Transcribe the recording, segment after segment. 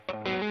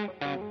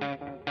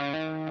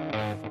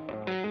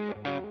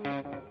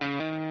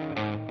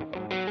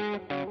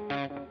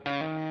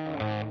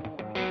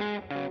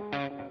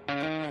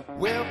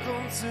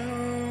Welcome to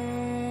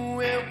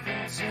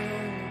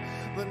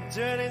the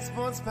Dirty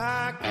Sports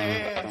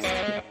Podcast.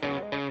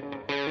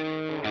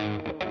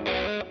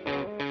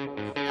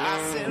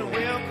 I said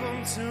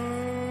welcome to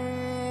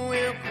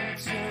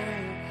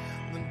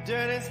the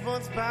Dirty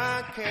Sports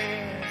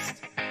Podcast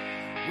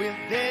with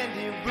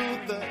Andy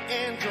Ruther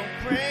and Joe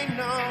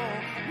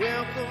Prano.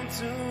 Welcome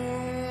to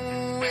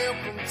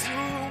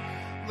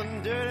the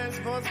Dirty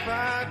Sports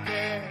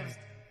Podcast.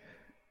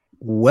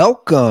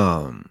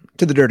 Welcome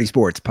to the Dirty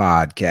Sports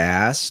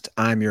Podcast.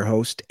 I'm your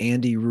host,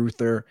 Andy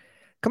Ruther,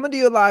 coming to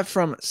you live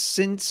from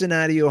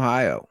Cincinnati,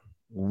 Ohio,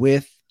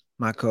 with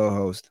my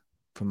co-host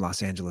from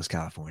Los Angeles,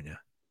 California,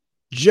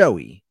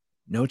 Joey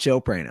No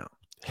Chill Prano.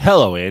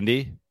 Hello,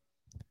 Andy.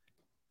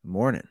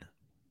 Morning.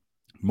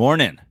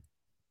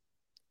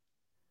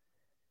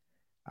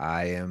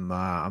 I'm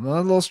on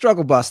a little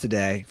struggle bus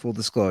today, full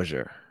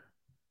disclosure.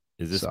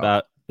 Is this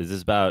about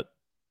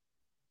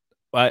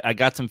I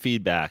got some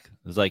feedback.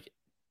 It was like,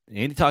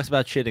 Andy talks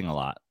about shitting a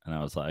lot. And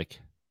I was like,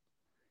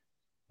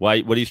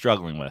 what are you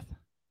struggling with?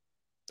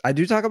 I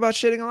do talk about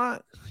shitting a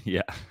lot.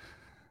 Yeah.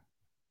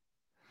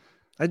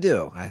 I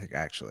do, I think,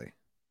 actually.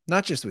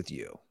 Not just with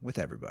you, with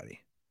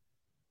everybody.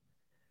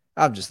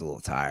 I'm just a little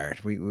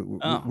tired. We're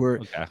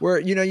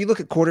you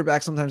look at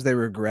quarterbacks, sometimes they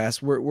regress.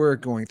 We're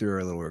going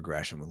through a little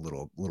regression with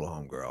little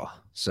homegirl.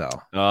 So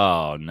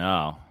oh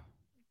no.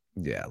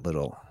 Yeah,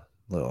 little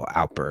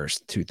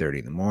outburst, 2:30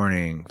 in the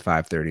morning,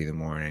 5:30 in the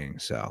morning.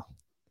 So,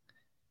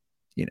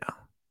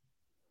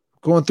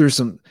 going through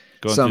some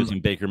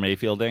Baker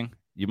Mayfielding.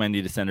 You might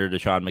need to send her to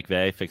Sean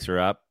McVay, fix her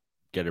up,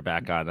 get her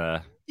back on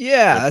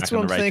that's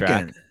what I'm thinking.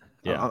 Track.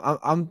 Yeah,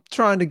 I'm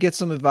trying to get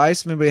some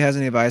advice. If anybody has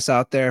any advice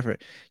out there for,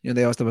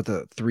 they always talk about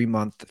the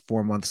 3-month,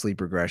 4-month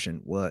sleep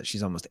regression. Well,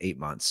 she's almost 8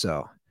 months.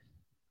 So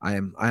I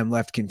am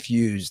left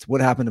confused. What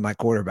happened to my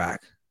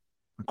quarterback?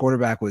 My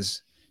quarterback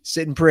was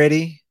sitting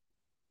pretty.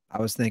 I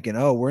was thinking,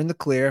 oh, we're in the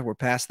clear. We're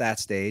past that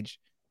stage.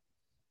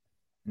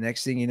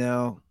 Next thing you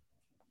know,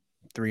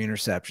 3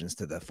 interceptions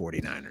to the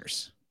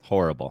 49ers.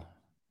 Horrible.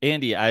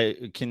 Andy,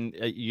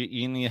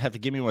 you have to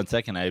give me 1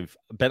 second. I've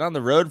been on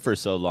the road for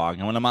so long,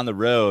 and when I'm on the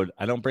road,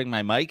 I don't bring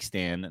my mic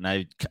stand, and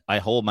I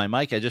hold my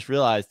mic. I just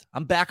realized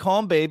I'm back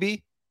home,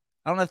 baby.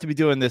 I don't have to be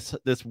doing this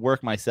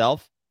work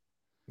myself.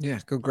 Yeah,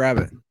 go grab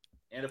it.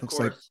 And of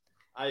course,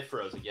 I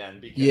froze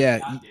again because you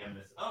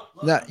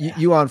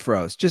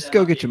unfroze. Just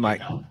go get your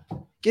mic.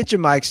 Get your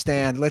mic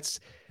stand. Let's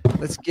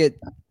get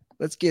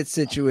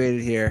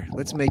situated here.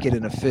 Let's make it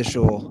an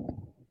official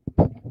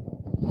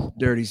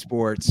Dirty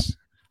Sports.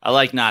 I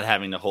like not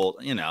having to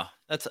hold,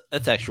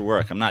 that's extra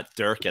work. I'm not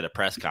Dirk at a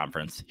press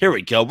conference. Here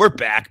we go. We're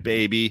back,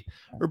 baby.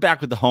 We're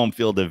back with the home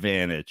field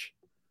advantage.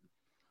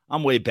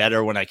 I'm way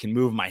better when I can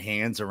move my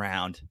hands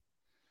around.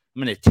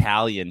 I'm an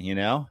Italian,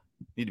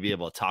 Need to be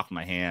able to talk with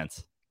my hands.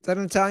 Is that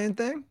an Italian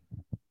thing?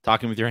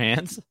 Talking with your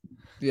hands?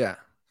 Yeah.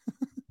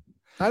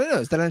 I don't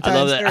know. Is that an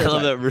Italian stereotype? I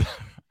love that.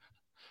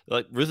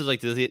 Like Ruth is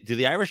like, do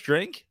the Irish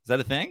drink? Is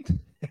that a thing?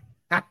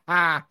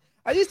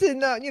 I just didn't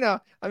know,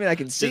 I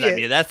can see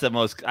it. That's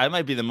I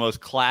might be the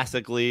most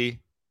classically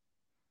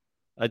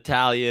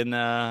Italian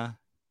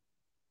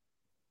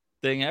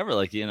thing ever.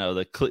 Like,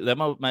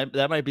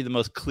 that might be the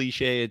most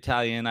cliche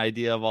Italian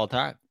idea of all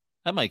time.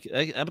 I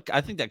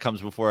think that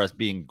comes before us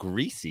being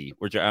greasy,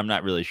 which I'm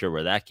not really sure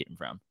where that came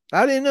from.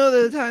 I didn't know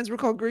the Italians were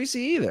called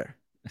greasy either.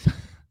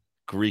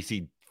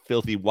 Greasy,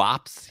 filthy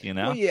wops,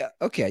 Well, yeah.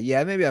 Okay.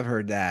 Yeah. Maybe I've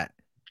heard that.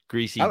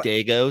 Greasy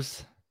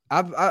Dagos.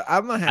 I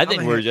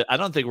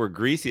don't think we're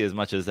greasy as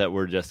much as that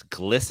we're just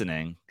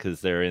glistening because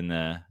they're in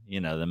the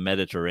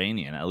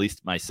Mediterranean. At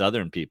least my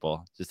southern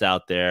people just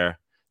out there.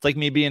 It's like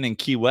me being in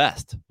Key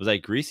West. Was I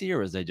greasy or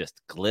was I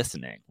just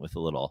glistening with a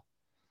little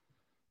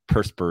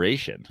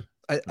perspiration?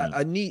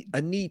 A neat,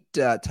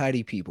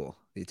 tidy people,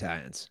 the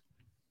Italians.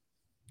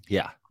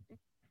 Yeah,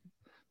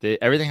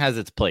 everything has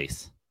its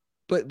place.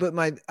 But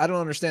I don't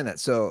understand that.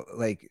 So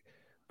like,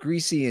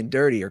 greasy and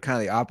dirty are kind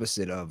of the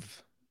opposite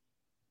of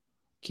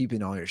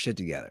keeping all your shit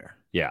together.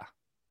 Yeah.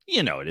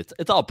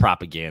 It's all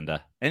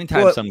propaganda.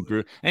 Anytime some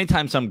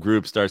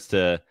group starts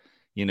to,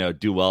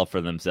 do well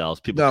for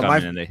themselves, people come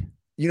in and they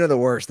the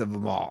worst of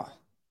them all.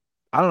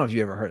 I don't know if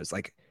you ever heard it's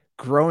like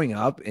growing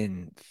up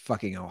in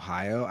fucking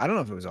Ohio. I don't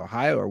know if it was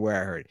Ohio or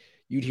where I heard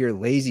you'd hear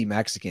lazy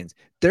Mexicans.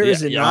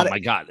 Oh my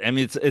God. I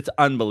mean, it's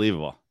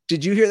unbelievable.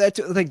 Did you hear that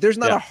too? Like there's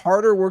not a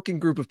harder working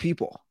group of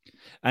people.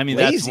 I mean,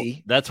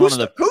 lazy. Who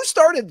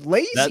started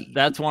lazy?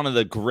 That's one of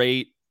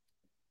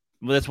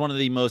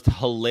the most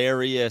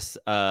hilarious,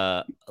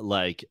 what's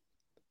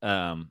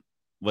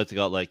it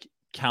called? Like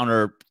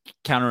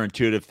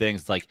counterintuitive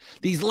things. Like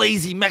these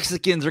lazy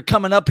Mexicans are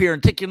coming up here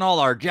and taking all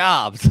our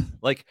jobs.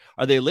 Like,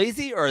 are they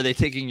lazy or are they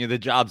taking the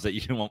jobs that you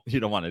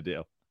don't want to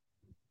do?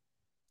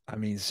 I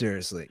mean,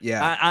 seriously.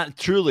 Yeah.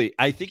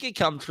 I think it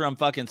comes from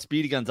fucking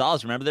Speedy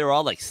Gonzalez. Remember, they were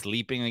all like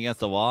sleeping against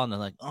the wall and they're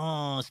like,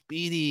 oh,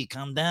 Speedy,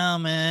 calm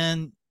down,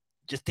 man.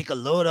 Just take a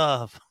load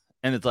off.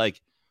 And it's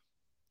like,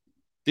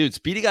 dude,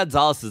 Speedy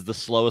Gonzalez is the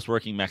slowest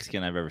working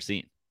Mexican I've ever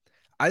seen.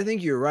 I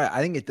think you're right.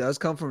 I think it does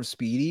come from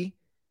Speedy.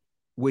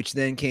 which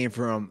then came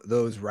from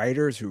those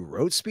writers who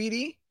wrote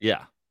Speedy.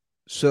 Yeah.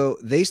 So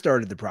they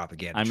started the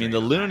propaganda. I mean, the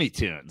Looney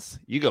Tunes.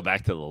 You go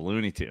back to the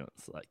Looney Tunes.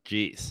 Like,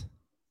 geez.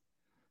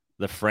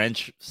 The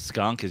French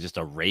skunk is just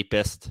a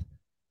rapist.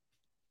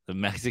 The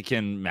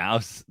Mexican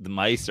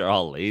mice are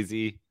all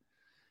lazy.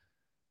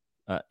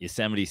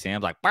 Yosemite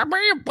Sam's like, I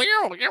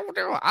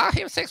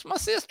have sex with my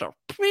sister.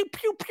 Pew,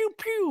 pew, pew,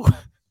 pew.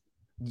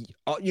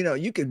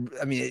 You could,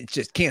 I mean, it's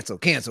just cancel.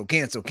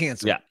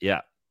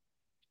 Yeah.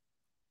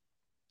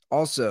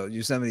 Also,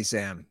 Yosemite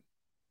Sam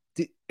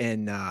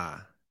and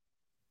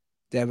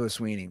Dabo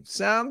Sweeney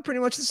sound pretty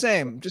much the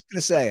same. I'm just going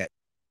to say it.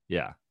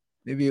 Yeah.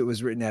 Maybe it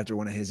was written after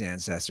one of his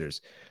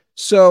ancestors.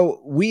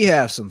 So we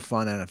have some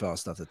fun NFL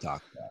stuff to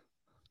talk about.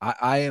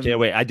 I am. Okay,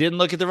 wait. I didn't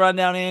look at the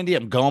rundown, Andy.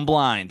 I'm going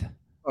blind.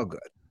 Oh, good.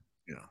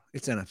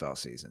 It's NFL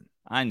season.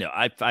 I know.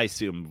 I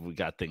assume we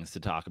got things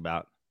to talk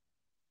about.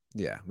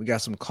 Yeah, we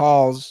got some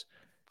calls.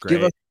 Great.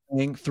 Give us a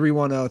ring,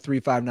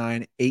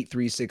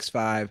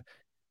 310-359-8365.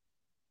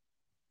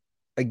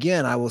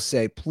 Again, I will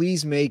say,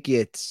 please make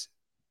it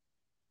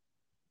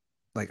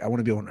like I want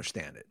to be able to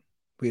understand it.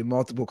 We have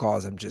multiple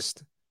calls. I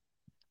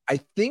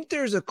think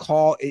there's a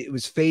call. It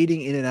was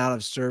fading in and out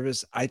of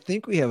service. I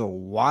think we have a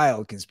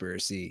wild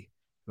conspiracy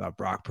about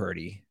Brock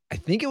Purdy. I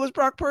think it was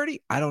Brock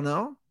Purdy. I don't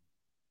know.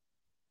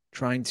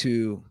 Trying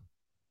to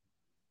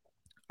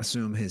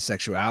assume his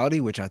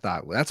sexuality, which I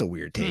thought, well, that's a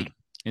weird take.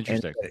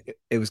 Interesting. And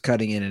it was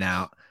cutting in and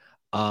out.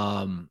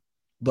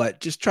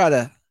 But just try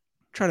to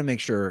make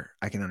sure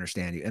I can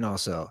understand you. And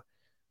also,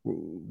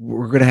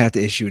 we're going to have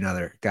to issue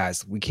another,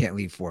 guys. We can't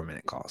leave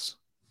 4-minute calls.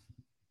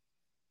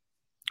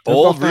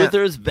 Old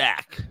Ruther's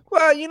back.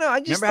 Well,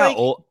 I just remember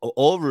how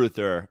old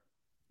Ruther,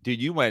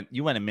 dude. You went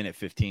a minute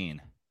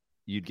 15.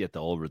 You'd get the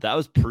old Ruther. That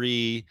was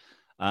pre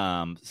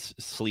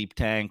sleep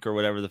tank or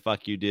whatever the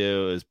fuck you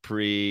do. It was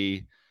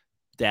pre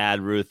dad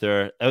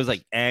Ruther. That was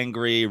like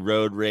angry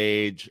road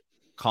rage,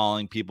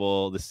 calling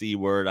people the C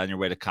word on your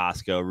way to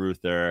Costco.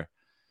 Ruther,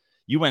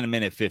 you went a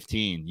minute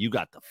 15. You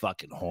got the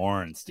fucking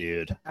horns,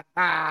 dude.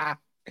 Yeah.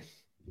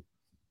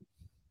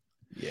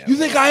 You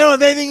think I don't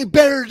have anything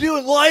better to do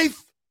in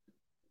life?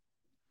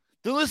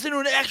 To listen to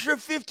an extra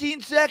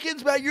 15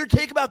 seconds about your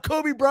take about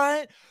Kobe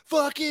Bryant?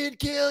 Fucking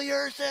kill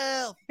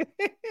yourself.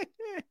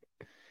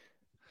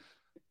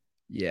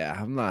 Yeah,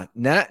 I'm not.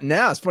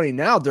 Now it's funny.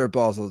 Now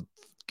dirtballs will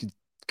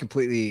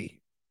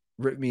completely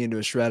rip me into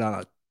a shred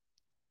on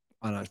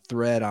a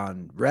thread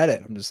on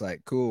Reddit. I'm just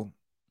like, cool.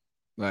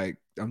 Like,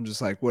 I'm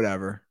just like,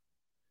 whatever.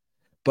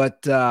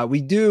 But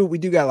we do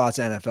got lots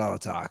of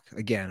NFL to talk.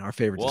 Again, our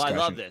favorite discussion.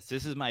 Well, I love this.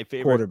 This is my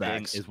favorite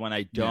thing is when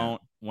I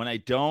don't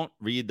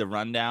read the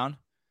rundown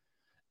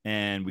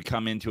and we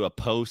come into a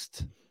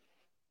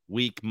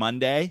post-week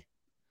Monday,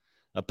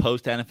 a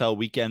post-NFL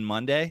weekend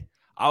Monday.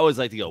 I always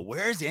like to go,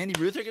 where's Andy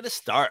Ruther going to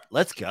start?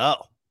 Let's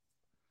go.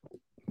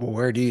 Well,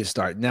 where do you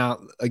start? Now,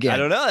 again, I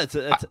don't know.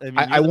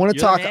 I want to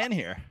talk man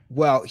here.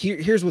 Well,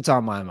 here's what's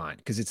on my mind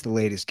because it's the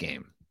latest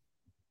game.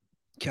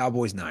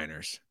 Cowboys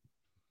Niners.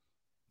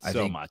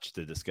 So much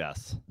to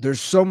discuss. There's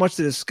so much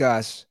to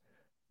discuss,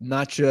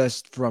 not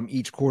just from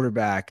each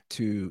quarterback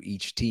to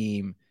each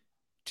team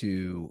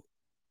to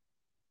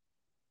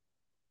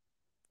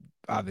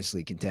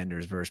obviously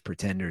contenders versus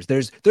pretenders.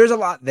 There's a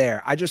lot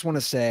there. I just want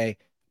to say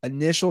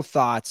initial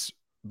thoughts.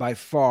 By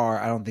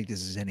far, I don't think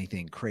this is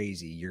anything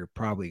crazy. You're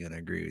probably going to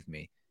agree with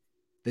me.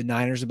 The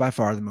Niners are by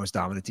far the most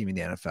dominant team in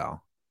the NFL.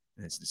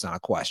 And it's not a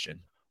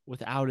question.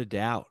 Without a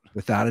doubt.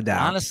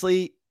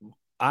 Honestly,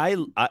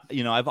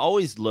 I've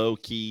always low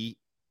key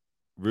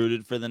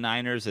rooted for the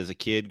Niners as a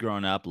kid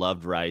growing up,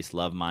 loved Rice,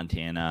 loved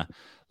Montana.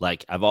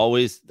 Like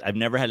I've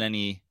never had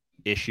any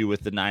issue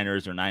with the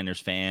Niners or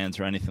Niners fans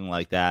or anything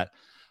like that.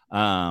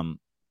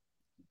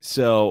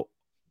 So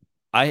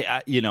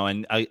I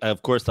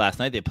of course last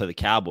night they played the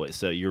Cowboys.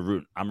 So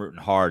I'm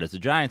rooting hard as a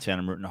Giants fan.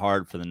 I'm rooting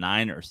hard for the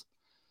Niners,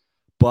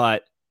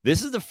 but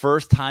this is the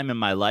first time in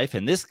my life.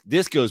 And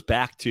this goes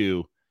back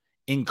to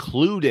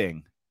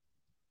including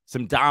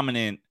some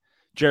dominant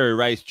Jerry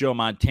Rice, Joe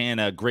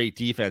Montana, great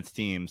defense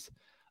teams.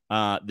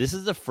 This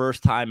is the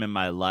first time in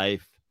my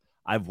life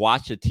I've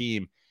watched a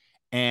team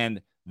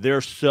and they're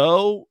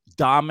so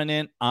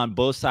dominant on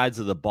both sides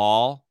of the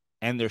ball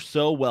and they're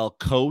so well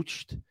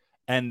coached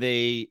and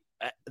they've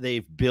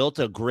built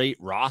a great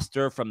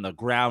roster from the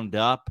ground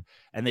up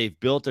and they've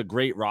built a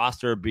great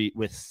roster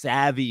with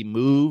savvy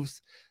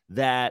moves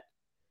that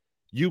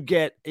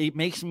it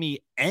makes me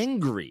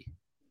angry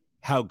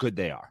how good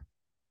they are.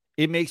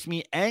 It makes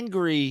me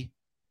angry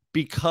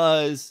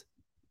because,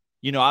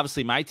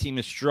 obviously my team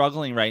is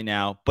struggling right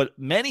now, but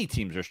many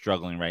teams are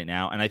struggling right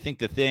now. And I think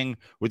the thing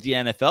with the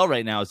NFL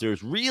right now is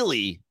there's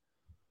really,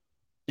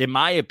 in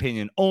my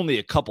opinion, only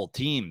a couple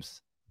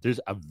teams. There's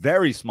a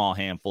very small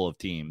handful of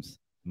teams,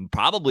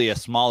 probably a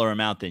smaller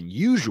amount than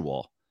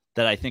usual,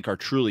 that I think are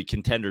truly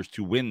contenders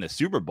to win the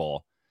Super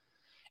Bowl.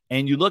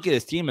 And you look at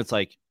this team, it's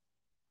like,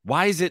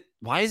 why is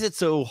it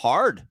so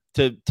hard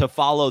to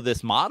follow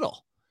this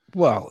model?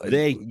 Well,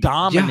 they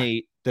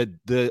dominate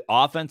the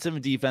offensive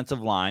and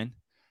defensive line.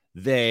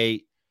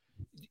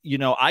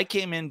 I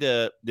came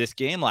into this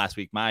game last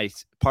week. My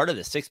part of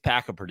the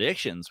 6-pack of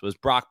predictions was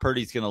Brock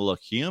Purdy's going to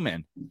look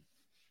human.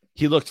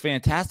 He looked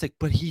fantastic,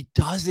 but he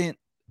doesn't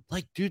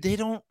dude, they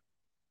don't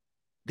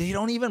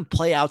even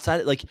play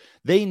outside. Like,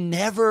 they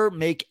never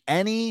make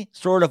any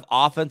sort of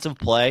offensive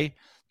play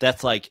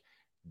that's like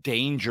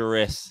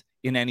dangerous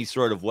in any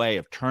sort of way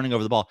of turning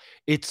over the ball.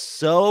 It's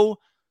so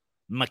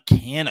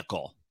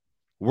mechanical.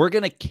 We're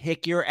going to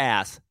kick your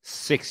ass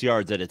 6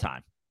 yards at a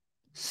time.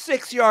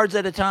 6 yards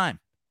at a time.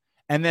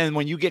 And then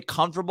when you get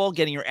comfortable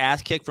getting your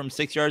ass kicked from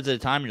 6 yards at a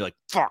time, you're like,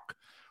 fuck,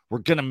 we're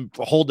going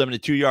to hold them to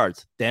 2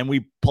 yards. Then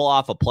we pull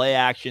off a play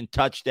action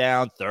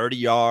touchdown, 30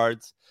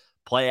 yards,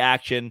 play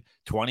action,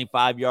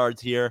 25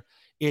 yards here.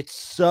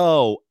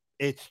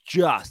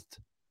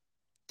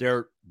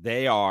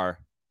 They are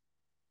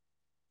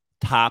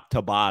top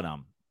to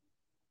bottom,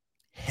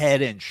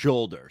 head and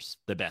shoulders,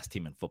 the best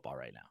team in football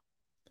right now.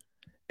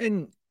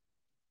 And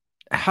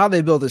how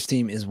they build this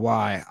team is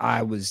why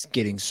I was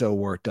getting so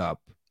worked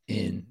up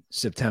in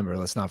September.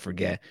 Let's not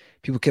forget.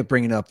 People kept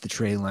bringing up the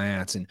Trey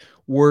Lance and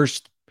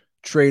worst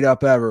trade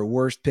up ever,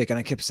 worst pick. And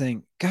I kept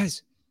saying,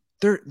 guys,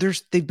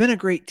 they've been a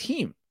great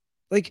team.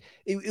 Like,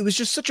 it was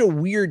just such a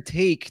weird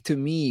take to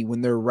me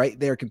when they're right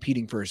there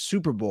competing for a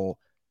Super Bowl,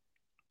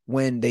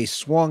 when they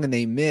swung and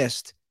they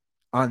missed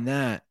on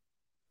that,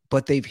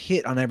 but they've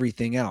hit on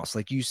everything else.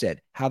 Like you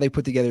said, how they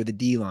put together the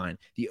D-line,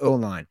 the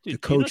O-line, the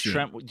coaching.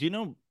 Do you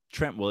know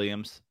Trent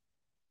Williams?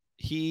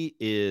 He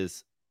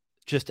is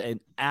just an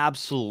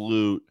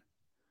absolute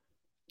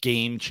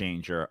game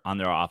changer on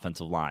their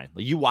offensive line.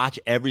 Like, you watch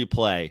every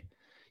play.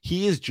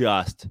 He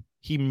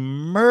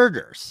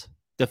murders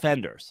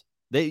defenders.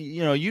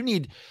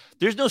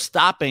 There's no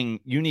stopping.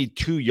 You need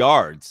 2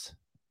 yards.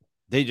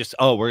 They just,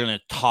 we're going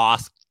to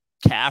toss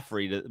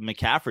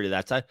McCaffrey to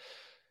that side.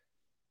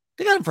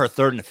 They got him for a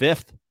 3rd and a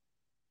 5th.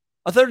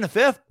 A 3rd and a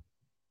 5th?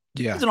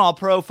 Yeah. He's an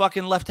all-pro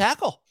fucking left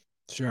tackle.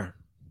 Sure.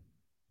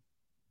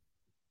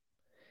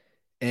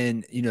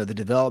 And, the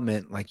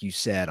development, like you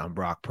said, on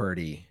Brock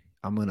Purdy,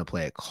 I'm going to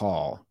play a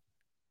call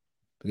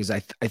because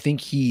I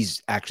think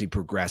he's actually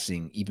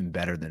progressing even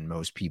better than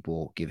most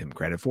people give him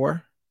credit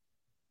for.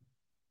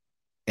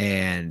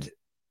 And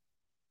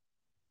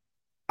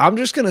I'm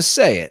just going to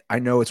say it. I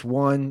know it's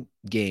one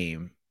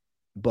game,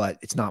 but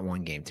it's not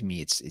one game. To me,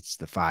 it's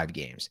the 5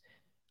 games.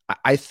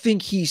 I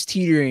think he's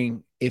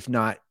teetering, if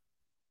not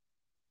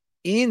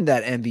in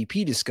that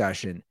MVP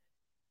discussion,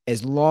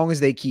 as long as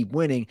they keep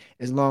winning,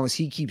 as long as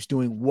he keeps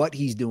doing what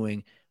he's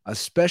doing,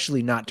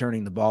 especially not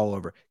turning the ball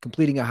over,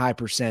 completing a high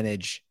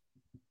percentage.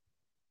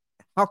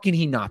 How can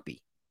he not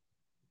be?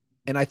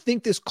 And I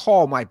think this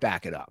call might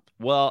back it up.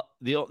 Well,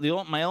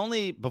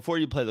 before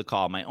you play the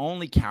call, my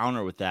only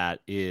counter with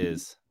that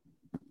is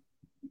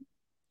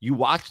you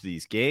watch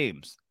these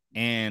games,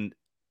 and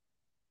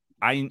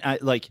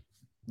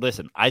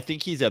listen, I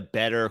think he's a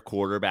better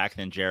quarterback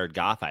than Jared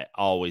Goff. I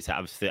always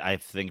have. I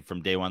think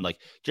from day one,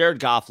 Jared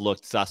Goff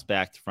looked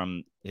suspect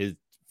from his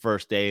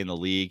first day in the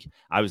league.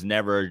 I was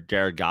never a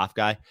Jared Goff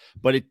guy,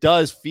 but it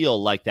does feel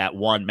like that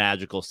one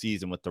magical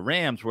season with the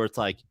Rams where it's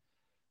like,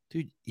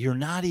 dude, he's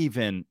not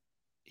even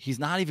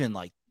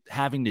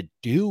having to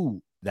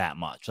do that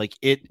much.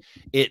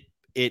 It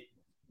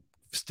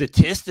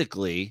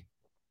statistically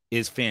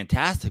is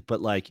fantastic,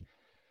 but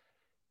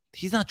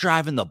he's not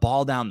driving the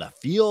ball down the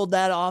field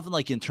that often.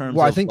 In terms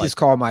of, I think this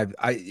call and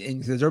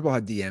Zerbo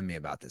had DM'd me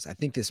about this. I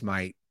think this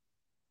might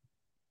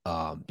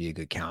be a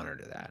good counter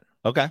to that.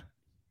 Okay.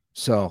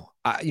 So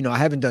I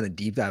haven't done a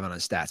deep dive on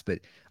his stats, but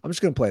I'm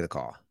just going to play the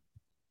call.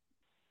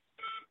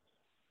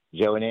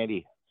 Joe and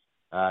Andy,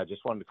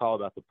 just wanted to call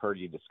about the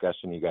Purdy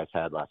discussion you guys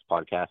had last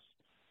podcast.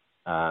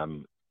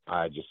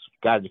 I just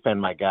got to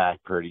defend my guy,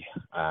 Purdy.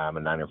 I'm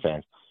a Niner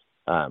fan.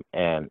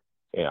 And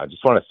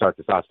just want to start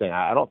this off saying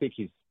I don't think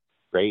he's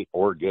great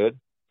or good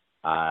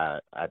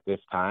at this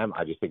time.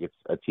 I just think it's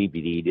a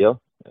TBD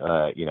deal.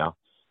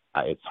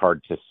 It's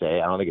hard to say.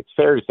 I don't think it's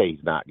fair to say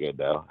he's not good,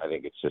 though. I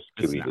think it's just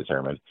to be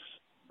determined.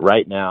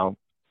 Right now,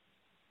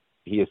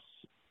 he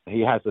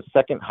has the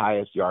second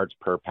highest yards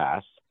per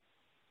pass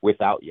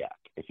without Yak.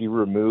 If you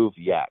remove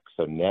Yak,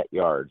 so net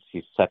yards,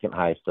 he's second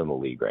highest in the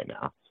league right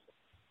now.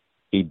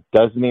 He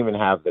doesn't even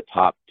have the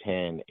top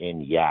 10 in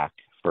Yak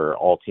for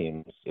all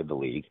teams in the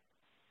league.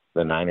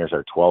 The Niners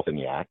are 12th in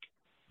Yak.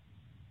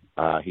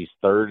 He's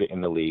 3rd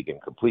in the league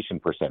in completion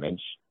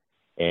percentage,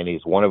 and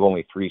he's one of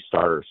only 3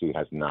 starters who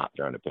has not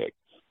thrown a pick.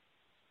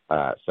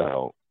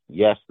 So,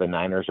 yes, the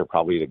Niners are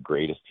probably the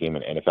greatest team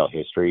in NFL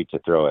history to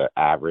throw an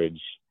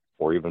average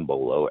or even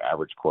below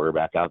average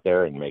quarterback out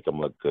there and make them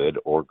look good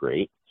or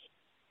great.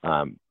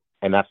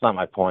 And that's not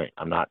my point.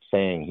 I'm not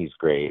saying he's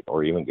great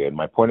or even good.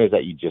 My point is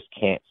that you just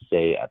can't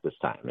say at this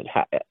time.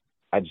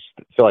 I just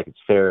feel like it's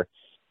fair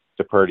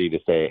to Purdy to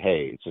say,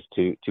 hey, it's just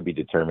to be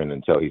determined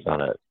until he's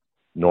on a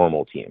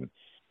normal team.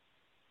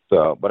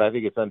 So, but I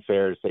think it's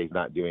unfair to say he's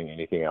not doing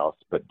anything else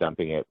but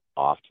dumping it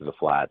off to the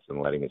flats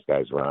and letting his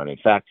guys run. In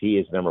fact, he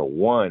is number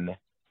 1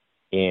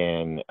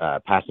 in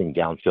passing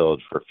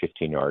downfield for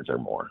 15 yards or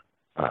more.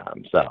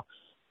 So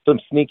some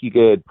sneaky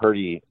good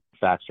Purdy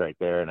facts right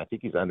there, and I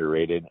think he's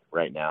underrated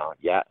right now.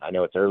 Yeah, I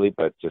know it's early,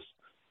 but just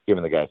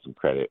giving the guy some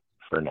credit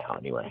for now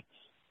anyway.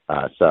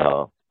 I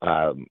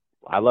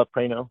love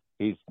Prano.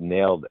 He's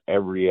nailed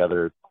every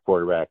other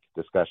quarterback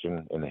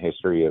discussion in the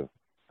history of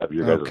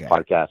your guys'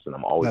 podcast, and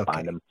I'm always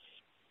behind him.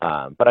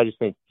 But I just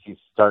think he's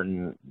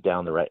starting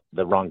down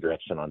the wrong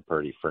direction on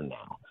Purdy for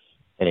now.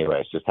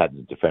 Anyways, just had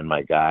to defend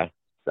my guy.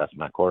 That's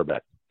my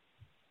quarterback.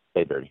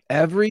 Stay dirty.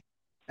 Every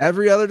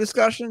other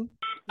discussion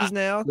is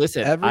nailed.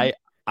 Listen,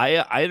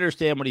 I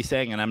understand what he's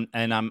saying, and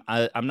I'm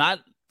not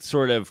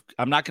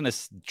going to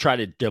try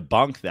to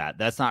debunk that.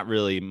 That's not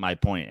really my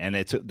point. And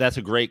that's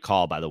a great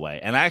call, by the way.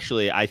 And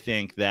actually, I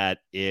think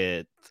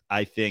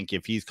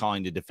if he's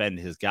calling to defend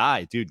his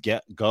guy, dude,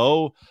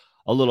 go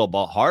a little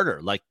bit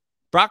harder. Like,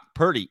 Brock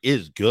Purdy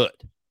is good.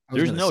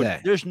 There's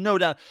no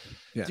doubt.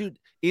 Yeah. Dude,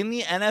 in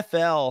the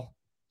NFL,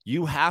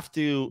 you have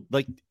to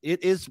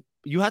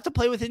you have to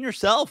play within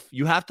yourself.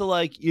 You have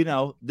to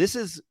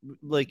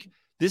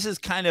this is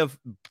kind of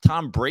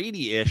Tom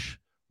Brady-ish,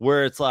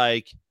 where it's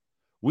like,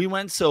 we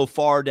went so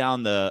far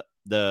down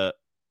the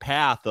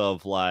path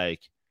of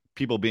like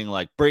people being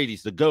like,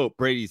 Brady's the GOAT,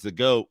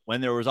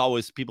 when there was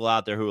always people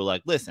out there who were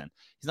like, listen,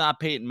 he's not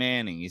Peyton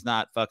Manning. He's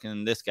not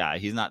fucking this guy.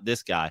 He's not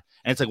this guy.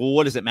 And it's like, well,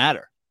 what does it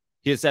matter?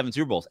 He has 7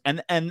 Super Bowls.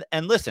 And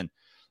listen,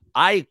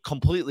 I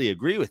completely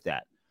agree with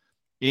that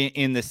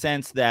in the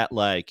sense that,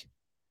 like,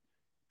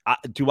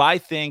 do I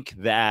think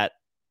that,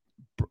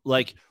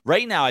 like,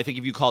 right now, I think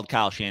if you called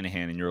Kyle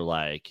Shanahan and you're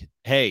like,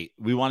 hey,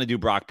 we want to do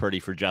Brock Purdy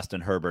for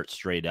Justin Herbert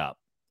straight up,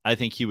 I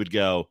think he would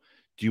go,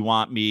 do you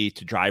want me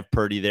to drive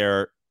Purdy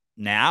there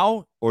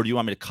now? Or do you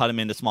want me to cut him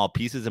into small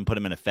pieces and put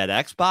him in a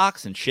FedEx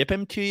box and ship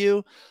him to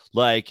you?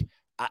 Like,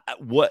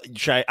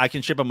 I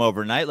can ship him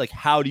overnight. Like,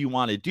 how do you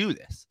want to do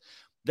this?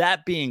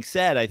 That being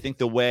said, I think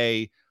the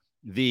way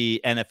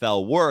the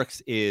NFL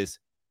works is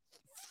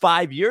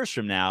 5 years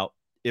from now,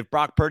 if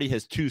Brock Purdy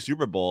has 2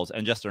 Super Bowls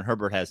and Justin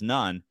Herbert has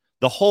none,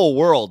 the whole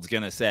world's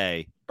going to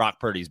say Brock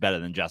Purdy's better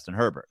than Justin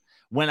Herbert.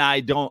 When I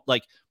don't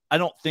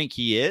think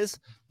he is.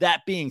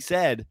 That being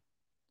said,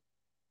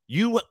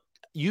 you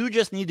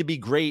just need to be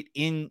great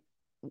in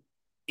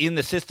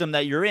the system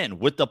that you're in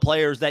with the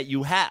players that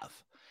you have.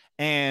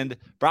 And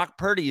Brock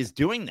Purdy is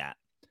doing that.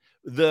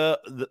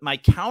 My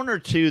counter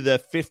to the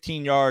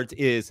 15 yards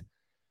is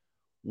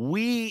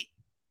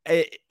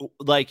that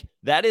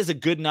is a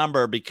good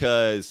number,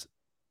 because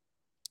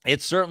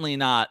it's certainly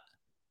not,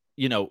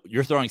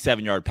 you're throwing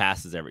 7-yard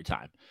passes every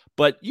time.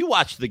 But you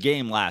watched the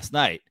game last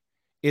night.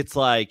 It's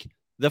like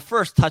the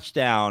first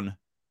touchdown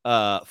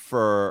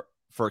for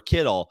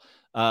Kittle,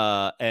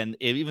 and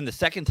even the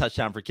second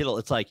touchdown for Kittle,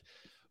 it's like,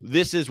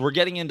 we're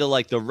getting into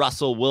like the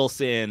Russell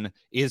Wilson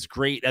is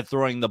great at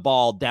throwing the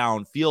ball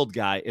downfield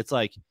guy. It's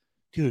like,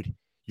 dude,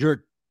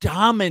 you're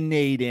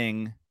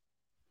dominating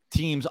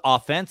teams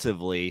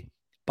offensively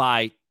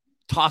by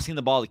tossing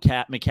the ball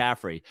to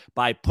McCaffrey,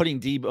 by putting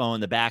Debo in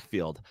the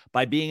backfield,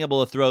 by being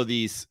able to throw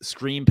these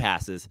screen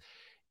passes.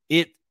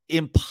 It's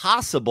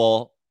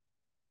impossible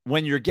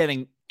when you're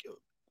getting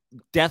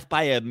death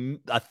by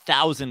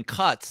 1,000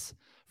 cuts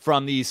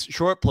from these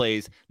short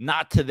plays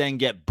not to then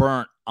get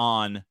burnt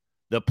on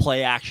the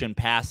play action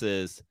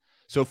passes.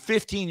 So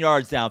 15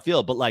 yards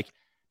downfield, but like,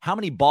 how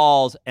many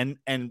balls, and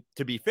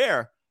to be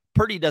fair,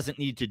 Purdy doesn't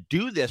need to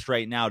do this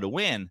right now to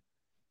win,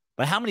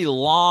 but how many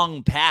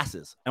long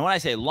passes? And when I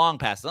say long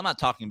passes, I'm not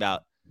talking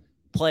about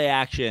play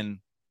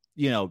action,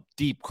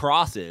 deep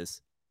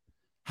crosses.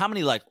 How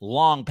many like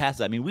long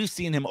passes? I mean, we've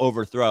seen him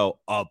overthrow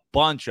a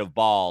bunch of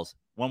balls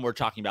when we're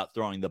talking about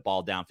throwing the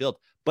ball downfield.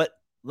 But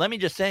let me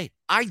just say,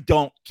 I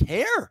don't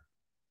care.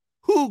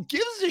 Who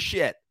gives a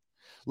shit?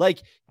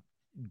 Like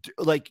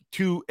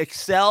to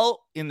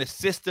excel in the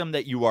system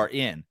that you are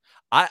in.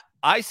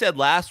 I said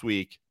last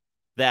week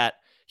that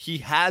he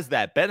has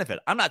that benefit.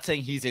 I'm not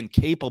saying he's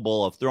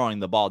incapable of throwing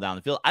the ball down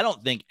the field. I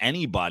don't think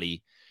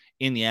anybody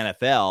in the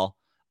NFL,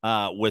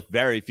 with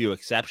very few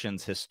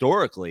exceptions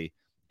historically,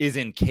 is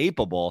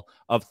incapable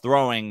of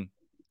throwing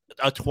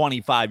a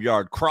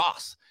 25-yard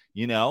cross,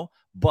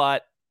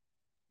 but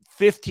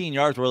 15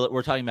 yards,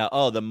 we're talking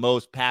about, the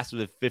most passes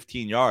with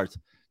 15 yards.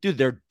 Dude,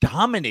 they're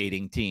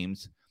dominating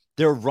teams.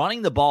 They're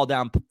running the ball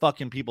down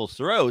fucking people's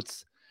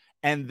throats,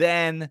 and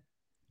then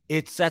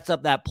it sets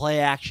up that play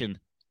action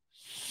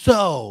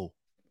so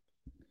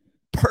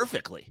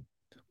perfectly.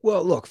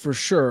 Well, look, for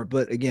sure.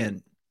 But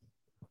again,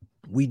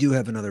 we do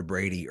have another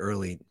Brady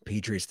early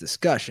Patriots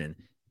discussion.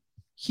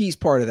 He's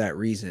part of that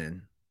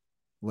reason,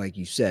 like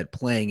you said,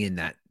 playing in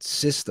that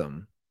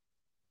system.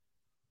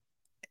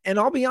 And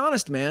I'll be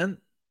honest, man,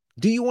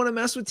 do you want to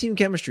mess with team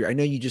chemistry? I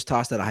know you just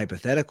tossed out a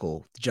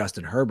hypothetical,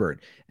 Justin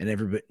Herbert,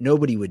 and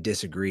nobody would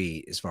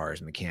disagree as far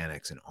as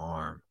mechanics and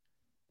arm.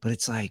 But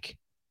it's like,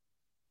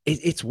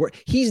 it's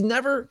work. He's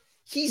never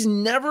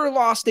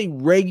lost a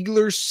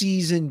regular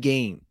season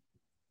game.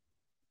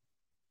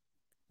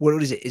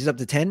 What is it? Is it up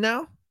to 10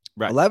 now?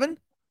 Right. 11?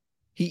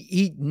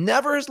 He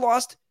never has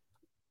lost.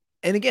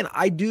 And again,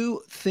 I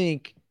do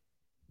think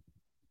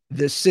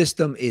the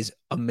system is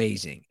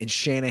amazing, and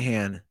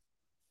Shanahan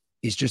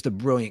is just a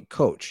brilliant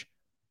coach.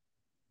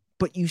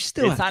 but you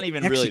still it's not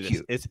even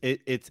execute. Really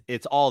this.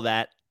 It's all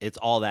that. It's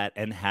all that,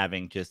 and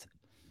having just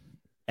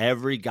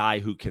every guy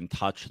who can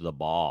touch the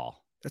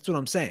ball. That's what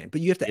I'm saying. But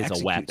you have to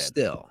execute a weapon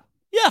still.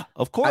 Yeah,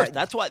 of course.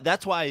 That's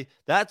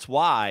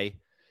why.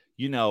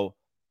 You know,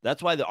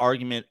 that's why the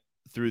argument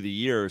through the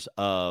years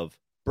of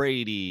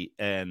Brady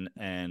and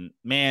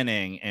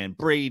Manning and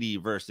Brady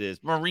versus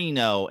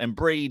Marino and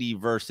Brady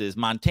versus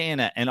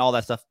Montana and all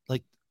that stuff.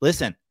 Like,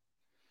 listen,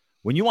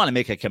 when you want to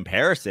make a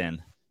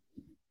comparison,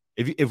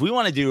 if we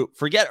want to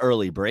forget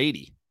early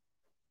Brady,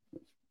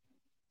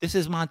 this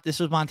was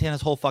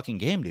Montana's whole fucking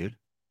game, dude.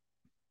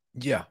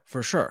 Yeah,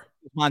 for sure.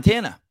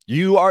 Montana,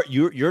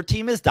 your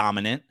team is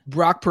dominant.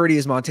 Brock Purdy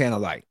is Montana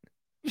light.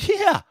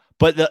 Yeah,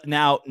 but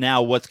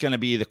now what's going to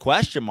be the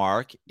question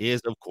mark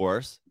is, of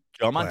course,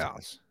 Joe Montana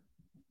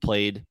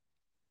played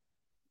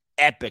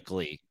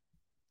epically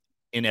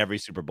in every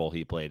Super Bowl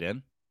he played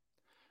in,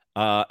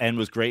 and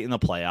was great in the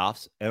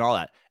playoffs and all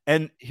that.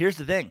 And here's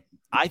the thing.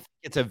 I think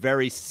it's a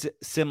very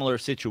similar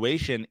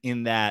situation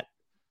in that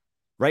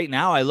right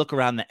now I look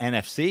around the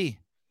NFC.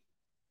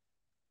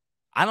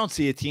 I don't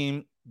see a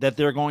team that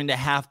they're going to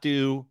have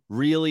to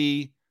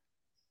really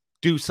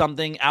do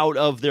something out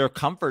of their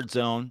comfort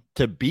zone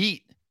to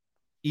beat,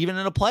 even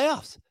in the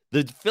playoffs.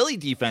 The Philly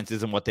defense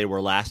isn't what they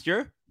were last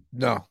year.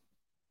 No.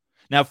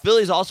 Now,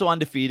 Philly's also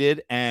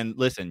undefeated, and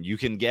listen, you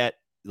can get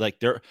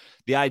the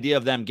idea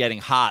of them getting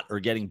hot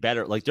or getting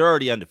better, like they're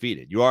already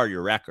undefeated. You are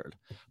your record,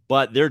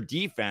 but their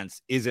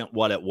defense isn't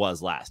what it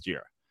was last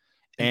year.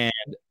 And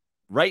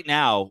right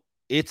now,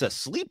 it's a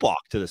sleepwalk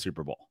to the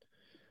Super Bowl.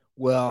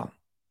 Well,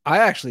 I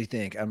actually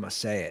think I must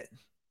say it.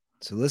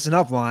 So listen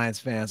up, Lions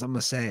fans. I'm going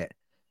to say it.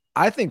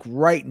 I think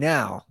right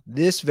now,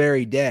 this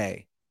very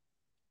day,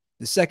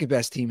 the second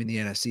best team in the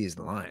NFC is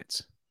the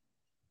Lions.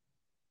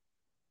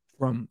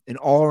 From an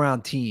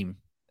all-around team,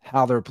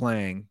 how they're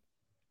playing,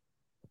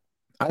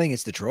 I think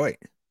it's Detroit.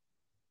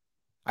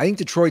 I think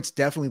Detroit's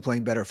definitely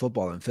playing better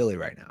football than Philly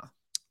right now.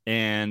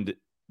 And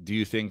do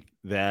you think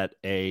that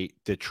a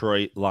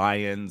Detroit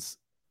Lions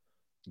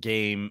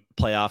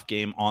playoff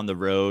game on the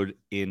road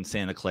in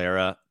Santa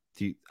Clara,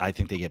 I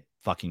think they get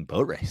fucking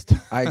boat raced?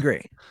 I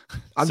agree.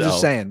 I'm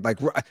just saying, but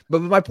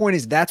my point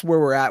is that's where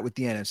we're at with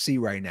the NFC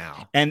right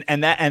now.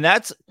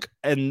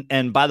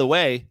 And by the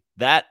way,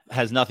 that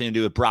has nothing to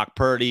do with Brock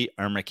Purdy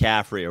or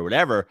McCaffrey or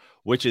whatever,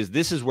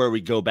 this is where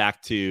we go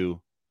back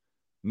to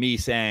me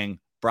saying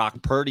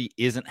Brock Purdy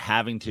isn't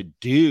having to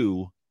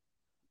do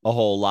a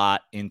whole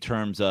lot in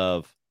terms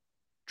of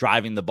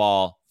driving the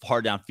ball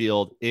hard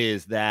downfield,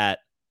 is that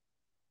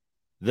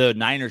the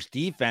Niners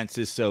defense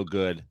is so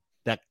good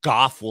that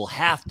Goff will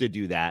have to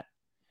do that,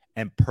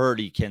 and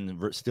Purdy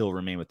can still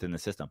remain within the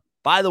system.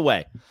 By the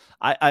way,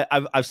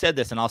 I've said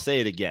this and I'll say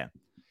it again.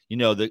 You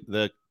know,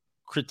 the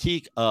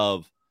critique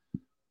of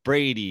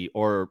Brady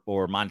or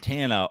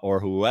Montana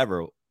or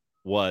whoever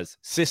was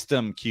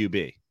system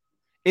QB.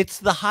 It's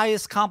the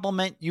highest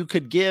compliment you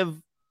could give,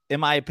 in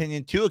my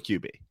opinion, to a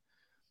QB.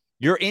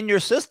 You're in your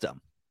system.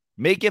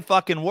 Make it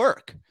fucking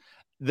work.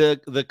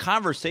 The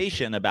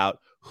conversation about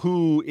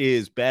who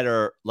is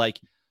better, like,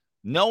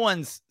 no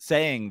one's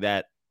saying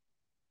that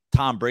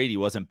Tom Brady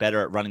wasn't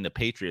better at running the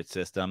Patriots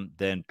system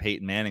than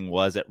Peyton Manning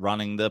was at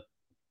running the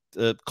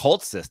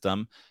Colts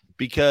system,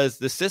 because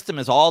the system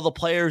is all the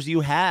players you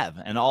have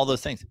and all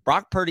those things.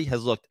 Brock Purdy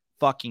has looked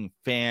fucking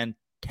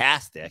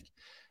fantastic.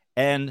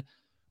 And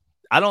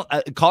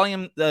calling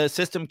him the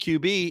system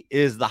QB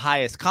is the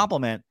highest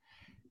compliment.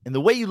 And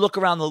the way you look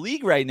around the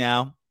league right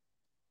now,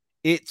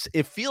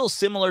 it feels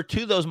similar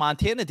to those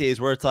Montana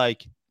days where it's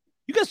like,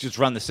 you guys just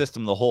run the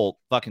system the whole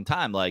fucking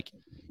time. Like,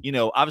 you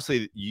know,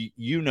 obviously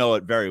you know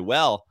it very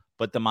well,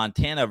 but the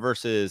Montana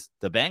versus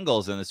the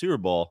Bengals in the Super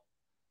Bowl,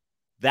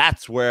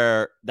 that's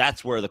where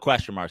the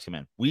question marks come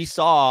in. We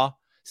saw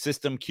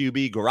system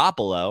QB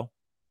Garoppolo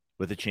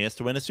with a chance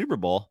to win a Super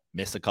Bowl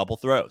miss a couple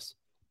throws.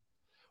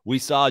 We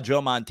saw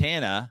Joe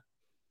Montana,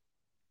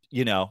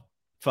 you know,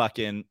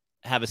 fucking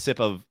have a sip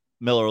of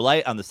Miller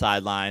Lite on the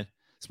sideline,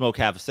 smoke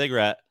half a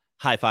cigarette,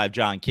 high five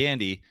John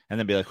Candy, and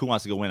then be like, who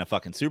wants to go win a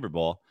fucking Super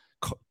Bowl?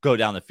 Go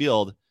down the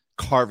field,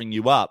 carving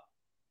you up,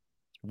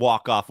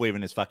 walk off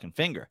waving his fucking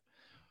finger.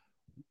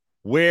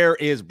 Where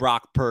is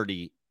Brock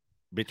Purdy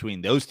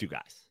between those two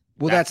guys?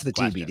 Well, that's the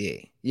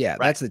TBD. Yeah,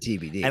 right. That's the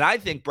TBD. And I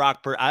think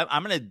Brock Purdy,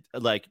 I'm going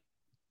to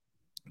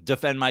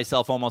defend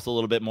myself almost a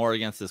little bit more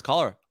against this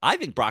caller. I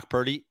think Brock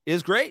Purdy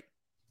is great.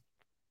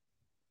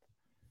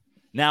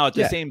 Now, at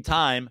the same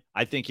time,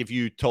 I think if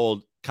you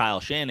told Kyle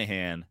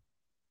Shanahan,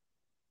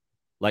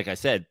 like I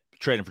said,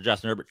 trading for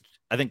Justin Herbert,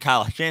 I think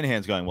Kyle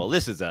Shanahan's going, well,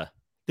 this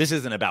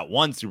isn't about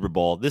one Super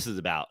Bowl. This is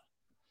about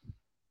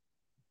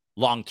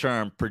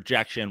long-term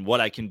projection,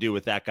 what I can do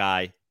with that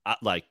guy.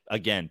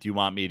 Again, do you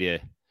want me to,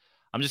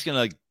 I'm just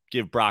going to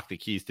give Brock the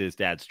keys to his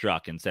dad's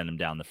truck and send him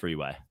down the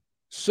freeway.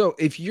 So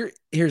if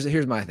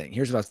here's my thing.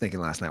 Here's what I was thinking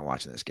last night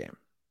watching this game.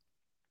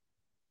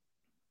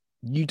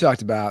 You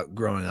talked about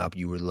growing up,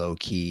 you were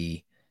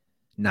low-key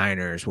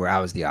Niners, where I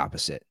was the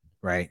opposite,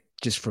 right?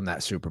 Just from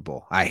that Super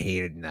Bowl. I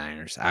hated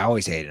Niners. I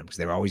always hated them because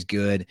they were always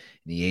good in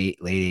the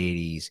late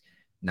 80s.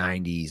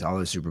 90s, all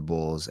those Super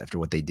Bowls after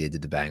what they did to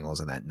the Bengals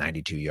and that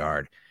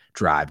 92-yard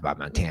drive by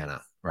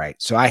Montana, right?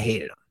 So I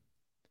hated them.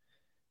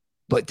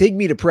 But take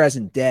me to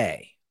present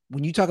day.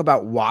 When you talk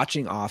about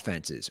watching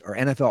offenses or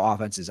NFL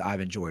offenses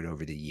I've enjoyed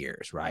over the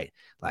years, right?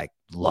 Like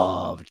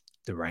loved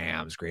the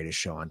Rams' greatest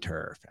show on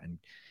turf. And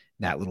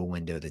that little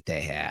window that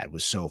they had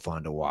was so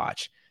fun to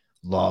watch.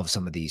 Love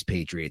some of these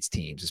Patriots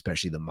teams,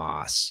 especially the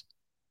Moss.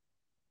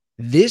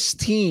 This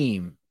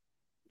team,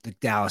 the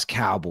Dallas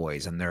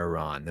Cowboys and their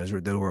run, those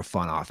were a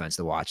fun offense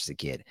to watch as a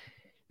kid.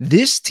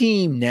 This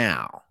team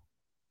now,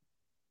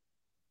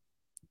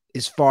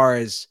 as far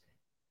as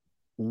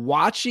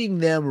watching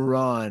them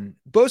run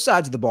both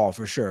sides of the ball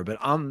for sure, but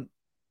I'm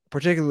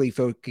particularly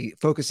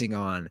focusing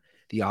on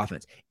the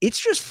offense. It's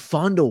just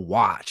fun to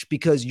watch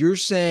because you're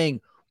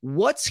saying,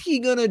 what's he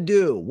going to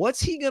do?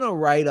 What's he going to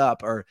write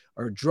up or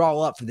draw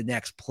up for the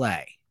next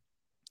play?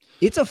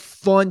 It's a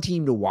fun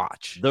team to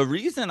watch. The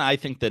reason I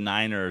think the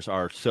Niners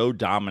are so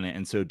dominant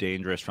and so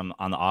dangerous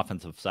on the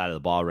offensive side of the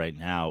ball right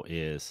now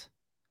is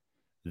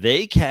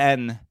they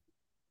can,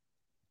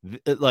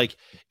 like,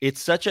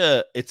 it's such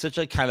a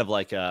kind of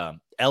like a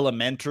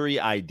elementary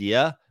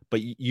idea,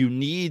 but you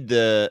need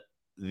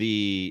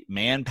the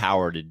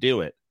manpower to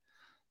do it.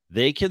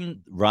 They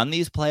can run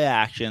these play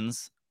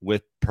actions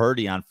with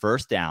Purdy on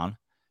first down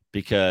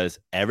because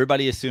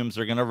everybody assumes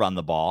they're going to run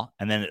the ball,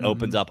 and then it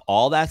opens up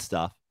all that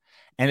stuff.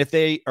 And if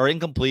they are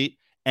incomplete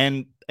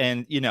and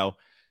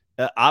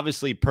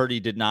obviously Purdy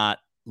did not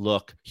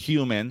look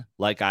human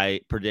like I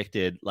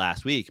predicted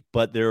last week,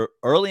 but they're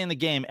early in the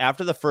game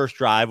after the first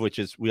drive, which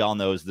is, we all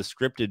know, is the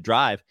scripted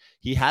drive.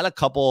 He had a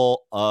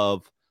couple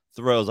of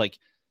throws, like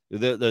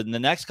the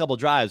next couple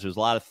drives, there's a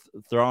lot of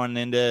throwing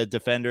into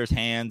defenders'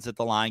 hands at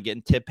the line,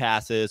 getting tip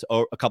passes,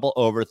 or a couple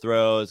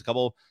overthrows, a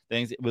couple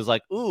things. It was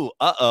like, ooh,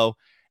 uh-oh.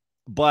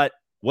 But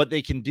what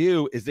they can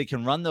do is they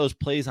can run those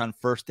plays on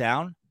first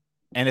down.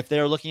 And if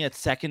they're looking at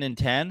 2nd and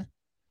 10,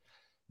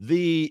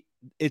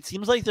 it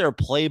seems like their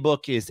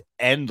playbook is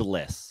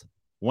endless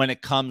when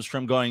it comes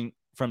from going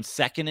from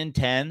 2nd and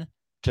 10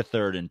 to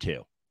 3rd and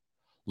 2.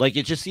 Like,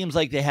 it just seems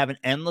like they have an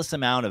endless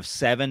amount of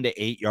 7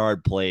 to 8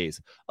 yard plays.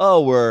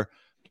 Oh,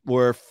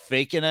 we're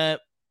faking a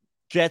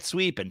jet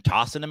sweep and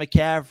tossing to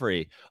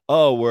McCaffrey.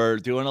 Oh, we're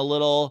doing a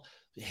little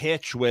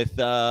hitch with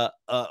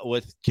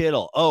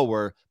Kittle. Oh,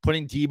 we're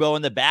putting Debo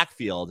in the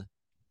backfield.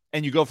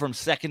 And you go from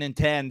 2nd and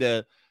 10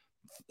 to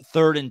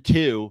 3rd and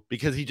 2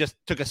 because he just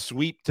took a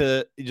sweep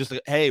to just,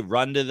 hey,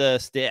 run to the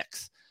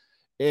sticks,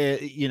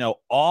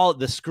 all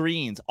the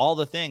screens, all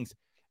the things.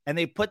 And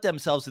they put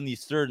themselves in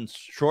these 3rd and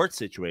short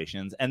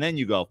situations. And then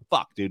you go,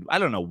 fuck, dude, I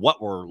don't know what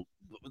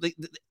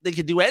they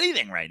could do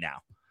anything right now.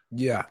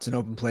 Yeah, it's an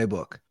open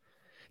playbook.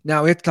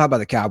 Now we have to talk about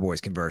the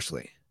Cowboys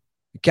conversely.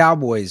 The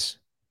Cowboys,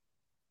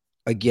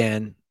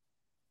 again,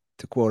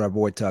 to quote our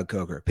boy Tug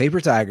Coker,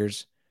 paper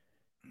tigers.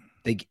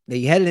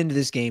 They headed into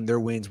this game, their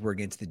wins were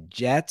against the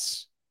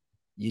Jets,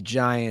 your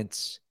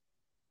Giants,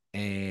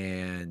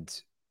 and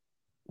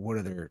what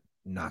other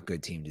not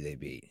good team do they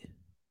beat?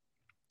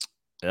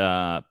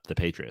 The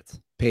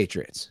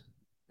Patriots,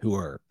 who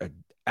are an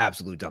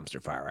absolute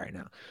dumpster fire right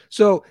now.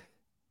 So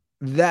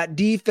that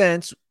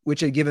defense,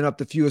 which had given up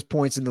the fewest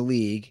points in the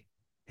league,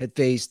 had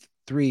faced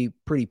 3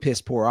 pretty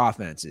piss poor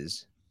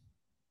offenses.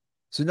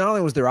 So not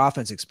only was their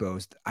offense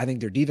exposed, I think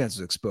their defense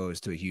was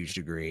exposed to a huge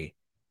degree.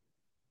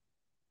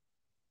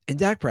 And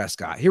Dak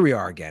Prescott, here we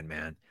are again,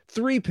 man.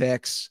 3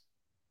 picks.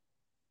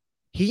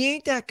 He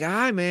ain't that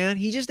guy, man.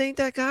 He just ain't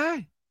that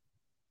guy.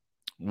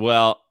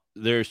 Well,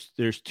 there's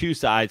 2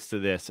 sides to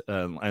this,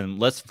 and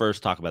let's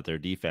first talk about their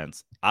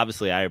defense.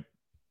 Obviously, I've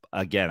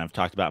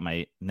talked about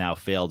my now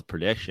failed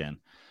prediction.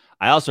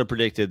 I also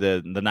predicted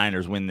the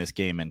Niners win this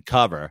game and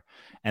cover,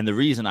 and the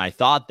reason I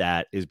thought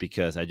that is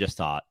because I just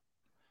thought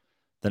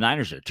the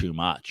Niners are too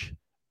much.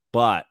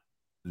 But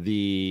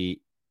the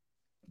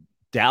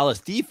Dallas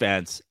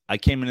defense, I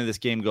came into this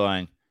game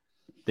going,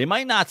 they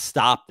might not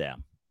stop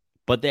them,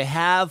 but they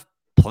have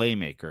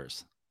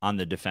playmakers on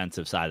the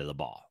defensive side of the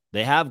ball.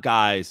 They have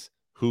guys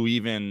who,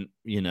 even,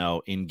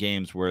 in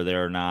games where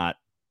they're not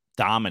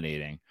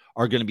dominating,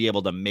 are going to be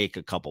able to make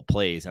a couple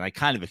plays. And I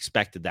kind of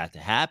expected that to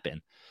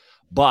happen.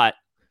 But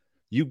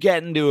you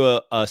get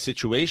into a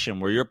situation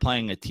where you're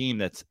playing a team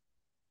that's,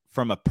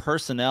 from a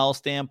personnel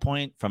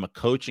standpoint, from a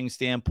coaching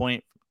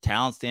standpoint,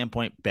 talent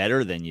standpoint,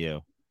 better than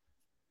you.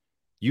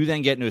 You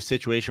then get into a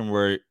situation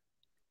where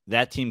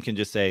that team can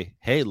just say,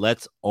 hey,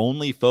 let's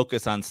only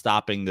focus on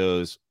stopping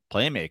those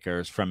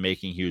playmakers from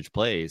making huge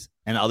plays,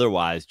 and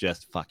otherwise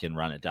just fucking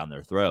run it down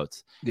their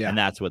throats. Yeah. And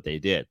that's what they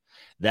did.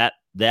 That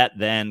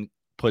then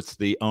puts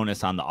the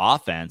onus on the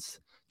offense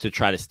to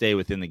try to stay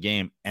within the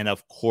game. And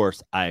of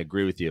course, I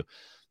agree with you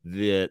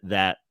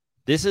that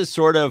this is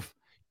sort of,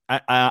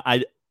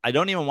 I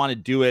don't even want to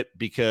do it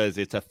because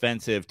it's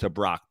offensive to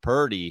Brock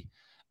Purdy.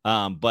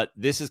 But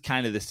this is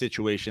kind of the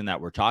situation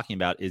that we're talking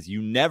about, is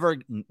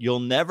you'll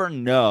never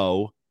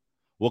know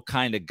what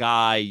kind of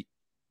guy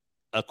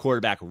a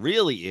quarterback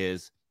really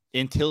is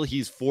until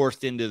he's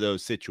forced into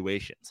those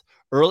situations.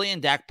 Early in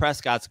Dak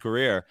Prescott's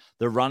career,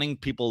 the running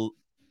people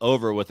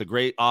over with a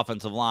great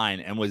offensive line,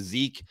 and with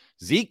Zeke,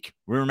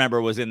 we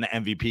remember, was in the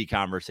MVP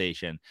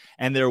conversation,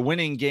 and they're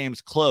winning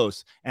games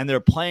close, and they're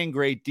playing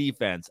great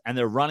defense, and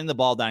they're running the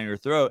ball down your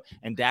throat,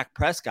 and Dak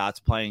Prescott's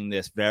playing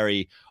this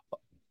very,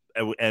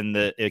 and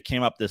it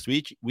came up this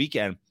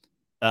weekend,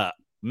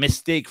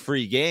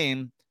 mistake-free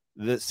game.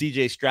 The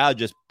CJ Stroud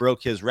just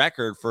broke his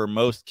record for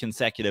most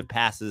consecutive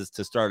passes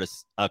to start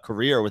a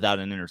career without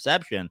an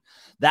interception.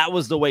 That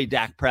was the way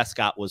Dak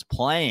Prescott was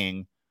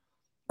playing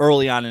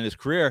early on in his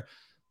career.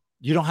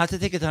 You don't have to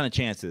take a ton of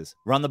chances.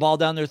 Run the ball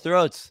down their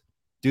throats.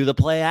 Do the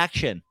play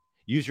action.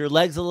 Use your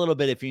legs a little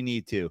bit if you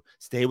need to.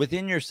 Stay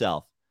within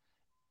yourself.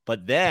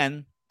 But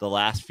then the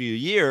last few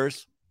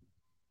years,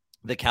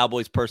 the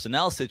Cowboys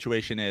personnel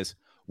situation is,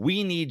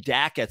 we need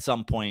Dak at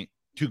some point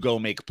to go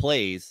make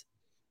plays.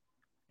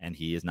 And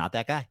he is not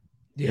that guy.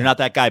 Yeah. You're not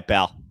that guy,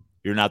 pal.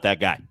 You're not that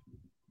guy.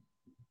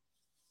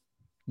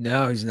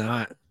 No, he's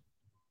not.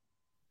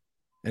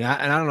 And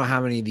I don't know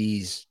how many of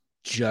these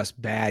just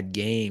bad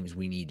games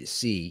we need to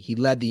see. He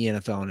led the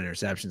NFL in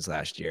interceptions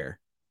last year.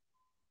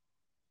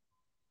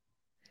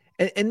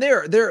 And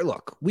there,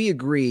 look, we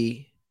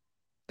agree.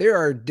 There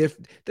are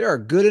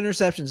good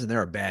interceptions and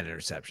there are bad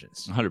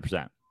interceptions.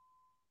 100%.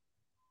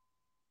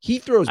 He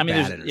throws bad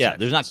interceptions. Yeah,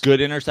 there's not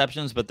good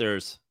interceptions, but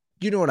there's.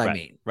 You know what I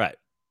mean? Right.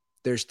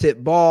 There's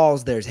tip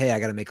balls. There's, hey, I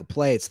got to make a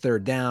play. It's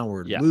third down.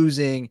 We're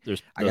losing.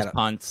 There's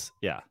punts.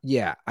 Yeah.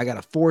 Yeah. I got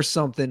to force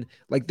something.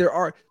 Like there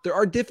are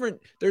different,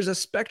 there's a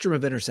spectrum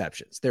of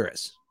interceptions. There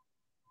is,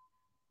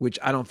 which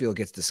I don't feel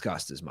gets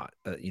discussed as much,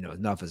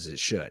 enough as it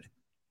should.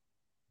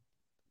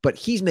 But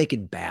he's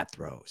making bad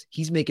throws.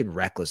 He's making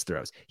reckless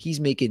throws.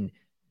 He's making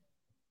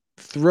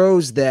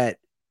throws that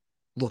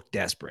look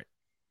desperate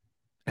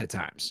at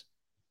times.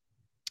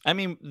 I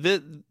mean,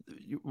 it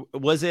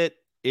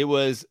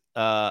was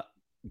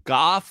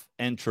Goff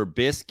and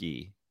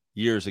Trubisky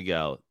years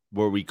ago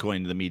where we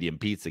coined the medium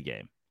pizza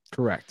game.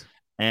 Correct.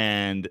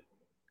 And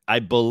I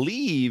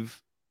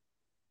believe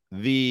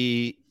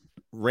the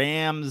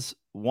Rams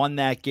won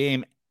that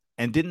game.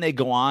 And didn't they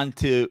go on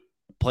to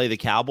play the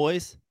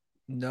Cowboys?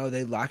 No,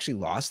 they actually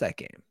lost that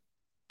game.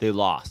 They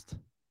lost.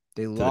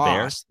 They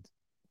lost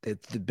the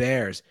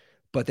Bears,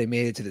 but they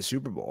made it to the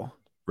Super Bowl.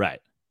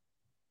 Right.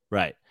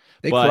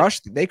 They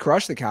crushed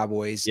the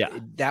Cowboys. Yeah.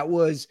 That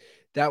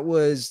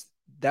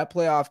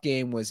playoff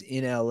game was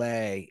in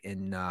LA,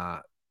 and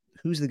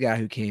who's the guy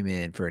who came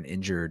in for an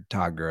injured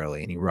Todd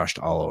Gurley and he rushed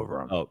all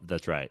over him? Oh,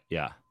 that's right.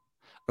 Yeah.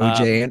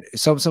 OJ and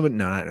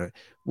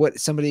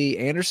somebody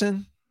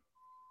Anderson?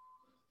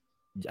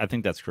 I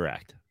think that's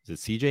correct. Is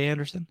it CJ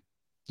Anderson?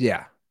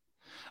 Yeah.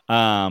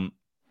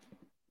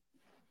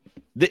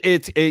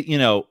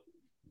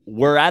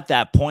 We're at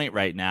that point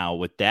right now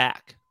with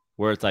Dak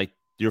where it's like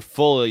you're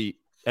fully,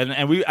 and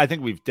I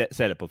think we've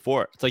said it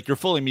before. It's like you're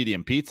fully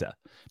medium pizza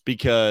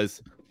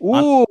because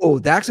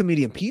Dak's a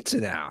medium pizza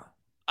now.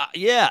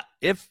 Yeah.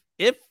 If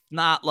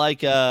not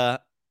like I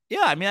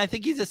mean, I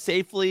think he's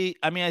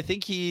I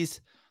think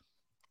he's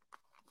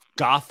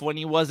Goff when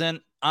he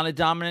wasn't on a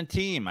dominant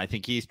team. I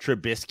think he's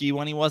Trubisky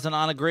when he wasn't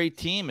on a great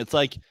team. It's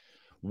like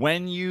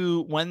when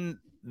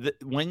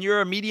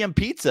you're a medium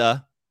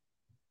pizza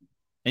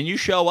and you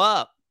show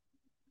up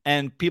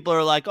and people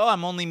are like, oh,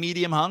 I'm only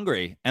medium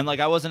hungry. And like,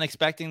 I wasn't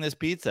expecting this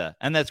pizza.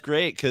 And that's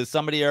great because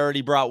somebody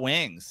already brought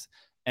wings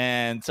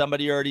and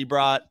somebody already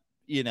brought,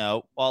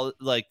 all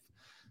like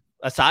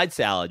a side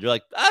salad. You're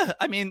like,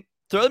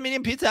 throw the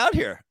medium pizza out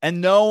here.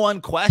 And no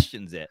one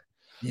questions it.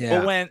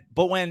 Yeah.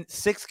 But when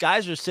six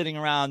guys are sitting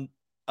around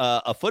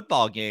a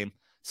football game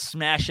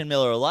smashing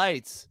Miller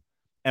Lights,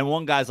 and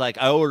one guy's like,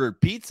 I ordered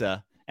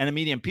pizza, and a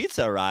medium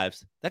pizza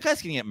arrives, that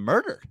guy's going to get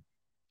murdered.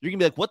 You're going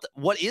to be like,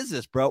 what is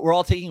this, bro? We're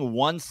all taking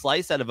one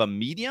slice out of a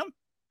medium?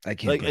 I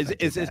can't. Like,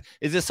 is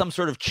this some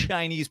sort of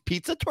Chinese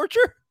pizza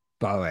torture?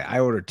 By the way, I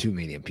ordered 2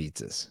 medium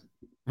pizzas.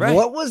 Right.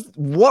 What was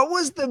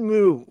the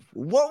move?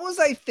 What was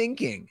I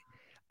thinking?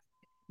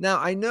 Now,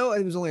 I know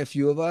it was only a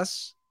few of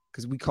us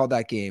because we called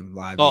that game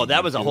live. Oh,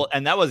 that was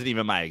and that wasn't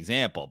even my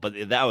example,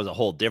 but that was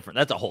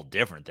that's a whole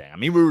different thing. I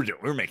mean, we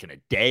were making a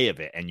day of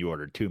it and you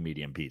ordered 2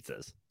 medium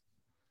pizzas.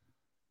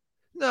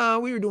 No,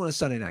 we were doing a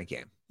Sunday night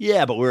game.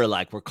 Yeah, but we're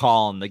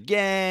calling the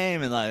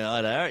game and like,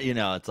 whatever,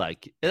 it's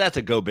like, that's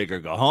a go big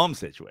or go home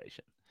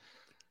situation.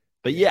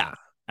 But yeah,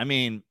 I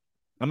mean,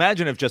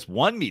 imagine if just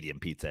 1 medium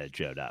pizza had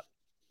showed up.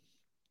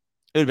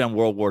 It would have been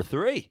World War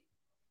III.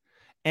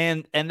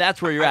 And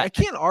that's where you're at. I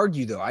can't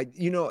argue though.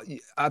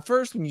 At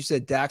first when you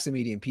said Dak's a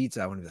medium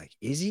pizza, I want to be like,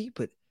 is he?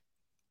 But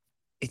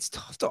it's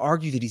tough to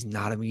argue that he's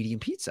not a medium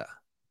pizza.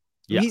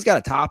 I mean, he's got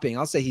a topping.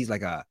 I'll say he's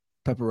like a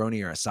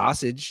pepperoni or a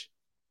sausage.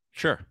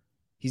 Sure.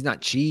 He's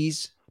not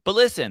cheese. But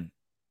listen,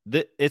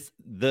 the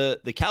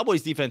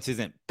Cowboys defense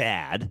isn't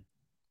bad.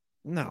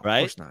 No, right?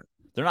 Of course not.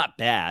 They're not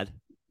bad.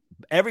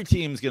 Every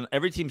team's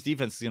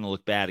defense is gonna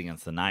look bad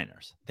against the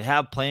Niners. They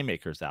have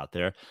playmakers out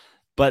there,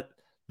 but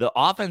the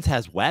offense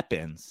has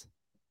weapons.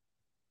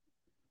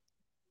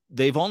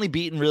 They've only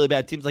beaten really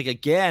bad teams. Like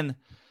again,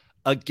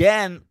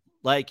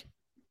 like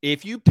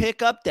if you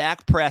pick up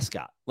Dak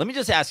Prescott, let me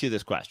just ask you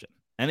this question.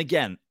 And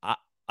again,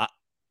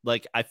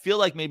 like, I feel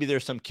like maybe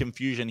there's some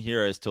confusion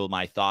here as to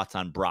my thoughts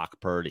on Brock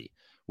Purdy,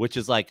 which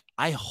is like,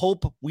 I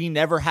hope we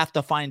never have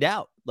to find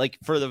out. Like,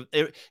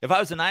 if I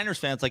was a Niners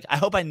fan, it's like, I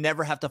hope I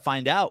never have to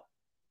find out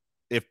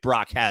if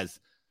Brock has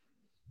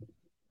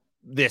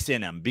this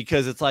in him,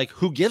 because it's like,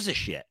 who gives a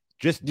shit?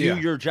 Just do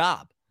your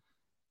job.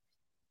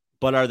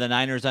 But are the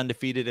Niners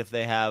undefeated if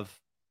they have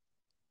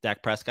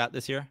Dak Prescott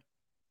this year?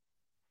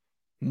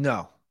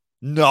 No.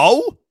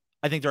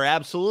 I think they're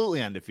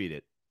absolutely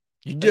undefeated.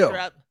 You do?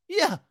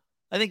 Yeah.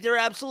 I think they're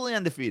absolutely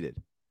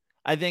undefeated.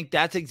 I think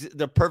that's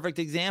the perfect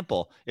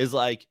example is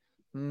like,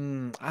 I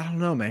don't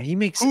know, man.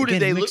 Who do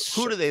they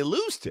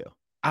lose to?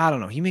 I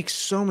don't know. He makes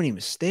so many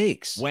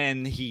mistakes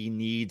when he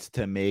needs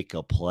to make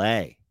a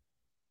play.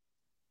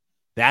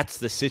 That's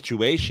the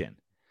situation.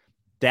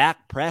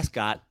 Dak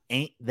Prescott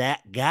ain't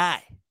that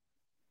guy.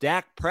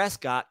 Dak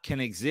Prescott can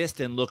exist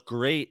and look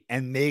great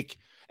and make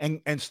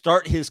and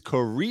start his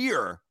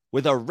career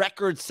with a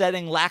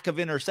record-setting lack of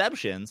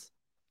interceptions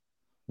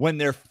when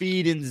they're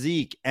feeding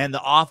Zeke and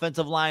the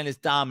offensive line is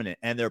dominant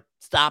and they're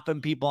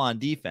stopping people on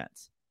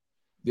defense.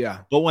 Yeah.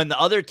 But when the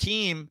other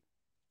team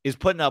is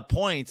putting up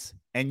points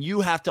and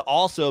you have to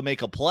also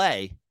make a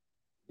play,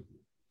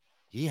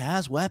 he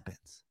has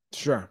weapons.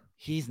 Sure.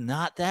 He's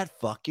not that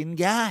fucking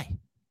guy.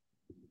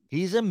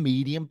 He's a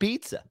medium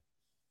pizza.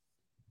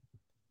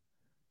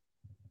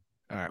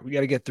 All right, we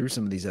got to get through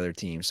some of these other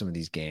teams, some of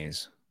these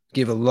games.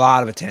 Give a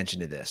lot of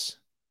attention to this.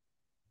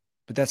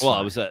 But that's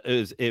well, fine.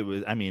 it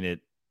was. I mean,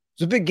 it's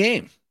a big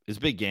game. It's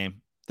a big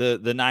game.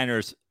 The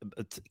Niners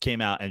came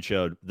out and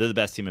showed they're the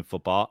best team in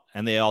football,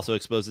 and they also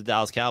exposed the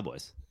Dallas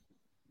Cowboys.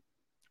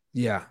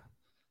 Yeah.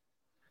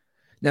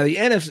 Now the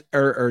NFC,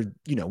 or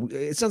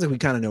it sounds like we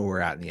kind of know where we're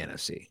at in the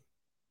NFC.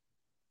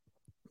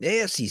 The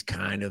AFC's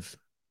kind of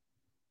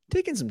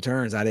taking some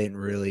turns I didn't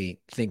really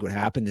think would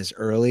happen this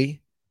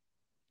early.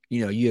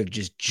 You have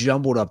just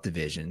jumbled up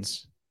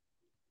divisions.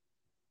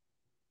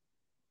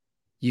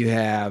 You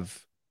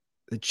have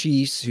the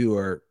Chiefs, who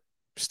are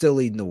still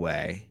leading the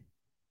way.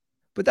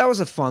 But that was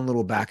a fun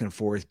little back and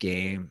forth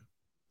game.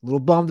 A little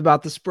bummed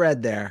about the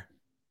spread there.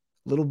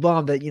 A little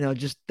bummed that,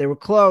 just they were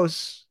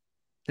close.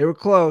 They were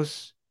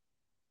close.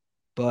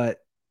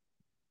 But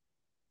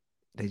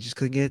they just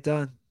couldn't get it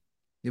done.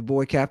 Your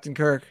boy, Captain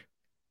Kirk.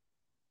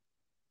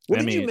 What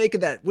did you make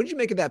of that? What did you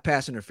make of that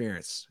pass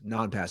interference,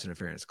 non-pass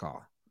interference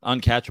call?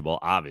 Uncatchable,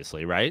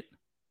 obviously, right?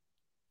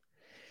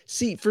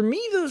 See, for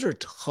me, those are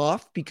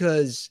tough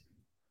because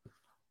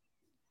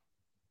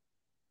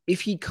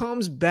if he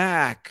comes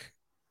back,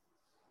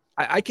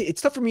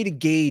 it's tough for me to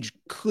gauge,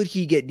 could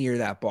he get near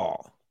that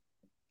ball?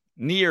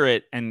 Near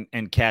it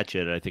and catch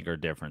it, I think, are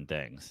different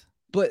things.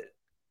 But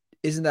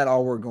isn't that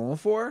all we're going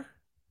for?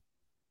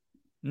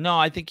 No,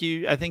 I think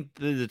the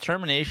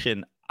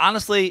determination,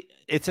 honestly,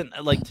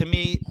 to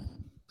me,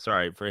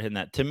 sorry for hitting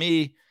that. To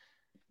me,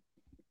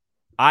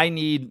 I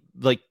need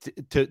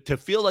to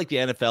feel like the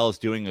NFL is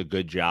doing a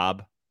good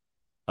job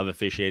of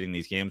officiating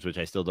these games, which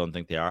I still don't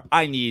think they are.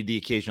 I need the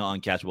occasional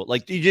uncatchable.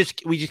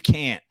 We just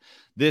can't.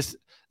 This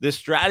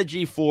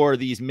strategy for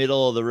these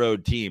middle of the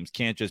road teams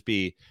can't just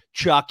be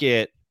chuck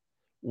it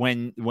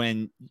when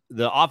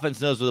the offense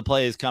knows where the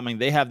play is coming.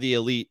 They have the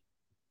elite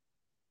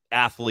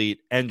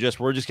athlete and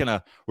we're just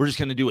gonna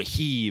do a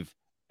heave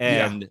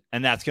and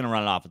that's gonna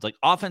run it off. It's like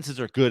offenses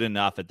are good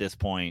enough at this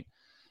point.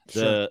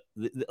 Sure.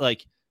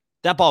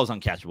 That ball was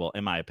uncatchable,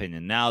 in my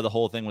opinion. Now the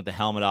whole thing with the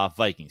helmet off,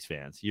 Vikings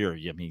fans, you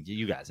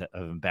guys have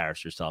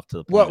embarrassed yourself to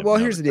the point. Well,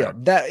 here's the deal.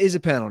 That is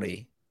a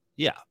penalty.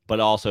 Yeah, but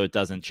also it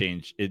doesn't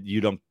change. You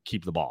don't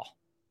keep the ball.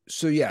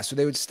 So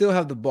they would still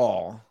have the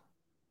ball.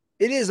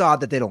 It is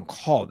odd that they don't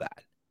call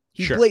that.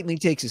 He blatantly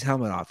takes his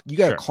helmet off. You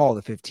got to call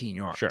the 15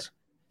 yards. Sure.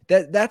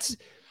 That's.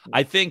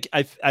 I think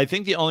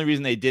the only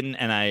reason they didn't,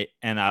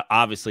 and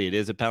obviously it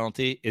is a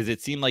penalty, is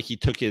it seemed like he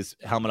took his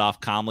helmet off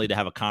calmly to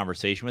have a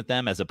conversation with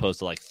them, as opposed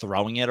to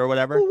throwing it or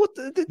whatever.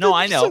 Well,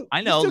 I know.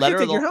 I know the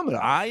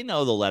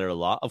letter of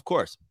law. Of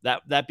course.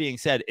 That being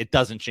said, it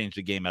doesn't change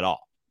the game at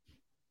all.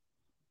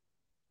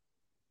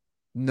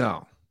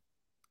 No,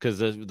 because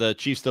the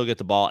Chiefs still get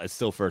the ball. It's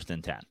still 1st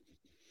and 10.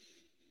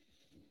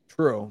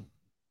 True.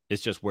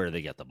 It's just where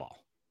they get the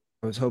ball.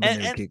 I was hoping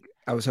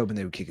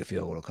they would kick a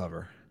field goal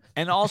cover.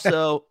 And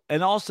also,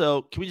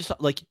 can we just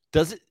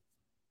does it?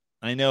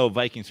 I know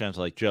Vikings fans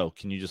are like, Joe,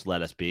 can you just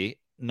let us be?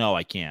 No,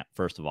 I can't.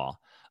 First of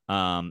all,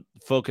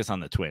 focus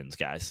on the Twins,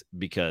 guys,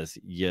 because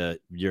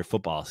your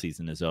football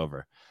season is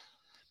over.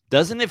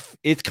 Doesn't it?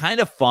 It's kind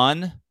of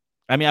fun.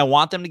 I mean, I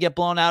want them to get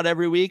blown out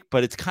every week,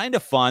 but it's kind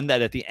of fun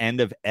that at the end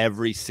of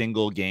every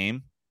single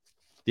game,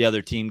 the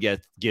other team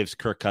gives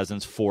Kirk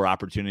Cousins 4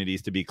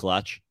 opportunities to be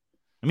clutch.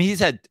 I mean,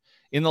 he's had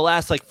in the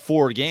last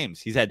 4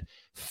 games, he's had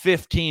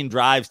 15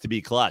 drives to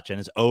be clutch and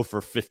is 0 for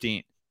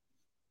 15.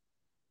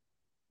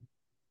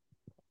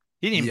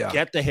 He didn't even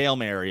get the Hail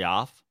Mary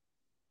off.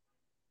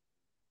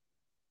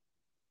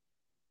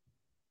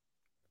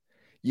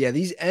 Yeah,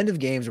 these end of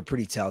games are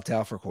pretty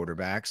telltale for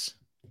quarterbacks,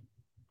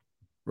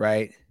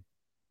 right?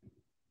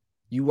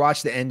 You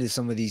watch the end of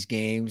some of these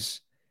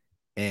games,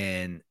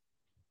 and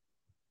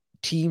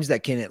teams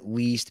that can at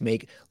least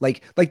make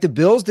like the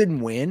Bills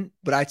didn't win,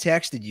 but I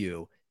texted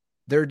you,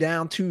 they're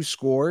down 2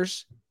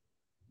 scores.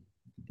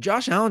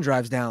 Josh Allen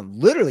drives down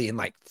literally in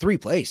like 3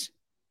 plays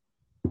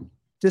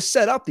to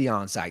set up the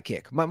onside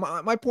kick.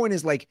 My point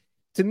is, like,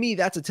 to me,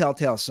 that's a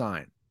telltale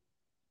sign.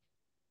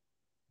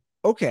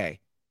 Okay,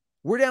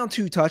 we're down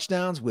 2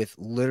 touchdowns with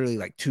literally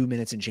like 2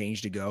 minutes and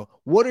change to go.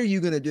 What are you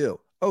going to do?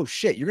 Oh,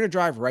 shit, you're going to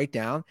drive right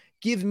down?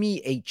 Give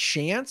me a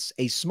chance,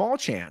 a small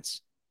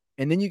chance.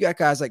 And then you got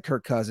guys like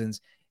Kirk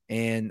Cousins,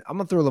 and I'm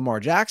going to throw Lamar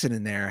Jackson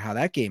in there, how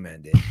that game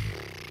ended.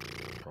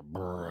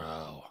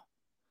 Bro.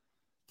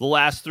 The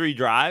last 3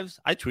 drives,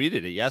 I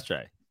tweeted it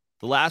yesterday.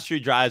 The last 3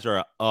 drives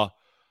are a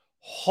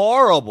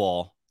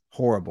horrible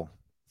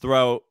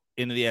throw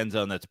into the end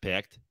zone that's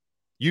picked.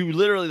 You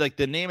literally, like,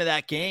 the name of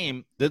that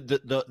game,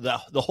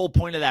 the whole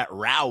point of that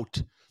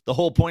route, the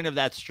whole point of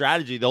that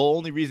strategy, the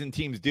only reason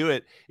teams do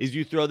it is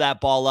you throw that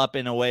ball up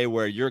in a way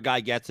where your guy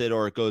gets it,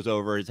 or it goes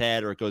over his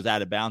head, or it goes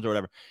out of bounds, or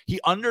whatever. He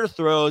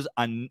underthrows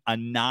a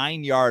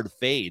 9-yard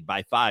fade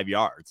by 5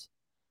 yards.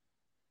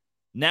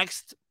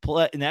 Next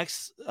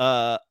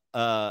drive,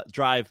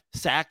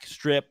 sack,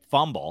 strip,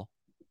 fumble.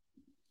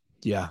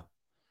 Yeah.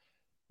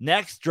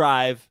 Next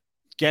drive,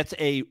 gets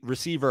a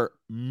receiver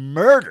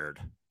murdered.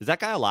 Is that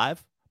guy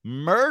alive?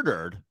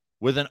 Murdered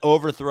with an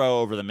overthrow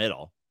over the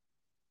middle.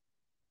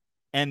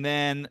 And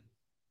then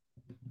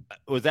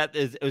was that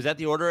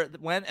the order it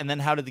went? And then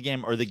how did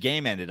the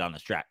game ended on a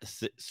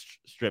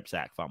strip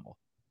sack fumble?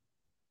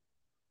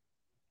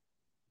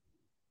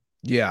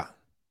 Yeah.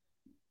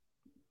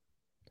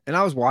 And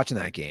I was watching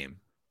that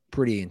game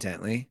pretty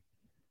intently.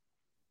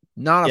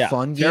 Not a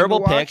fun game.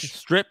 Terrible pick,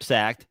 strip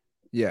sacked.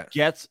 Yeah.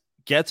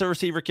 Gets a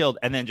receiver killed,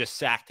 and then just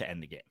sacked to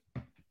end the game.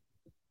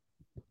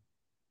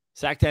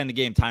 Sack to end the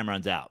game, time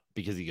runs out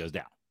because he goes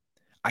down.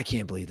 I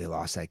can't believe they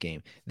lost that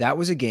game. That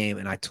was a game,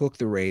 and I took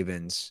the I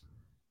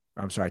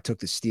took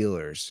the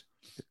Steelers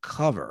to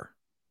cover,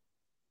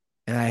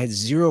 and I had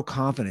zero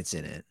confidence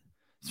in it.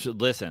 So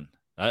listen,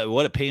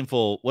 what a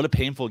painful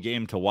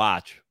game to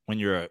watch when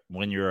you're a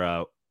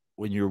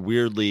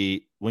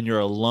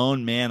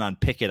lone man on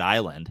Picket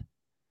Island.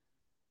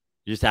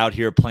 You're just out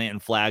here planting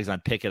flags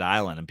on Picket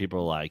Island, and people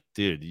are like,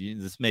 dude,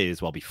 this may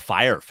as well be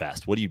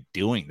Firefest. What are you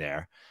doing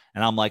there?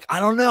 And I'm like, I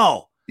don't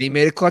know. He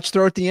made a clutch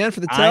throw at the end for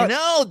the touch. I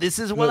know. This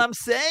is what I'm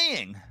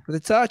saying. For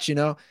the touch,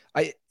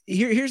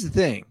 here's the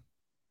thing.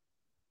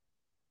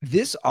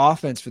 This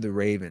offense for the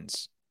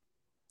Ravens,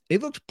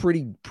 it looked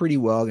pretty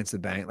well against the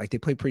Bengals. Like, they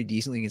played pretty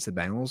decently against the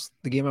Bengals,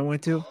 the game I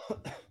went to.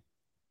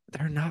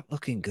 They're not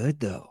looking good,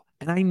 though.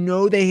 And I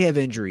know they have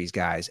injuries,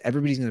 guys.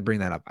 Everybody's going to bring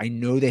that up. I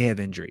know they have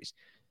injuries.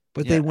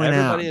 But they went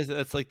out.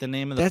 That's like the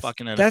name of the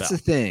fucking NFL. That's the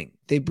thing.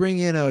 They bring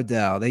in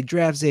Odell. They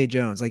draft Zay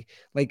Jones. Like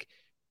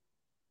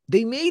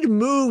they made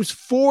moves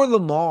for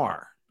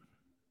Lamar.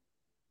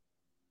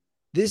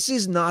 This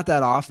is not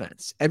that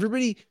offense.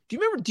 Everybody, do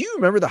you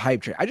remember the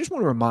hype train? I just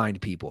want to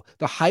remind people,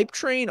 the hype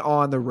train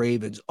on the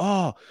Ravens.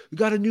 Oh, we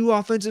got a new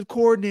offensive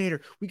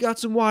coordinator. We got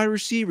some wide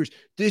receivers.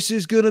 This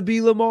is going to be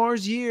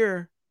Lamar's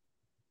year.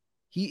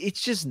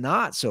 It's just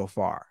not so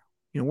far.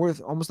 We're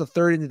almost a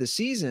third into the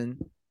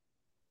season.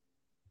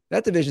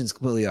 That division's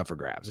completely up for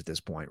grabs at this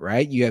point,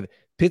 right? You have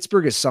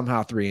Pittsburgh is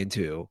somehow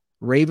 3-2.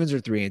 Ravens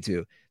are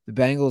 3-2. The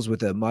Bengals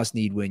with a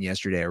must-need win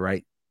yesterday,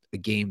 right? A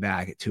game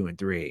back at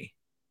 2-3.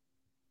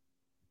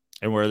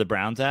 And where are the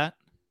Browns at?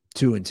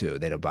 2-2.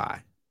 They don't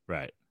buy.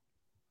 Right.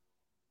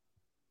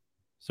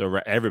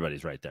 So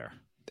everybody's right there.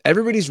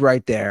 Everybody's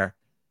right there.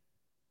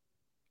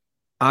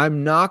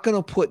 I'm not going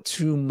to put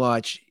too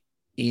much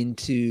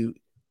into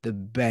the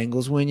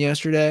Bengals win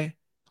yesterday.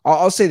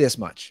 I'll say this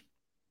much.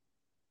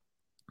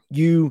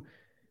 You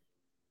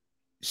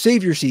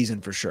save your season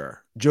for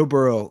sure. Joe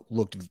Burrow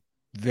looked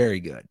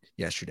very good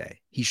yesterday.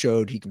 He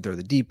showed he can throw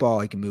the deep ball.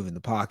 He can move in the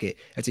pocket.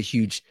 That's a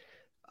huge,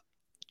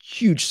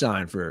 huge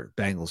sign for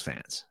Bengals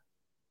fans.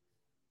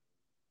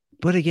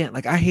 But again,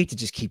 I hate to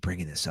just keep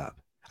bringing this up.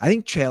 I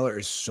think Taylor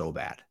is so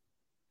bad.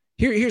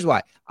 Here's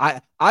why.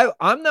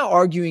 I'm not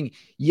arguing.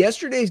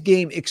 Yesterday's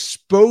game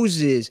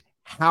exposes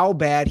how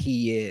bad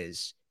he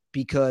is,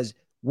 because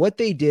what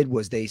they did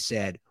was they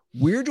said,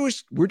 we're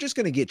just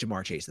going to get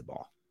Jamar Chase the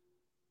ball,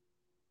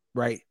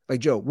 right? Like,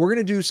 Joe, we're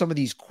going to do some of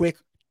these quick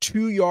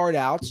 2-yard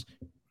outs.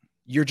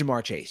 You're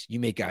Jamar Chase. You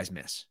make guys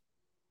miss.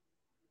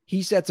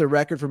 He sets a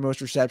record for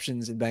most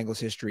receptions in Bengals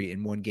history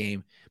in one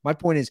game. My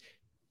point is,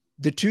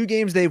 the 2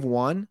 games they've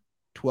won,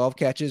 12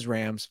 catches,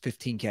 Rams,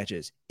 15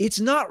 catches.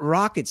 It's not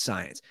rocket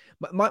science.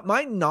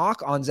 My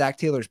knock on Zach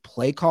Taylor's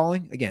play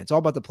calling, again, it's all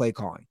about the play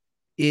calling,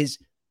 is,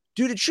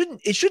 dude, it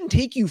shouldn't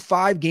take you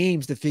 5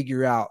 games to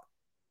figure out,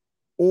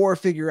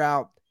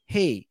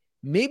 hey,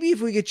 maybe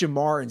if we get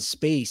Jamar in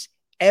space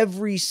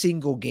every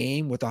single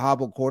game with a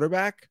hobbled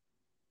quarterback,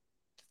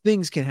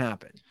 things can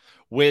happen.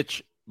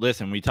 Which,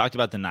 listen, we talked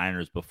about the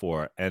Niners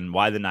before, and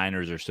why the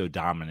Niners are so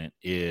dominant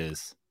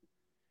is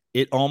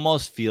it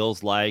almost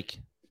feels like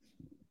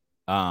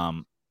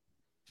Shanahan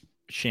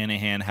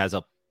has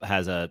a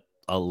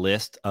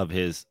list of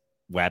his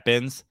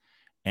weapons,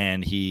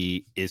 and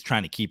he is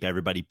trying to keep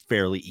everybody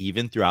fairly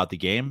even throughout the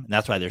game. And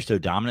that's why they're so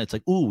dominant. It's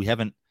like, ooh, we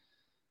haven't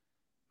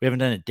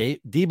done a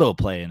Debo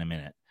play in a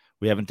minute.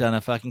 We haven't done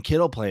a fucking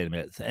Kittle play in a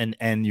minute. And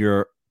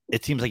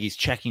it seems like he's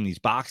checking these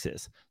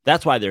boxes.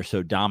 That's why they're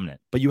so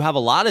dominant. But you have a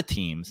lot of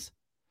teams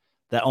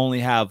that only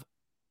have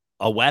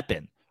a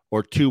weapon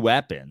or two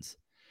weapons.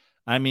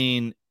 I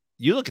mean,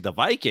 you look at the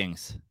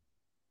Vikings,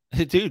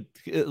 dude,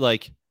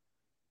 like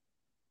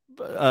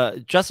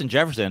Justin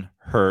Jefferson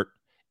hurt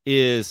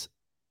is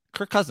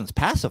Kirk Cousins'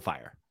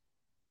 pacifier.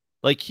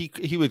 Like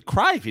he would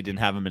cry if he didn't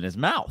have him in his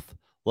mouth.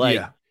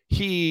 Like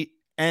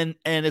and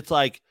it's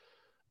like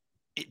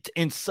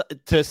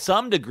to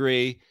some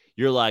degree,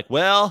 you're like,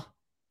 well,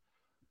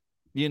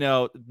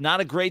 not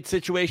a great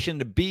situation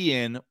to be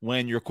in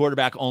when your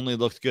quarterback only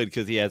looks good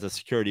because he has a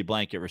security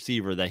blanket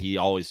receiver that he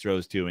always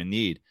throws to in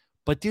need.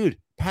 But dude,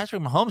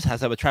 Patrick Mahomes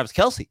has that with Travis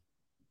Kelce.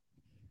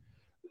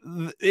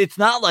 It's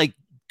not like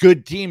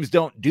good teams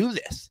don't do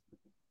this.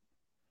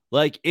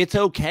 Like, it's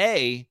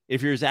okay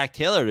if you're Zach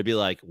Taylor to be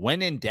like,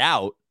 when in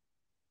doubt,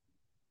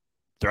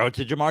 throw it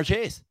to Jamar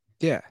Chase.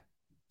 Yeah.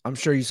 I'm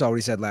sure you saw what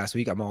he said last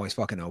week. I'm always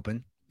fucking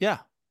open. Yeah.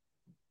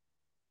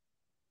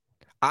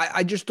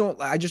 I just don't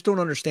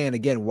understand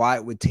again why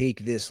it would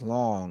take this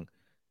long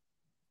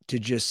to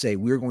just say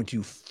we're going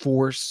to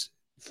force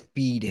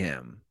feed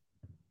him.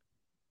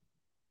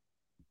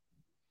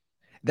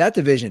 That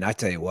division, I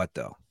tell you what,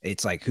 though,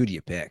 it's like, who do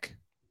you pick?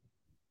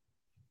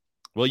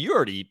 Well, you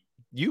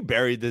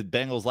buried the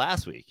Bengals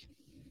last week.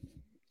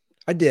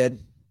 I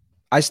did.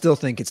 I still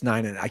think it's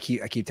 9, and I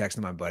keep texting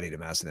my buddy to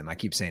mess with him. I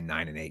keep saying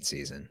 9-8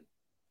 season.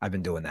 I've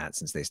been doing that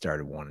since they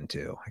started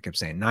 1-2. I kept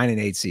saying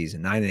 9-8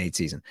 season, 9-8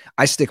 season.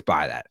 I stick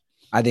by that.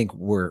 I think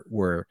we're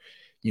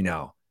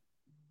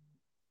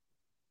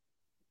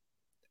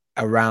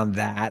around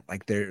that.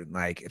 Like, they're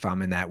like, if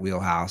I'm in that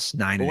wheelhouse,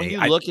 9-8. When you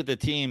look at the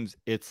teams,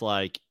 it's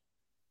like,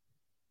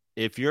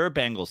 if you're a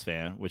Bengals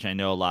fan, which I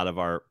know a lot of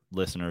our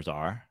listeners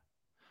are,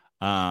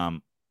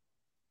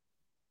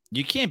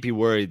 you can't be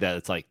worried that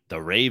it's like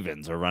the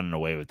Ravens are running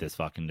away with this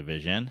fucking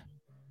division.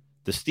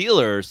 The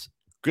Steelers,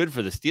 good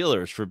for the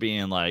Steelers for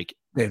being like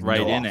right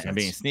in it and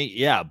being sneaky.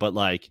 Yeah, but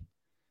like,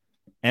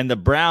 and the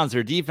Browns,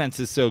 their defense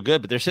is so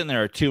good, but they're sitting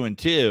there at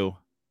 2-2.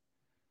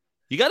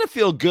 You got to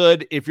feel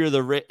good if you're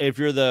the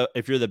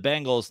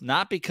Bengals,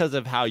 not because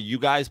of how you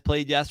guys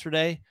played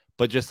yesterday,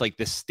 but just like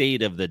the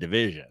state of the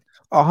division.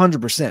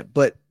 100%.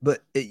 But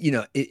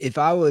if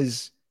I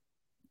was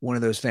one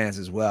of those fans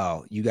as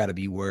well, you got to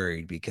be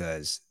worried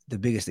because the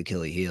biggest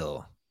Achilles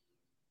heel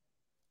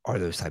are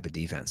those type of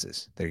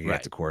defenses. They're going to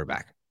get the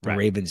quarterback. The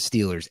Ravens,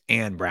 Steelers,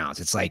 and Browns.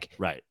 It's like,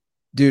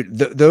 dude,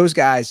 those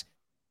guys.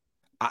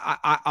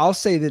 I'll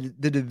say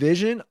that the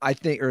division, I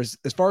think, or as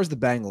far as the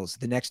Bengals,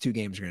 the next two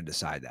games are going to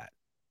decide that.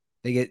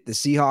 They get the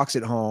Seahawks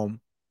at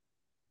home,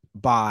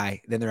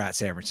 bye, then they're at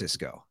San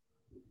Francisco.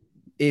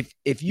 If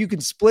you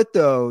can split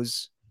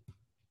those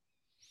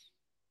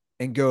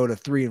and go to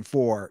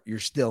 3-4, you're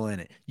still in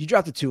it. You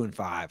drop to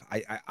 2-5.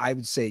 I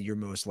would say you're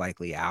most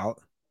likely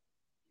out.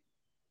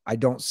 I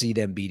don't see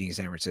them beating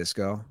San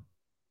Francisco.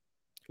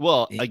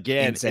 Well,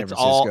 again,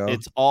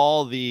 it's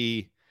all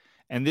the,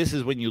 and this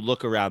is when you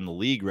look around the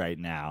league right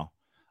now.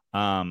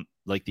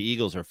 Like the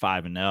Eagles are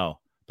 5-0,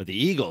 but the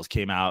Eagles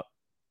came out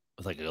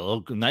with like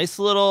a nice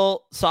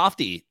little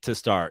softie to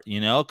start.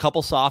 A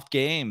couple soft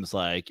games,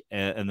 like,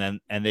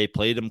 and they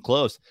played them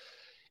close.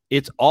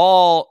 It's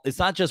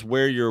not just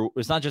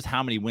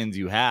how many wins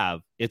you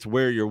have. It's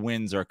where your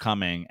wins are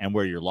coming and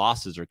where your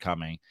losses are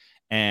coming.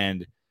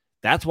 And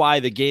that's why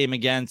the game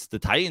against the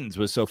Titans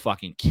was so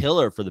fucking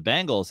killer for the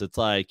Bengals. It's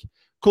like,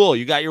 cool,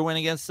 you got your win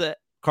against the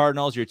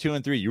Cardinals. You're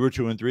 2-3. You were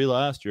 2-3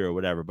 last year or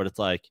whatever. But it's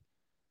like,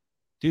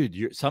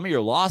 dude, some of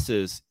your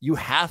losses, you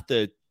have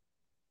to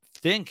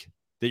think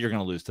that you're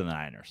going to lose to the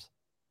Niners.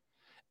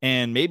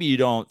 And maybe you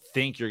don't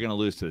think you're going to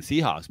lose to the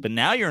Seahawks. But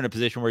now you're in a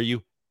position where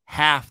you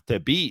have to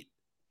beat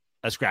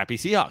a scrappy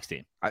Seahawks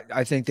team.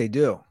 I think they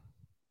do.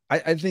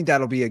 I think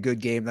that'll be a good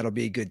game. That'll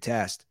be a good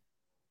test.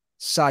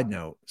 Side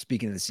note,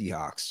 speaking of the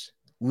Seahawks,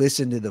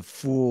 listen to the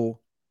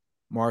full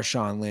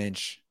Marshawn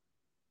Lynch.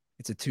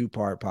 It's a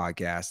 2-part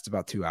podcast. It's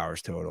about 2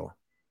 hours total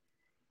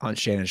on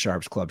Shannon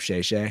Sharp's Club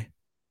Shay Shay.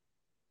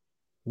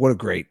 What a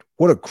great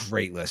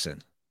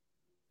listen.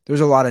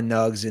 There's a lot of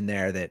nugs in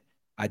there that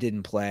I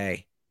didn't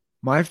play.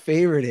 My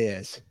favorite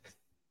is,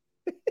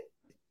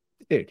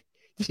 dude,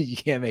 you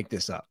can't make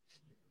this up.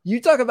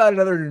 You talk about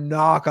another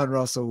knock on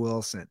Russell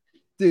Wilson.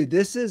 Dude,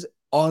 this is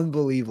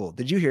unbelievable.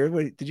 Did you hear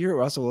what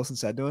Russell Wilson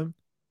said to him?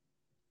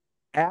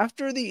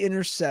 After the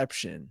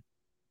interception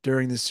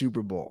during the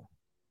Super Bowl,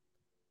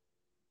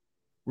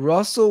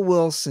 Russell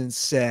Wilson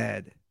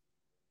said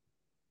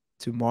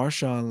to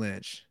Marshawn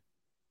Lynch,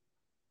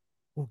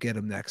 "We'll get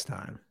him next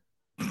time."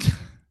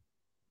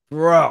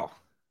 Bro.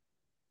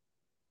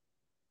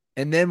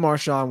 And then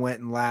Marshawn went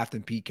and laughed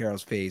in Pete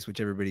Carroll's face,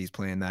 which everybody's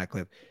playing that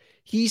clip.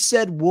 He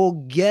said, "We'll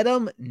get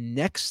him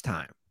next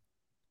time."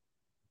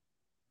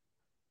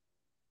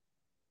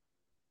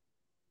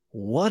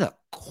 What a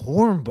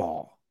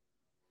cornball.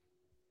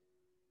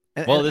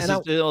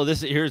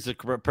 Here's a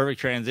perfect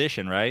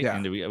transition, right? Yeah.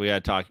 And we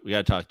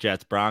gotta talk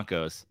Jets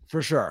Broncos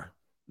for sure.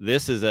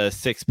 This is a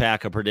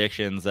 6-pack of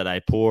predictions that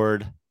I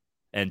poured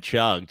and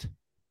chugged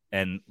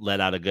and let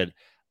out a good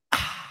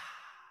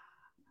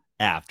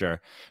after,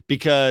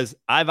 because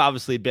I've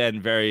obviously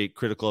been very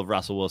critical of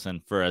Russell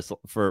Wilson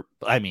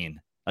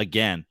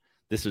again,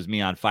 this was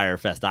me on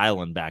Firefest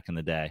Island back in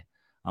the day.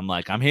 I'm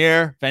like, I'm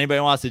here if anybody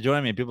wants to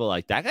join me, and people are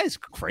like, that guy's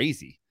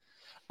crazy.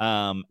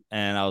 And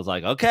I was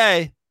like,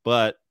 okay,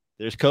 but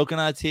there's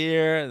coconuts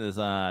here. There's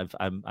I've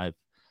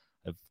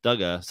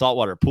dug a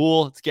saltwater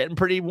pool. It's getting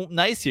pretty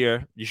nice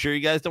here. You sure you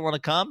guys don't want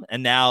to come?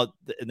 And now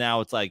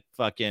it's like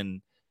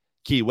fucking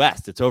Key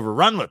West. It's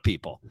overrun with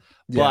people.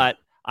 Yeah. But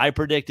I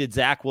predicted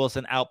Zach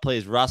Wilson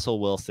outplays Russell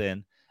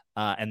Wilson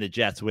and the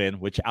Jets win,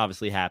 which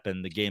obviously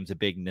happened. The game's a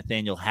big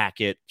Nathaniel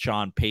Hackett,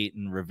 Sean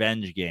Payton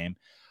revenge game.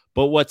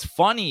 But what's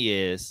funny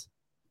is,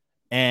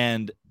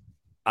 and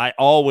I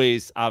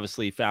always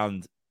obviously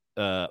found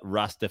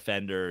Russ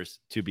defenders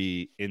to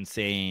be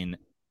insane,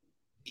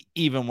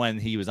 even when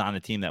he was on a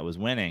team that was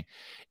winning,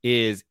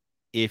 is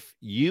if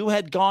you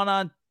had gone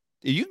on,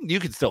 you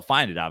could still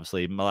find it.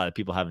 Obviously, a lot of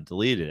people haven't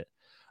deleted it.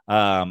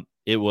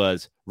 It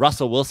was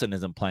Russell Wilson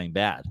isn't playing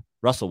bad.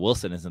 Russell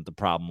Wilson isn't the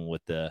problem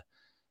with the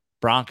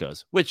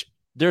Broncos, which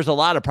there's a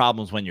lot of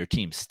problems when your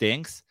team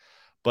stinks.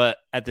 But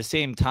at the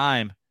same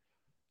time,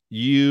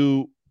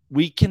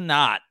 we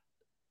cannot,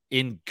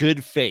 in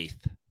good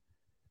faith,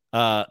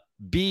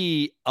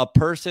 be a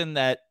person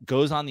that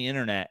goes on the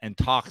internet and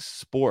talks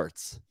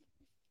sports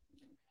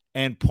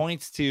and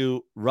points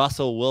to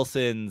Russell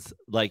Wilson's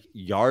like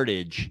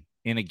yardage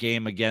in a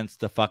game against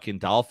the fucking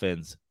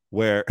Dolphins,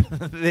 where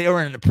they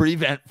were in a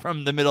prevent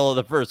from the middle of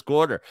the first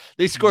quarter.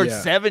 They scored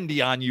 70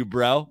 on you,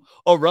 bro.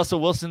 Oh, Russell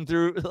Wilson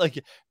threw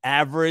like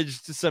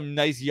averaged some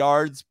nice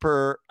yards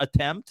per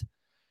attempt.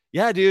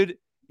 Yeah, dude.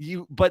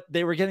 But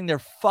they were getting their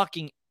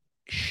fucking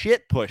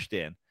shit pushed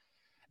in.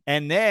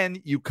 And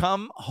then you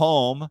come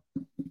home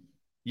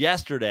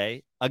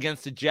yesterday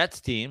against the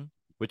Jets team,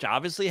 which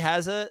obviously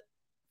has a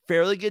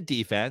fairly good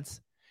defense,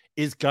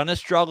 is going to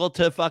struggle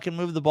to fucking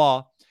move the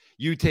ball.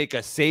 You take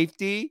a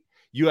safety.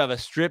 You have a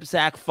strip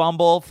sack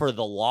fumble for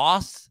the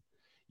loss.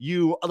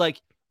 You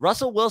like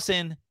Russell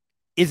Wilson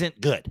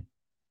isn't good.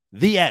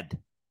 The end.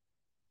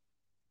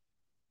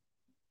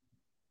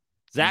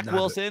 Zach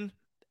Wilson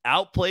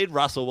outplayed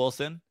Russell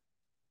Wilson.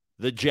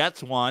 The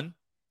Jets won.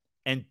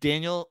 And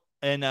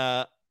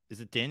is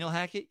it Daniel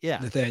Hackett? Yeah.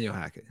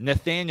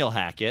 Nathaniel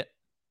Hackett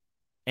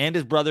and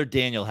his brother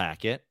Daniel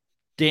Hackett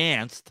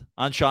danced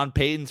on Sean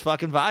Payton's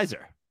fucking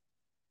visor.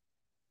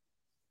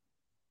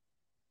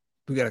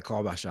 We got a call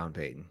about Sean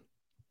Payton.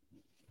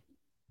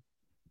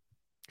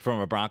 From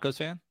a Broncos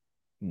fan?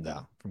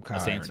 No, from Kyle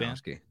Saints fan.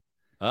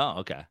 Oh,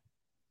 okay.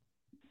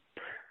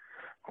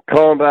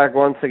 Calling back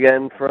once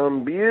again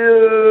from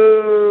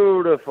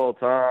beautiful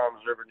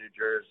Toms River, New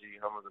Jersey,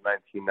 home of the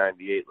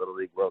 1998 Little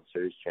League World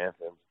Series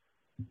champions.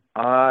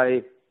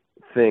 I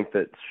think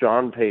that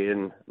Sean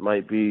Payton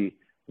might be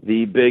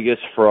the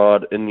biggest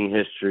fraud in the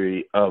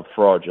history of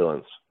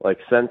fraudulence, like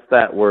since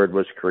that word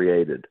was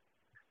created.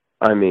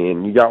 I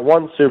mean, you got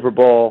one Super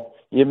Bowl.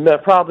 You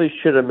probably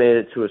should have made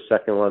it to a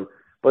second one.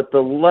 But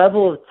the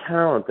level of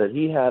talent that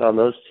he had on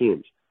those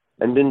teams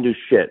and didn't do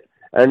shit.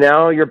 And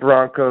now your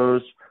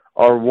Broncos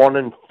are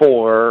 1-4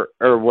 or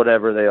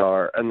whatever they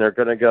are, and they're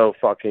going to go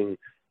fucking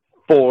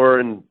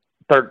 4-13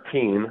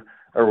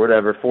 or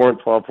whatever,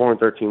 4-12,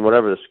 4-13,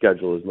 whatever the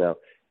schedule is now.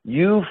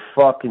 You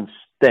fucking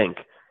stink.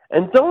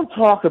 And don't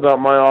talk about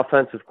my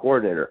offensive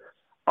coordinator.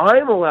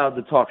 I'm allowed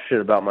to talk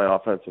shit about my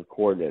offensive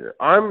coordinator.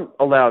 I'm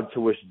allowed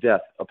to wish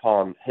death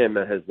upon him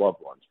and his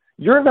loved ones.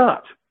 You're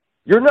not.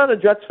 You're not a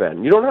Jets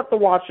fan. You don't have to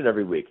watch it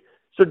every week.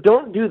 So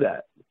don't do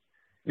that.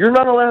 You're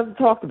not allowed to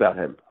talk about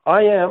him.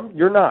 I am.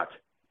 You're not.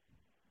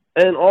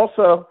 And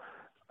also,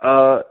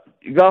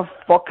 you got a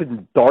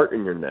fucking dart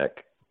in your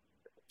neck.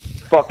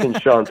 Fucking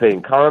Sean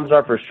Payton. Columns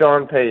are for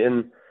Sean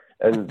Payton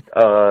and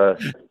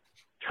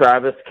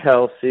Travis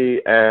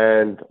Kelce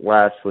and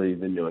lastly,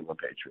 the New England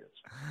Patriots.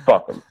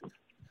 Fuck them.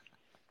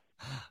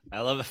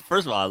 I love it.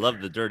 First of all, I love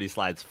the dirty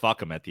slides. Fuck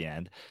them at the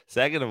end.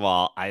 Second of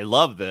all, I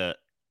love the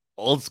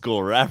old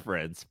school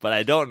reference, but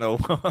I don't know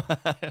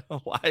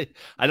why.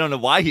 I don't know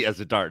why he has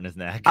a dart in his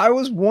neck. I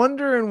was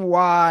wondering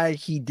why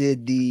he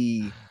did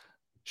the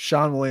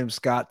Sean William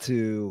Scott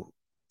to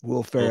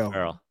Will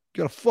Ferrell.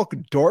 You got a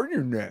fucking dart in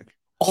your neck.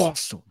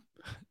 Awesome.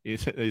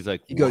 He's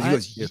like, he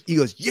goes, yes.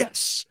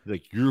 He's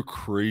like, you're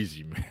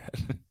crazy,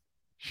 man.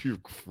 You're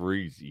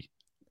crazy.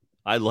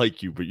 I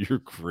like you, but you're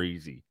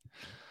crazy.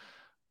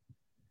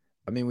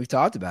 I mean, we've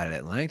talked about it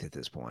at length at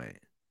this point.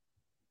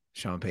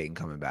 Sean Payton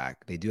coming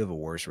back. They do have a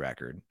worse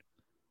record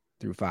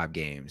through 5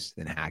 games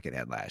than Hackett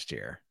had last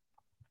year.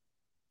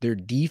 Their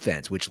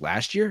defense, which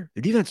last year,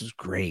 their defense was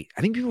great.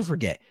 I think people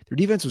forget. Their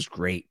defense was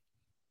great.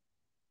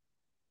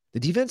 The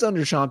defense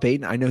under Sean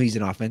Payton, I know he's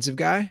an offensive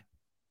guy.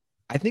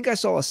 I think I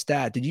saw a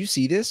stat. Did you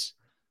see this?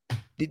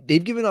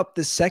 They've given up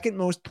the second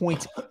most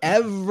points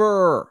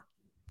ever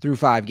through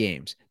 5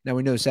 games. Now,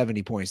 we know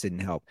 70 points didn't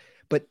help.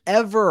 but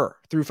ever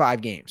through 5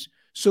 games.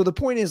 So the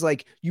point is,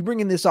 like, you bring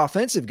in this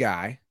offensive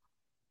guy,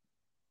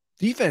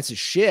 defense is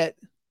shit.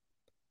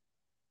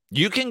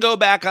 You can go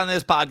back on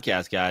this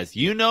podcast, guys.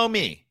 You know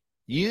me.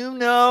 You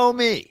know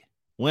me.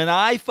 When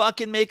I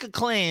fucking make a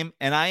claim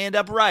and I end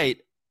up right,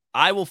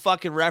 I will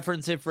fucking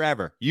reference it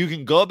forever. You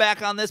can go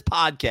back on this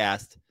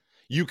podcast.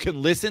 You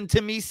can listen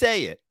to me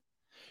say it.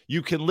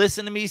 You can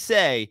listen to me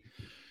say,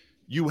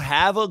 you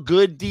have a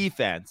good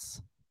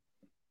defense.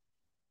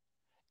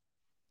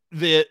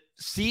 The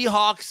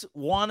Seahawks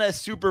won a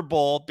Super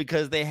Bowl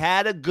because they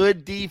had a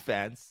good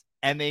defense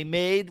and they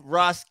made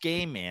Russ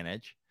game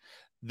manage.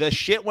 The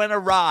shit went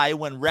awry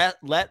when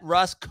let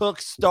Russ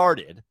cook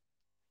started.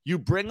 You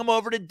bring him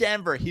over to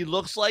Denver. He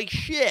looks like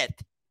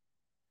shit.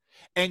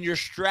 And your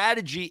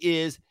strategy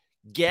is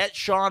get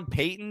Sean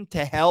Payton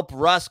to help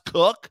Russ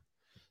cook.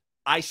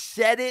 I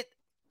said it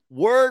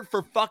word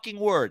for fucking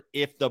word.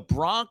 If the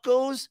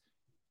Broncos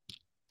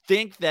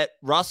think that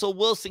Russell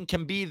Wilson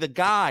can be the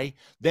guy,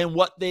 then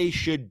what they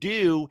should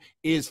do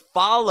is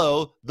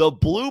follow the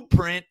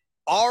blueprint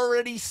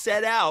already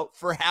set out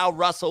for how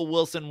Russell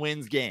Wilson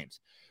wins games.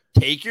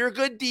 Take your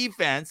good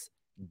defense,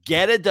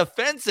 get a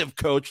defensive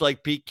coach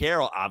like Pete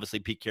Carroll. Obviously,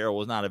 Pete Carroll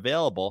was not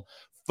available.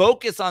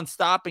 Focus on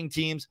stopping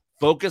teams.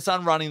 Focus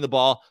on running the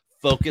ball.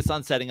 Focus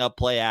on setting up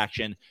play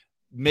action.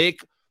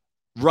 Make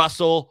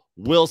Russell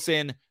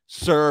Wilson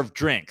serve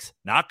drinks,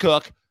 not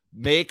cook.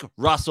 Make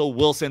Russell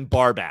Wilson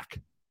bar back.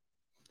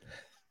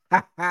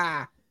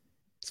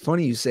 It's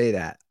funny you say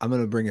that. I'm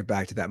going to bring it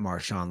back to that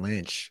Marshawn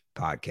Lynch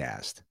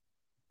podcast.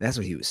 That's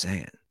what he was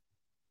saying.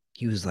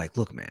 He was like,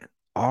 look, man,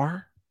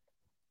 our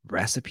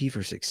recipe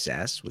for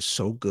success was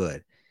so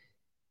good.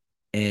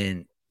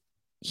 And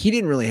he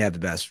didn't really have the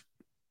best.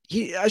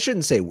 I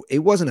shouldn't say it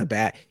wasn't a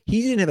bad.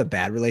 He didn't have a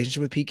bad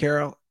relationship with Pete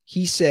Carroll.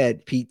 He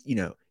said, Pete,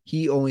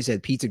 he only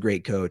said Pete's a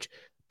great coach,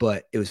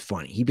 but it was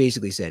funny. He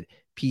basically said,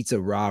 Pete's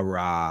a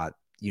rah,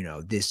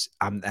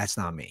 that's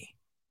not me.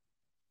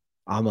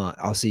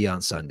 I'll see you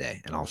on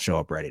Sunday and I'll show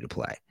up ready to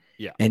play.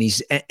 Yeah. And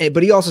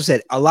but he also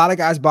said a lot of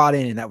guys bought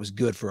in and that was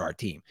good for our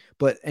team.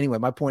 But anyway,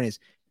 my point is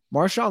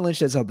Marshawn Lynch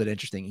said something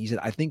interesting. He said,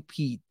 I think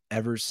Pete,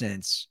 ever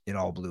since it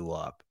all blew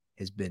up,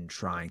 has been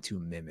trying to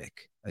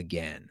mimic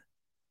again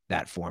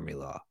that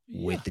formula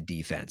with the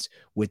defense,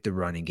 with the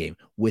running game,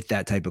 with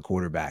that type of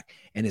quarterback.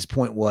 And his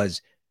point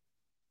was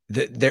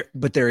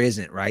but there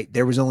isn't, right?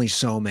 There was only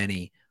so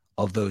many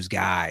of those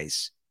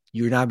guys.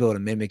 You're not able to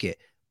mimic it.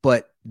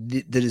 But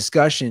the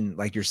discussion,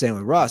 like you're saying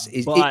with Russ,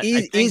 is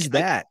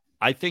that.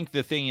 I think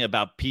the thing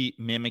about Pete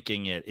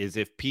mimicking it is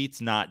if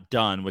Pete's not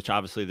done, which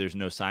obviously there's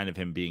no sign of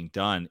him being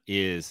done,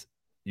 is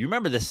you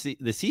remember the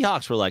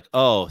Seahawks were like,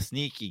 oh,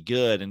 sneaky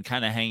good and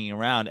kind of hanging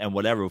around and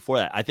whatever before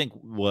that. I think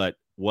what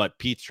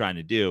Pete's trying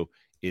to do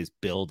is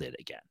build it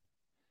again.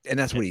 And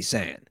that's what he's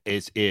saying.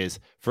 Is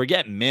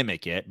forget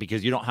mimic it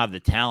because you don't have the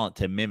talent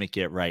to mimic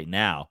it right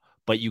now,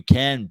 but you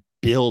can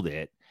build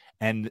it.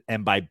 And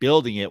by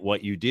building it,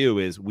 what you do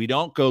is we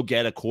don't go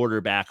get a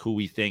quarterback who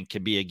we think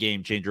can be a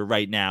game changer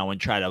right now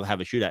and try to have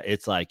a shootout.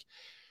 It's like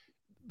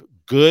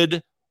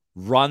good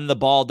run the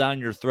ball down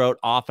your throat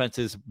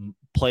offenses,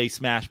 play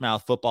smash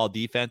mouth football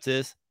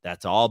defenses.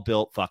 That's all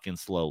built fucking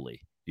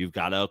slowly. You've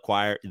got to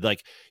acquire,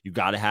 like you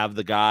got to have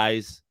the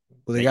guys.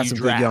 Well, they got some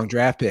good young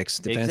draft picks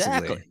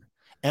defensively.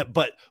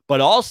 Exactly.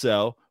 But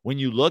also when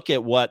you look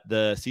at what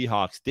the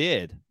Seahawks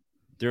did,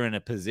 they're in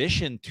a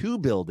position to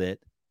build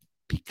it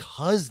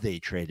because they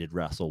traded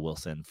Russell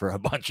Wilson for a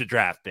bunch of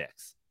draft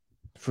picks.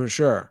 For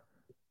sure.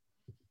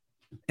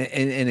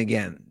 And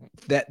again,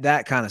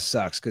 that kind of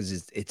sucks because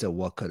it's a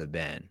what could have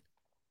been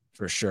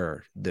for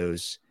sure,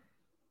 those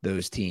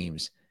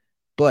teams.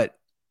 But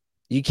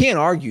you can't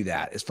argue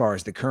that as far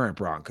as the current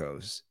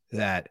Broncos,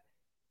 that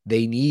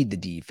they need the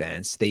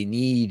defense. They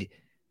need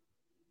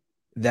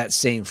that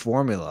same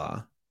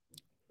formula.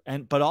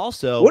 But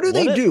also, what do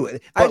they do?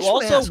 But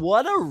also,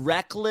 what a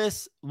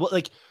reckless,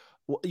 what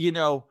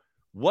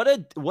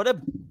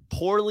a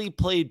poorly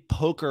played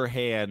poker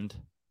hand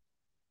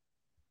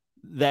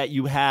that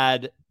you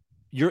had.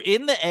 You're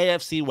in the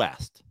AFC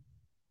West.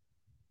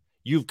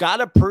 You've got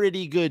a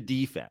pretty good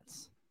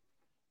defense.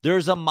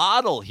 There's a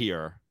model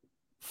here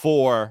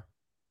for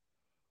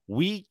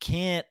we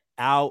can't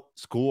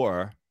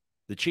outscore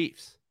the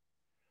Chiefs.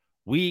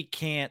 We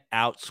can't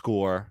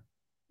outscore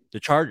the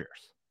Chargers.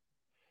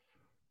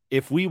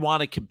 If we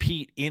want to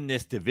compete in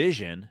this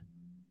division,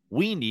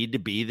 we need to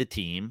be the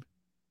team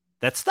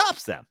that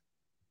stops them.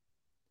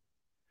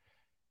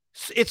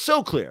 It's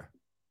so clear.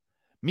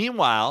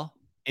 Meanwhile,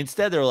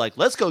 instead they're like,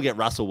 let's go get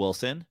Russell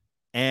Wilson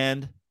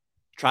and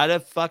try to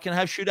fucking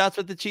have shootouts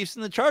with the Chiefs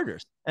and the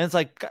Chargers. And it's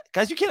like,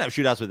 guys, you can't have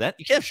shootouts with that.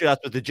 You can't have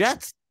shootouts with the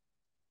Jets.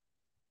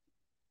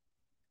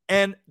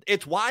 And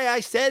it's why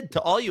I said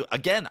to all you,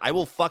 again, I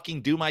will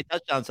fucking do my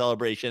touchdown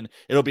celebration.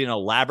 It'll be an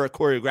elaborate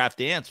choreographed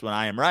dance when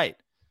I am right.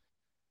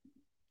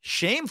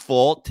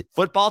 Shameful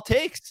football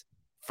takes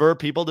for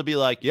people to be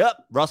like, yep,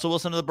 Russell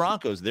Wilson to the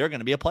Broncos. They're going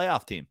to be a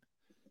playoff team.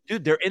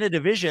 Dude, they're in a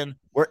division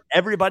where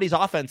everybody's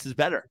offense is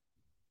better.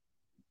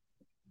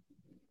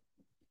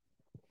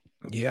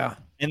 Yeah.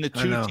 And the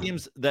two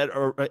teams that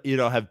are,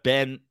 have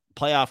been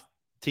playoff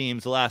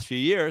teams the last few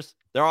years,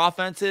 their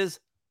offense is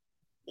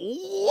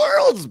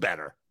worlds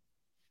better.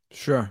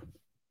 Sure.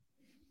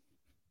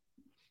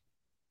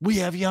 We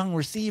have young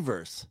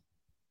receivers.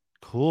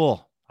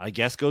 Cool. I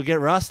guess go get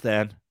Russ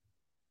then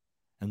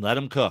and let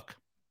him cook.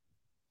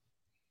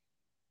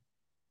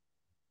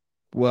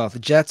 Well,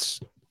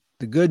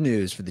 the good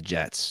news for the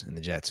Jets and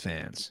the Jets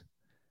fans,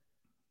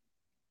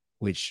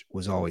 which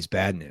was always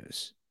bad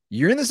news,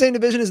 you're in the same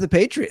division as the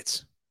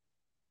Patriots.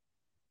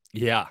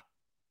 Yeah.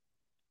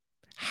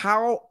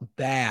 How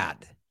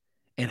bad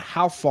and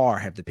how far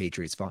have the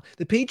Patriots fallen?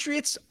 The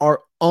Patriots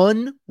are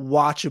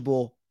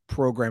unwatchable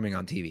programming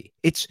on TV.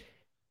 It's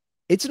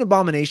an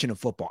abomination of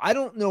football. I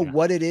don't know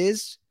what it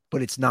is,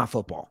 but it's not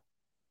football.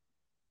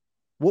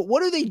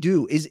 What do they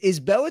do? Is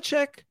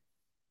Belichick,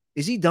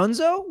 is he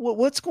donezo?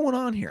 What's going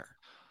on here?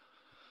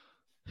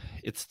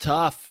 It's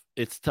tough.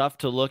 It's tough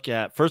to look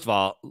at. First of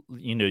all,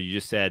 you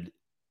just said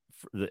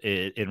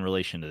in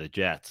relation to the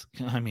Jets.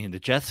 I mean, the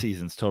Jets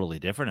season's totally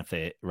different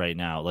right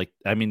now.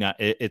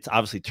 It's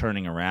obviously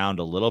turning around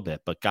a little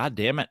bit, but God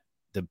damn it,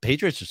 the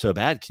Patriots are so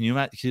bad. Can you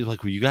imagine?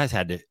 Like, you guys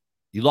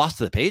you lost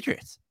to the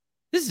Patriots.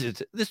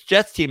 This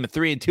Jets team of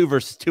 3-2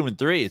 versus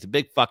 2-3. It's a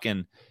big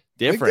fucking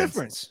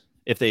difference.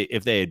 If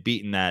they had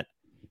beaten that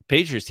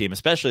Patriots team,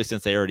 especially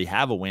since they already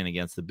have a win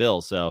against the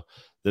Bills, so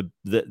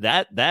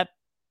that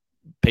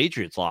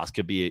Patriots loss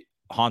could be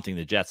haunting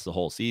the Jets the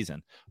whole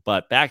season.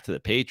 But back to the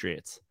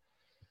Patriots.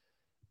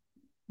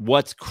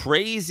 What's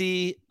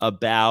crazy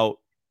about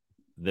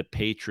the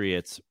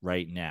Patriots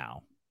right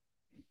now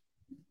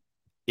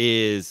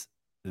is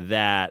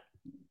that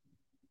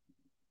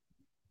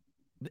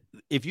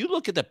if you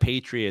look at the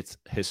Patriots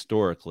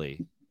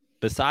historically,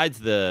 besides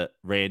the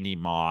Randy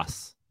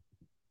Moss,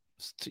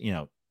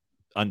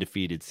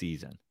 undefeated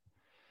season,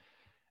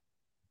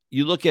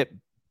 you look at,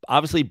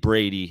 obviously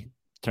Brady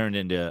turned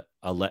into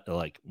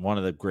one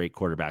of the great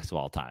quarterbacks of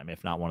all time,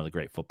 if not one of the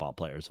great football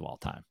players of all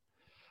time.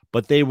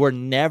 But they were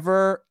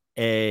never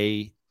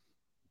a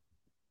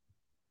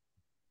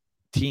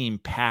team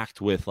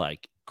packed with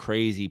like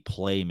crazy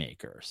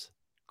playmakers.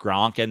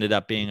 Gronk ended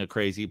up being a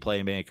crazy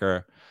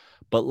playmaker,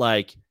 but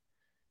like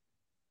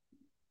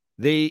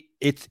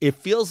it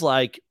feels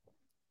like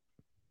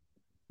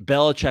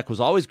Belichick was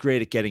always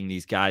great at getting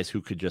these guys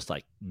who could just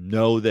like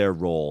know their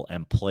role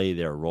and play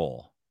their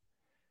role.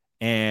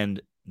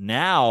 And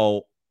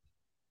now,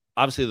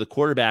 obviously, the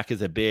quarterback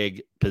is a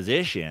big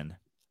position,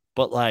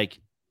 but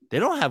like they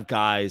don't have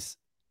guys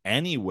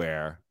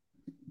anywhere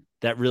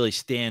that really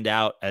stand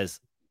out as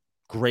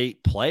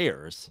great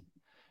players.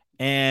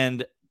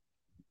 And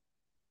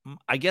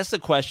I guess the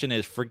question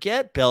is,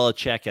 forget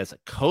Belichick as a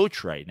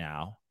coach right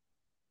now,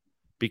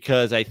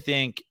 because I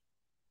think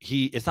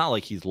it's not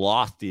like he's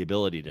lost the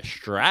ability to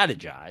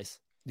strategize.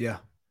 Yeah.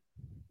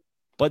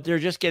 But they're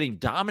just getting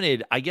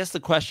dominated. I guess the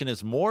question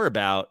is more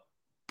about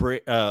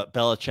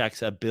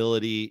Belichick's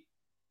ability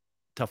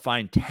to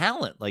find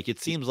talent. Like, it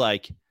seems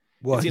like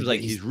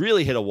he's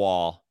really hit a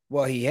wall.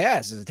 Well, he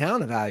has as a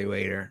talent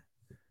evaluator,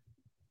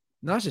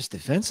 not just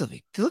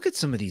defensively. Look at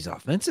some of these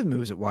offensive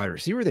moves at wide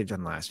receiver they've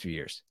done the last few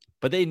years.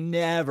 But they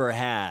never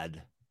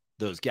had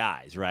those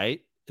guys,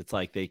 right? It's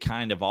like they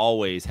kind of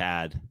always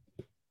had.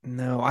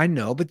 No, I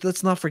know, but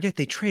let's not forget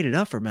they traded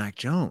up for Mac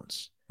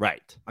Jones.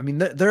 Right. I mean,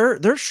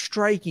 they're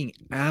striking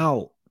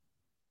out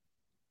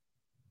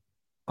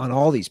on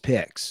all these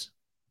picks.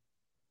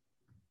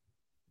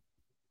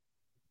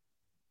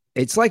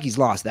 It's like he's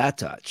lost that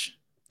touch.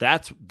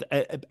 That's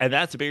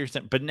a bigger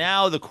thing. But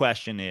now the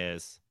question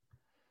is,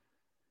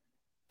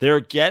 they're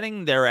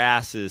getting their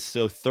asses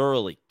so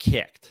thoroughly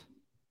kicked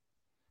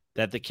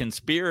that the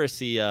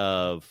conspiracy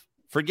of,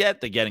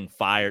 forget the getting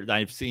fired.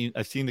 I've seen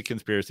the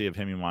conspiracy of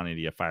him wanting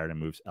to get fired and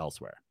moves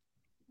elsewhere.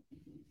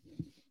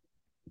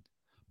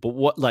 But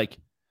what, like,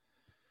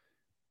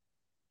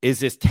 is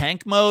this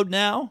tank mode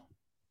now?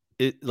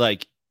 Has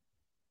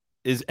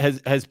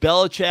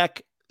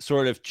Belichick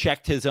sort of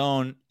checked his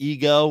own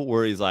ego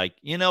where he's like,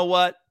 you know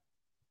what?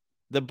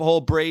 The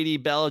whole Brady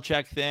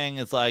Belichick thing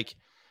is like,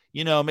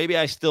 maybe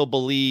I still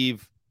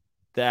believe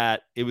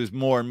that it was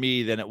more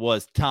me than it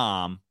was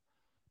Tom,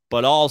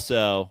 but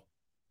also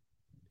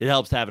it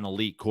helps to have an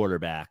elite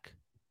quarterback.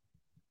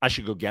 I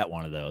should go get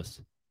one of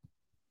those.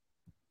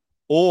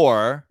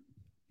 Or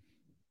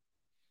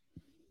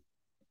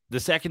the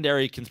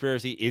secondary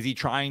conspiracy, is he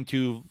trying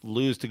to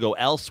lose to go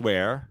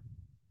elsewhere?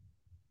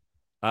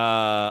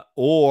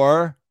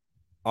 Or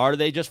are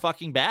they just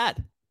fucking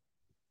bad?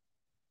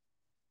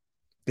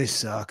 They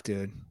suck,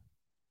 dude.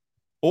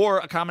 Or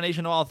a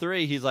combination of all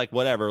three. He's like,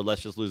 whatever,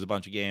 let's just lose a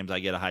bunch of games. I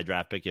get a high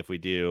draft pick if we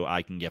do.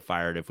 I can get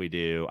fired if we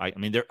do. I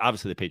mean, they're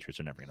obviously the Patriots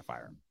are never going to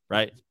fire him,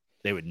 right?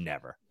 They would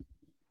never.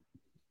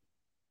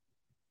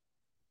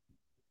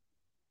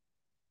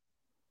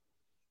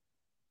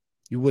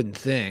 You wouldn't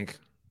think.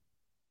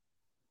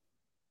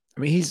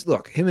 I mean,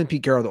 him and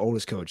Pete Carroll are the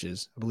oldest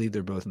coaches. I believe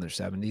they're both in their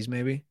 70s,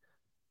 maybe.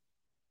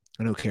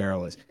 I know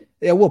Carroll is.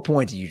 At what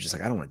point do you just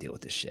like, I don't want to deal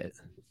with this shit?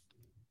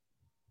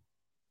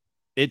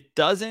 It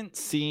doesn't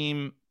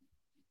seem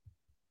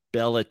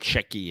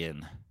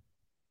Belichickian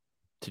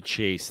to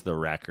chase the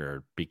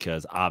record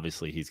because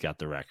obviously he's got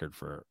the record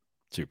for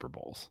Super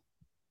Bowls.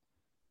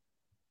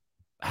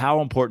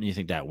 How important do you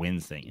think that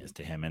wins thing is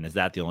to him? And is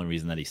that the only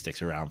reason that he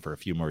sticks around for a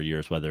few more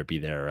years, whether it be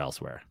there or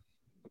elsewhere?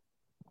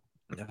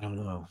 I don't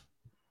know.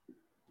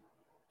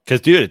 Because,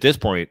 dude, at this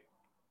point,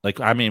 like,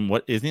 I mean,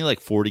 what isn't he like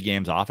 40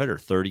 games off it or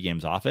 30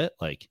 games off it?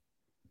 Like,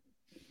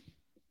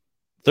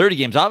 30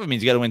 games off it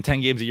means you got to win 10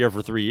 games a year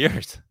for 3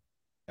 years.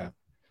 Yeah.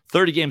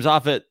 30 games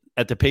off it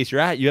at the pace you're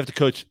at, you have to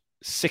coach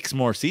 6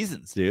 more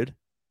seasons, dude.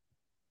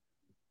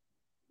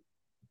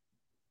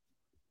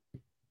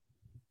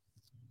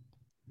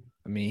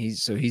 I mean,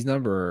 he's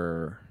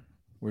number,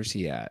 where's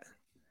he at?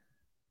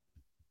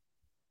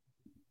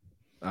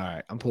 All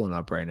right, I'm pulling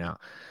up right now.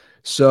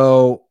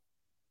 So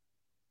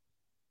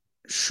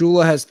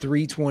Shula has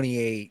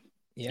 328.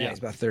 Yeah, he's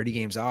about 30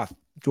 games off.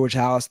 George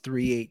Halas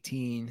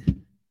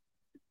 318.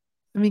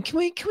 I mean, can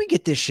we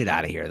get this shit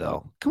out of here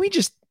though? Can we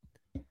just,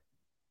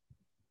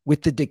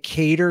 with the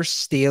Decatur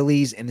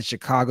Staleys and the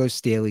Chicago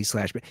Staley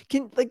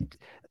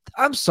 /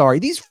 I'm sorry,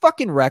 these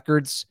fucking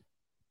records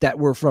that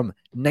were from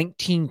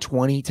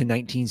 1920 to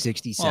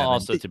 1967. Well,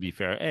 also, to be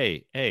fair,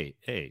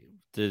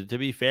 to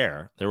be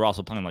fair, they were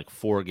also playing like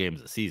 4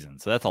 games a season.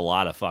 So that's a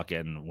lot of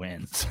fucking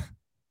wins.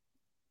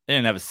 They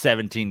didn't have a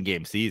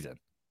 17-game season.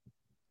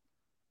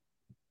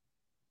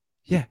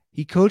 Yeah,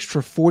 he coached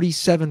for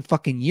 47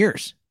 fucking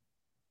years,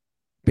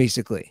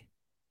 basically.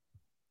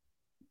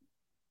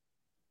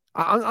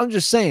 I'm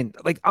just saying,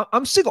 like,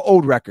 I'm sick of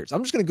old records.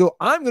 I'm going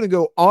to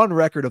go on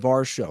record of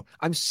our show.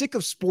 I'm sick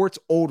of sports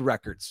old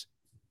records.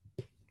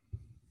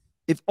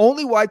 If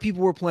only white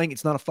people were playing,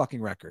 it's not a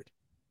fucking record.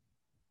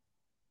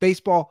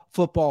 Baseball,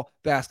 football,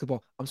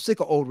 basketball. I'm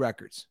sick of old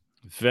records.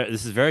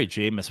 This is very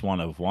Jameis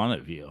one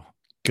of you.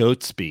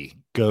 Goatsby,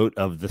 goat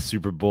of the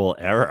Super Bowl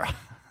era.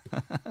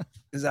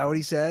 Is that what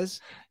he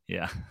says?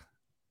 Yeah.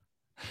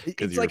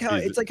 It's like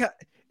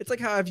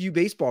how I view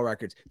baseball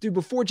records. Dude,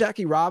 before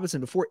Jackie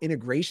Robinson, before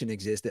integration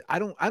existed, I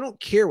don't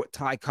care what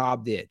Ty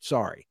Cobb did.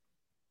 Sorry.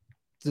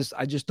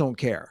 I just don't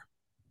care.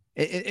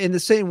 In the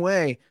same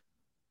way,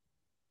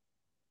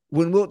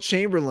 when Wilt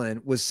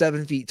Chamberlain was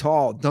 7 feet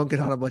tall, dunking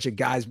on a bunch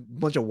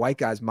of white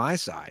guys my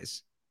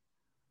size.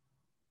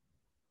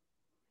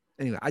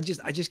 Anyway, I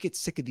just get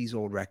sick of these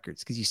old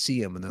records because you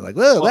see them and they're like,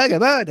 well,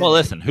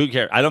 listen, who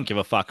cares? I don't give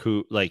a fuck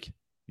who, like,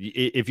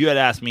 if you had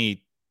asked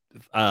me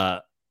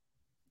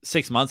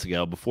 6 months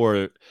ago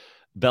before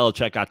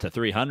Belichick got to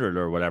 300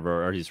 or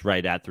whatever, or he's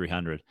right at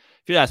 300.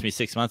 If you asked me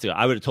 6 months ago,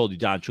 I would have told you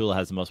Don Shula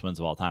has the most wins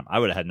of all time. I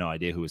would have had no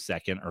idea who was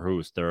second or who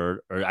was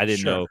third, or I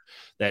didn't know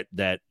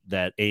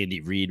that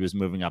Andy Reid was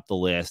moving up the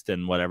list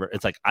and whatever.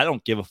 It's like, I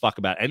don't give a fuck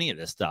about any of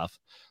this stuff.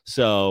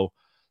 So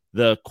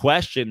the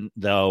question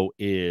though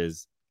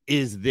is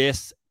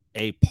this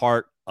a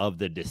part of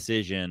the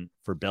decision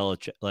for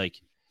Belichick? Like,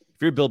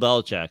 if you're Bill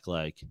Belichick,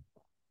 like,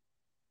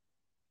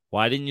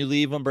 why didn't you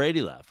leave when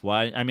Brady left?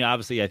 Why? I mean,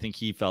 obviously, I think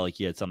he felt like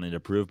he had something to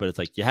prove, but it's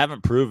like, you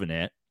haven't proven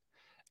it.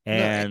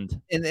 And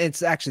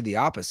it's actually the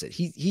opposite.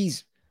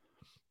 He's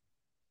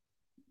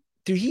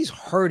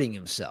hurting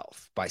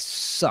himself by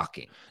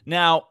sucking.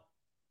 Now,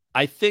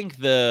 I think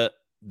the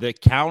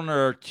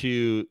counter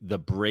to the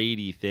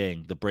Brady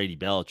thing, the Brady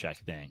Belichick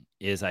thing,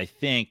 is I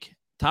think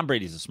Tom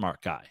Brady's a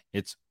smart guy.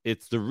 It's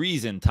the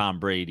reason Tom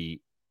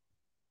Brady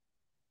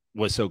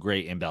was so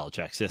great in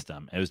Belichick's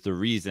system. It was the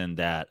reason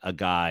that a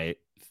guy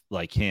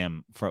like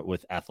him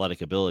with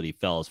athletic ability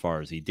fell as far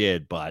as he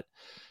did, but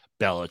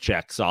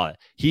Belichick saw it.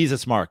 He's a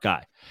smart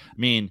guy. I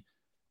mean,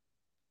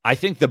 I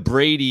think the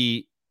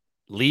Brady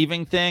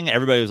leaving thing,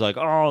 everybody was like,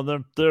 oh,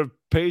 the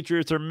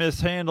Patriots are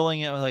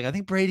mishandling it. I was like, I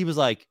think Brady was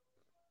like,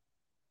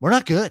 we're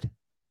not good.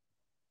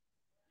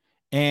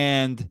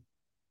 And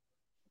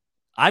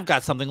I've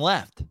got something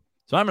left.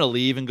 So I'm going to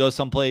leave and go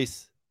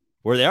someplace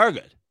where they are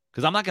good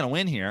because I'm not going to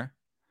win here.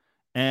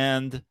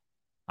 And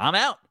I'm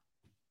out.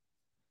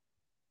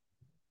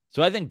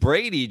 So I think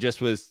Brady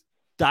just was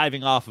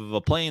diving off of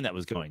a plane that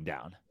was going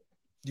down.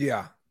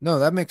 Yeah. No,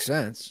 that makes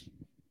sense.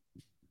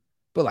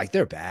 But like,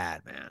 they're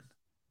bad, man.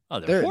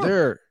 Oh,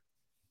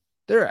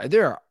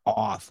 they're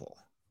awful.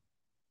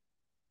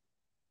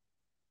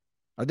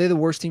 Are they the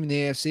worst team in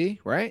the AFC,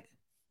 right?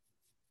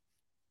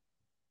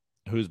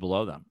 Who's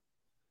below them?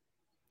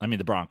 I mean,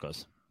 the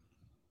Broncos.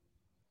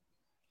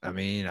 I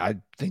mean, I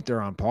think they're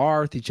on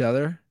par with each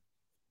other.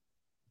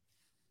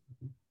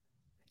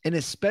 And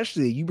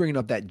especially you bringing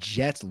up that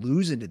Jets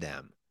losing to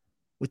them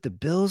with the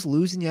Bills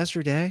losing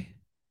yesterday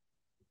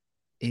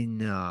in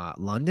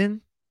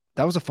London.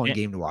 That was a fun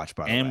game to watch,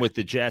 by the way. And with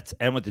the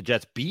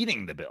Jets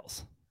beating the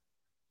Bills.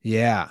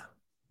 Yeah.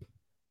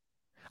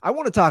 I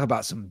want to talk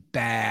about some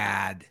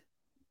bad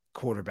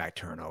quarterback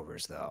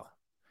turnovers, though.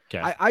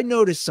 Okay. I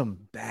noticed some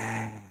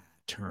bad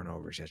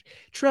turnovers yesterday.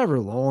 Trevor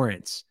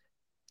Lawrence,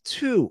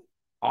 2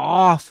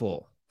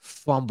 awful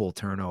fumble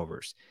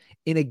turnovers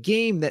in a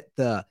game that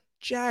the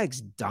Jags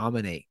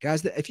dominate.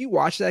 Guys, if you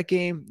watch that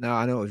game, now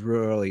I know it was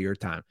real early your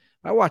time.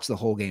 I watched the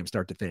whole game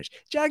start to finish.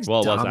 Jags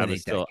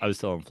dominate that game. I was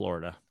still in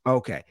Florida.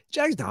 Okay.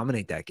 Jags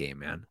dominate that game,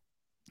 man.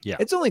 Yeah.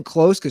 It's only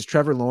close because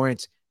Trevor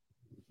Lawrence,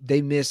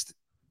 they missed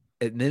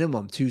at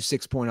minimum 2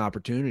 6-point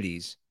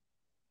opportunities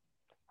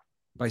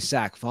by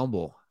sack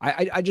fumble.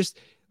 I just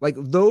like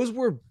those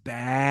were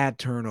bad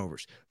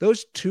turnovers.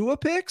 Those Tua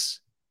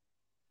picks,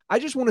 I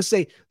just want to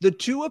say the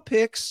Tua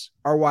picks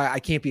are why I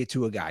can't be a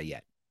Tua guy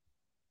yet.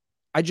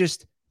 I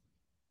don't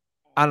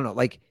know.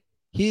 Like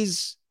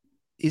his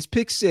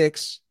pick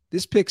six,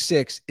 this pick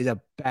six is a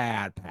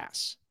bad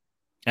pass.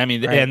 I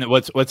mean, right? And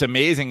what's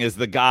amazing is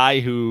the guy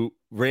who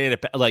ran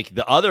it, like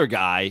the other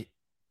guy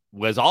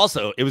was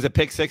also, it was a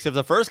pick six if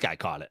the first guy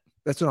caught it.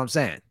 That's what I'm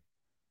saying.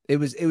 It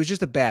was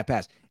just a bad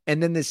pass.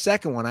 And then the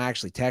second one, I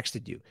actually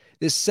texted you.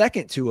 This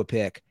second Tua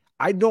pick,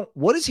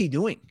 what is he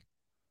doing?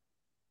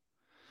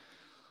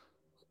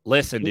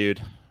 Listen,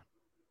 dude,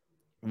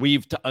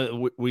 we've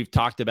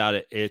talked about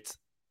it. It's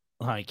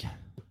like,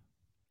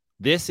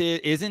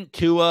 isn't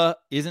Tua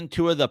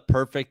the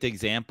perfect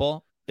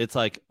example? It's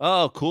like,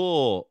 oh,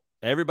 cool.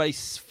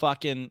 Everybody's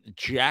fucking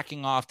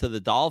jacking off to the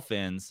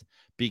Dolphins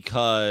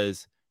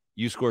because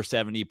you score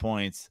 70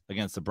 points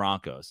against the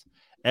Broncos.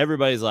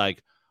 Everybody's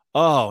like,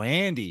 oh,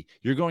 Andy,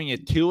 you're going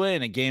at Tua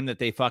in a game that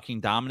they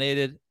fucking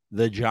dominated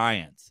the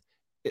Giants.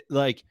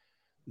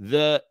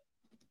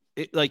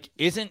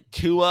 Isn't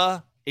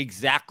Tua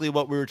exactly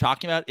what we were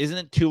talking about?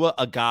 Isn't Tua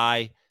a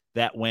guy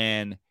that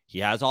when he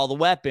has all the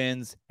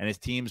weapons and his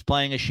team's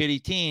playing a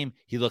shitty team,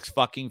 he looks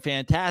fucking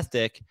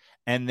fantastic,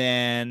 and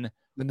then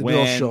when the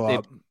Bills show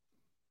up,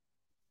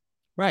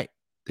 right,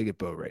 they get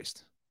boat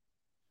raced.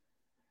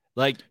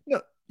 Like,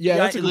 no. Yeah,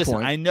 that's a good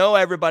point. I know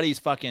everybody's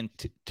fucking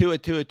Tua.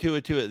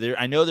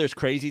 I know there's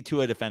crazy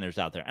Tua defenders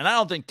out there, and I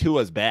don't think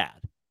Tua's bad.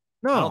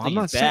 No, I don't think I'm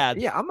not he's bad.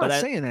 I'm not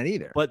saying that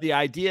either. But the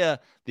idea.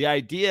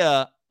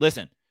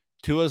 Listen,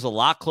 Tua's a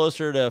lot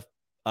closer to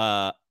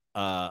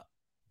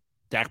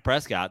Dak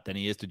Prescott than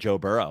he is to Joe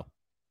Burrow.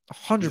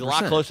 100%. He's a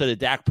lot closer to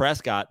Dak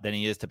Prescott than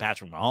he is to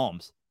Patrick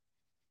Mahomes.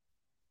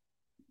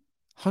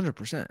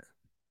 100%.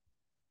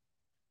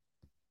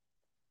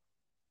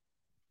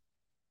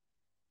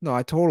 No,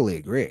 I totally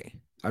agree.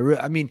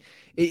 I mean,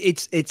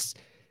 it's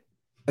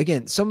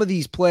again, some of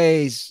these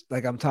plays,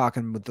 like I'm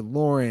talking with the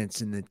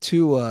Lawrence and the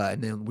Tua,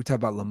 and then we talk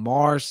about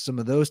Lamar, some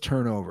of those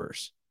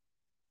turnovers.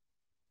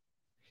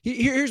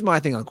 Here's my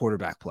thing on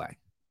quarterback play.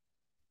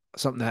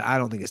 Something that I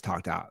don't think is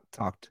talked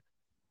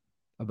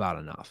about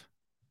enough.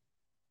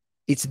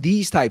 It's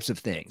these types of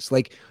things.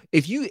 Like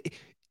if you,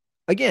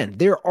 again,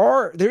 there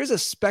is a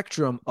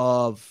spectrum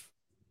of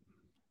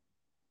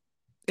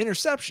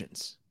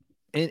interceptions.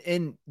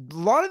 And a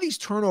lot of these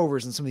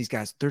turnovers and some of these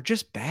guys, they're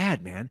just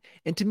bad, man.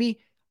 And to me,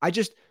 I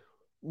just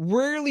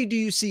rarely do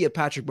you see a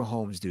Patrick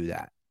Mahomes do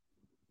that.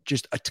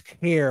 Just a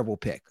terrible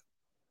pick.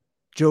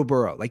 Joe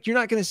Burrow. Like you're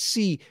not going to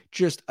see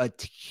just a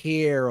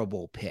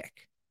terrible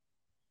pick.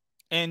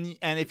 And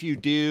if you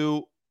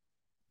do,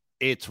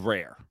 it's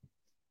rare.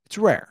 It's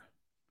rare.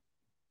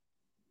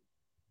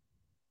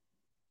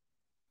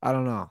 I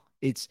don't know.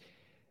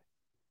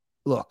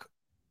 Look,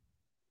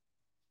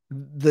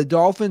 the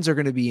Dolphins are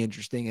going to be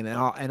interesting,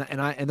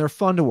 and they're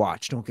fun to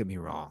watch. Don't get me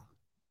wrong.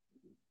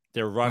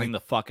 They're running the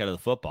fuck out of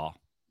the football.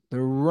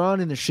 They're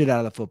running the shit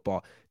out of the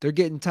football. They're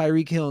getting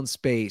Tyreek Hill in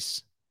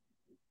space,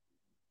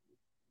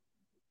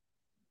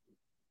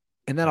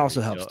 and that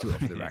also helps too,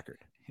 for the record.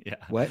 Yeah.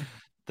 What?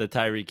 The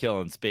Tyreek Hill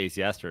in space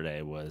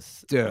yesterday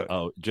was, dude.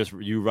 Just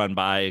you run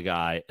by a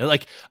guy.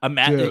 Like,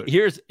 imagine.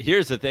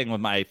 Here's the thing with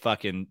my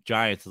fucking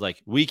Giants is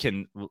like we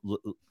can.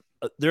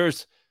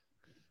 There's.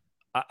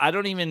 I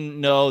don't even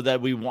know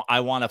that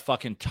I want to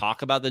fucking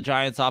talk about the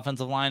Giants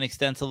offensive line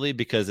extensively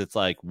because it's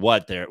like,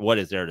 what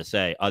is there to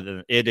say other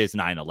than it is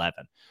 9/11.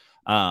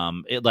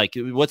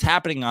 What's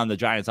happening on the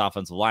Giants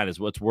offensive line is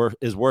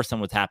worse than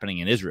what's happening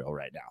in Israel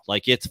right now.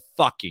 Like it's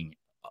fucking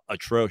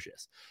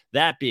atrocious.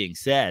 That being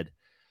said,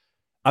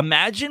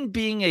 imagine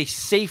being a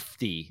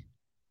safety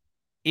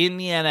in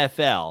the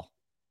NFL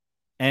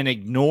and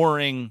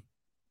ignoring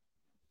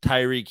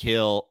Tyreek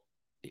Hill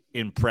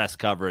in press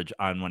coverage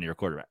on one of your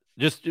quarterbacks.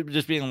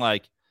 Just being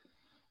like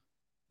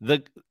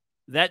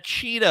that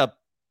cheetah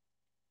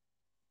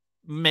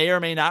may or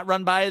may not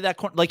run by that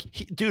corner. Like,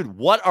 dude,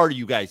 what are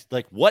you guys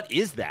like? What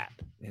is that?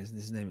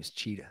 His name is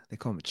Cheetah. They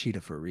call him a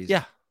cheetah for a reason.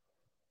 Yeah.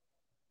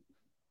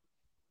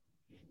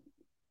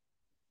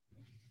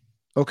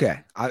 Okay.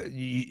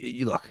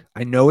 You look.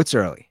 I know it's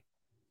early.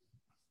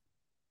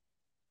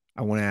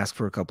 I want to ask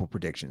for a couple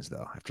predictions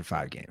though after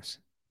 5 games.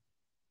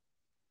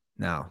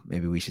 Now,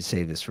 maybe we should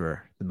save this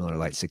for the Miller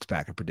Lite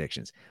 6-pack of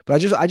predictions. But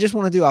I just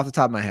want to do off the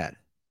top of my head.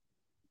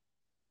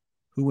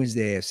 Who wins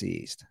the AFC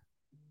East?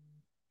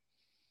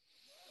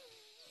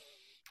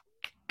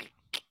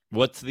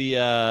 What's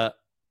the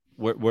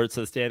where's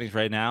the standings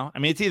right now? I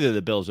mean, it's either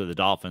the Bills or the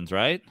Dolphins,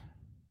 right?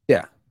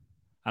 Yeah.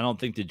 I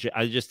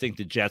just think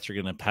the Jets are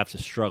going to have to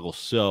struggle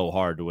so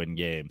hard to win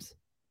games.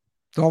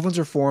 Dolphins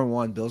are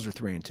 4-1. Bills are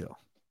 3-2.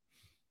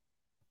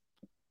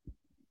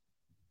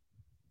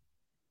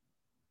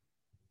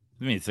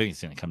 I mean, I think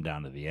it's going to come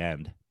down to the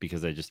end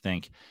because I just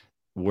think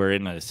we're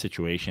in a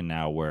situation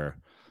now where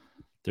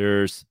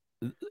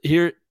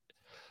the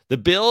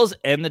Bills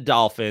and the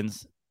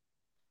Dolphins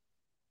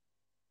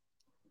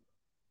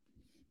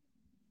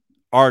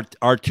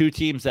are two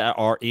teams that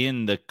are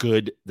in the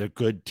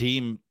good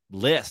team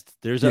list.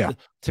 To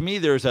me,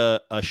 there's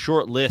a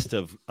short list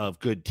of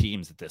good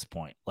teams at this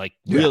point, like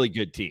really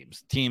good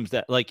teams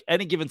that like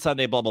any given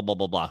Sunday, blah, blah, blah,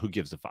 blah, blah. Who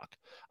gives a fuck?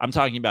 I'm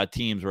talking about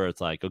teams where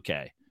it's like,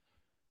 okay,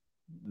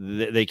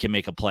 they can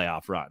make a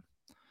playoff run.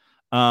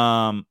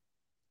 I'm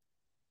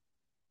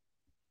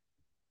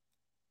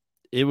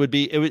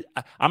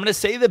going to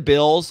say the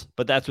Bills,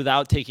 but that's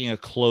without taking a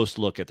close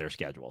look at their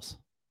schedules.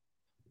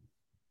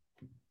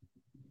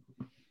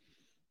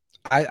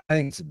 I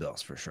think it's the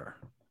Bills for sure.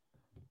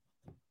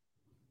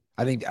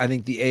 I think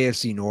the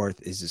AFC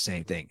North is the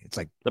same thing. It's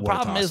like the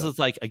problem is it's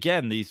like,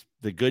 again,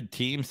 the good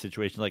team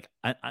situation. Like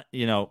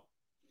you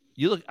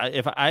look,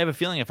 if I have a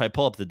feeling if I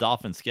pull up the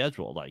Dolphins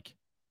schedule, like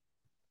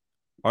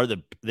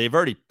they've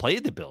already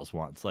played the Bills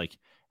once. Like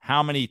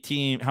how many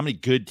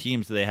good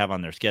teams do they have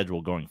on their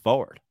schedule going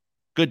forward?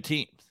 Good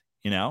teams,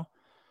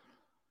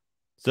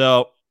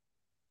 So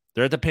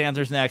they're at the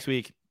Panthers next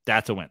week.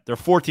 That's a win. They're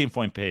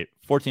 14-point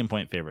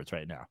favorites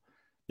right now.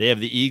 They have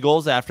the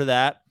Eagles after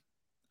that.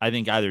 I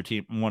think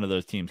one of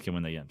those teams can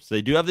win the game. So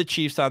they do have the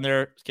Chiefs on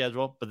their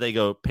schedule, but they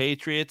go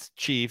Patriots,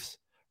 Chiefs,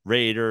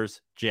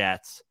 Raiders,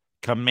 Jets,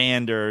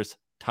 Commanders,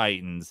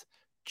 Titans,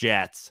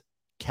 Jets,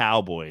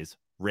 Cowboys,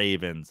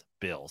 Ravens,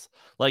 Bills.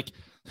 Like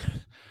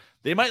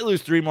they might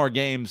lose 3 more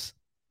games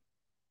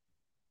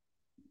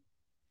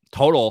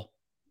total.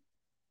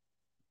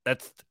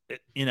 That's,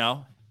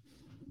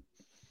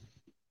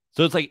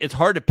 So it's like, it's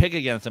hard to pick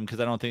against them because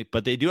I don't think,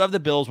 but they do have the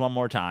Bills one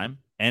more time,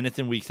 and it's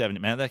in week 7.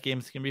 Man, that game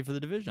is going to be for the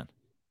division.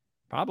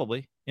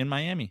 Probably in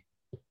Miami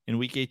in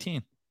week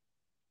 18.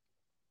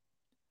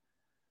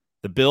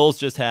 The Bills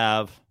just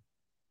have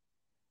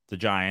the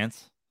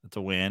Giants. That's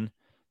a win.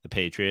 The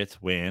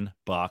Patriots win.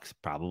 Bucks,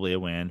 probably a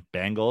win.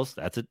 Bengals,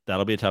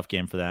 that'll be a tough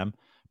game for them.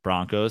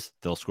 Broncos,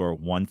 they'll score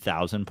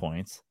 1,000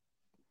 points.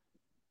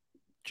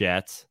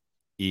 Jets,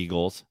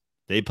 Eagles,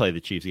 they play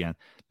the Chiefs again.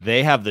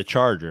 They have the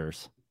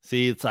Chargers.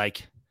 See, it's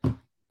like,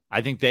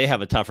 I think they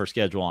have a tougher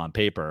schedule on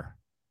paper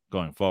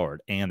going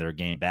forward and their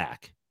game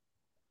back.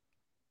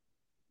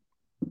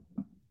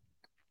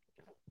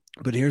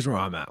 But here's where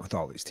I'm at with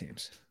all these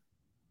teams.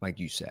 Like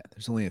you said,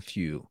 there's only a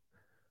few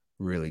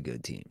really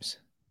good teams.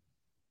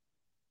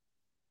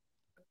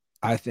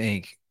 I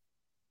think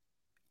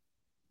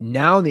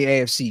now in the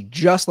AFC,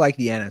 just like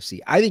the NFC,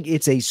 I think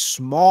it's a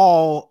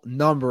small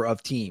number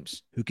of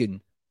teams who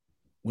can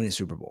win a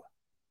Super Bowl.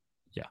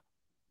 Yeah.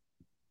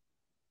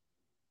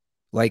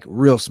 Like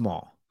real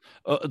small.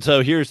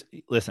 So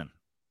listen.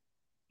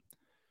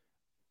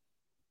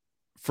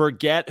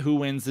 Forget who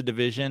wins the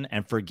division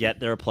and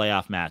forget their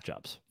playoff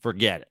matchups.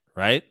 Forget it,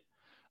 right?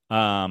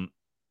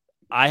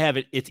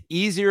 It's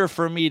easier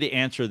for me to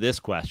answer this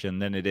question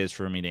than it is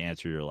for me to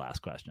answer your last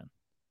question.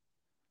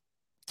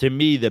 To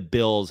me, the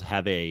Bills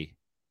have a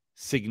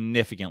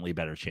significantly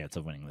better chance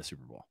of winning the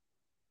Super Bowl.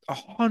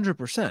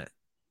 100%.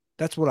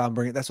 That's what I'm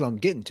bringing. That's what I'm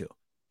getting to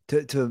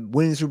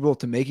winning the Super Bowl,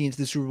 to making it to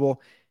the Super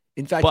Bowl.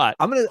 In fact,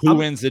 who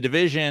wins the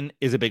division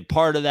is a big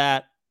part of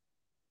that.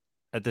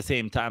 At the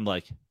same time,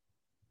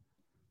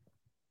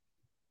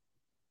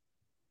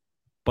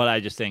 but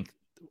I just think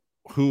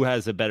who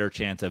has a better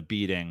chance of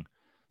beating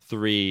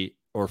 3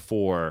 or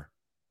 4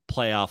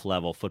 playoff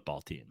level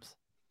football teams?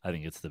 I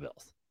think it's the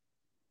Bills.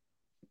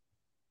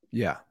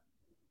 Yeah.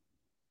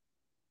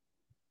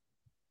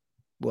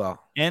 Well,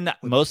 and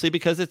mostly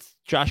because it's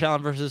Josh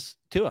Allen versus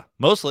Tua.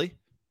 Mostly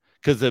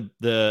because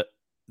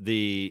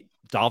the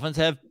Dolphins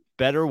have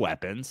better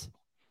weapons.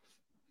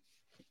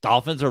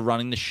 Dolphins are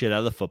running the shit out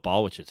of the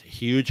football, which is a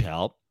huge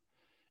help.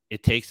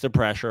 It takes the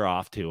pressure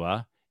off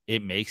Tua.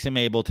 It makes him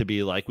able to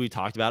be, like we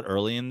talked about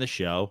early in the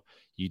show,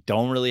 you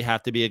don't really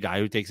have to be a guy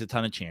who takes a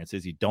ton of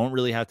chances. You don't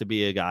really have to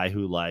be a guy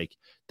who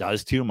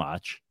does too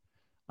much.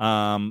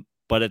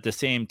 But at the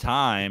same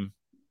time,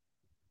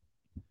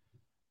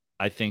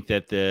 I think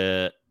that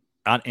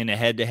in a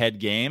head-to-head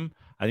game,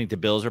 I think the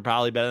Bills are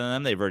probably better than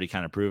them. They've already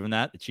kind of proven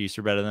that. The Chiefs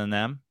are better than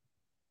them.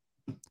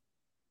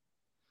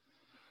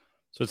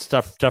 So it's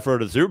tough road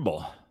to the Super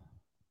Bowl.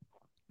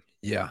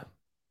 Yeah.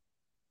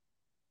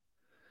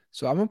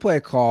 So I'm going to play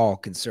a call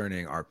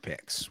concerning our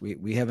picks.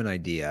 We have an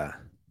idea.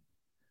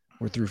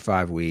 We're through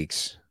 5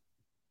 weeks.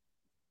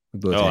 I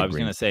was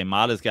going to say,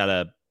 Mata's got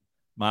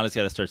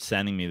to start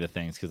sending me the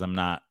things because I'm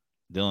not.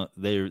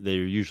 They're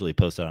usually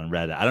posted on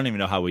Reddit. I don't even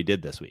know how we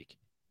did this week.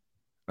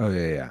 Oh,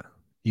 yeah.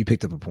 You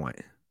picked up a point.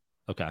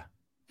 Okay.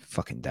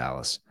 Fucking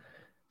Dallas.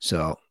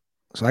 So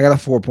I got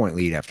a 4-point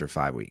lead after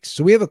 5 weeks.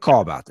 So we have a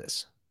call about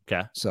this.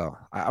 Okay. So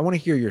I want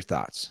to hear your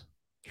thoughts.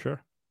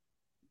 Sure.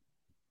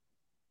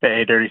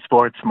 Hey, Dirty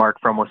Sports, Mark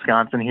from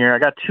Wisconsin here. I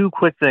got 2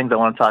 quick things I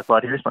want to talk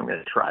about here, so I'm going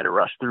to try to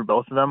rush through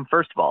both of them.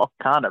 First of all,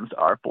 condoms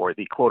are for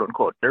the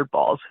quote-unquote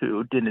dirtballs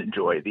who didn't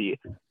enjoy the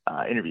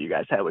interview you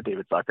guys had with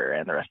David Zucker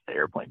and the rest of the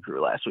airplane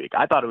crew last week.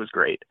 I thought it was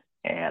great,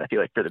 and I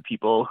feel like for the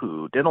people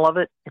who didn't love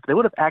it, if they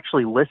would have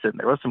actually listened,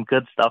 there was some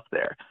good stuff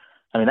there.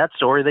 I mean, that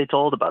story they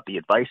told about the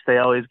advice they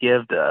always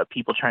give to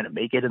people trying to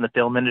make it in the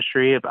film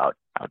industry about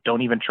how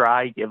don't even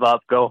try, give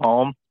up, go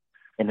home.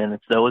 And then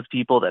it's those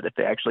people that if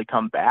they actually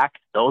come back,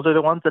 those are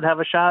the ones that have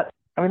a shot.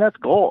 I mean, that's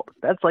gold.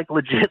 That's like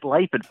legit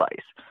life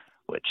advice,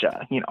 which,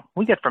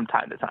 we get from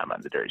time to time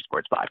on the Dirty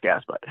Sports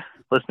Podcast, but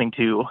listening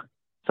to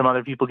some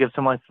other people give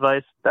some life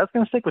advice, that's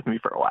going to stick with me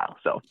for a while.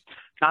 So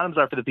condoms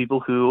are for the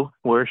people who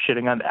were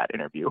shitting on that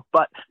interview.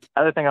 But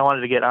other thing I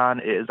wanted to get on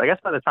is, I guess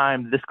by the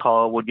time this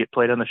call would get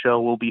played on the show,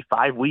 we'll be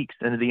 5 weeks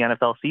into the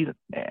NFL season.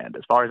 And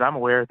as far as I'm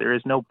aware, there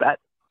is no bet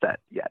set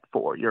yet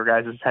for your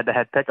guys'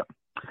 head-to-head pick'em.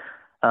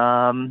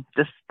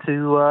 Just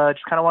kind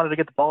of wanted to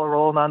get the ball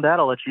rolling on that.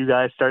 I'll let you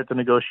guys start the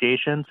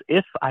negotiations.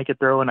 If I could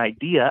throw an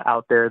idea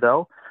out there,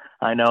 though,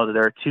 I know that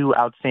there are 2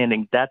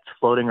 outstanding bets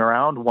floating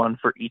around, one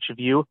for each of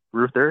you.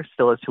 Ruther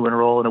still has to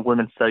enroll in a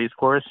women's studies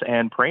course,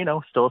 and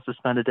Prano still has to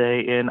spend a day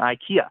in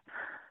IKEA.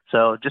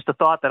 So just a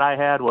thought that I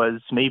had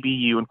was maybe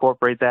you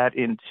incorporate that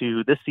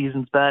into this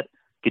season's bet.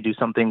 You could do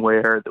something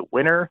where the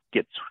winner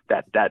gets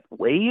that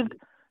waived,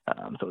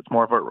 so it's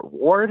more of a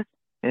reward.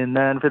 And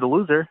then for the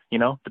loser,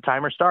 the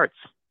timer starts.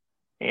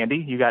 Andy,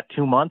 you got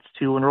 2 months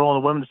to enroll in a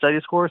women's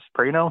studies course.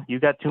 Prano, you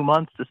got 2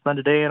 months to spend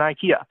a day in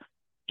IKEA.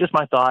 Just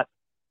my thought.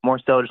 More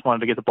so, just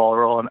wanted to get the ball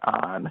rolling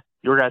on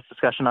your guys'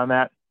 discussion on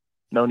that.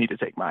 No need to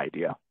take my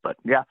idea. But,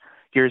 yeah,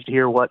 curious to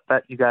hear what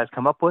bet you guys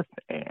come up with,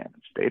 and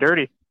stay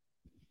dirty.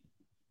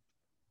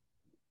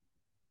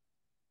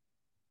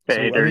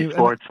 Hey, Dirty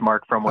Sports,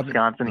 Mark from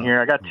Wisconsin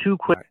here. I got 2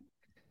 quick. Right.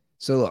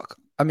 So, look,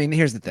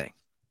 here's the thing.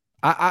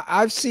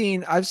 I've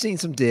seen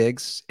some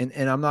digs, and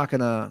I'm not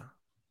gonna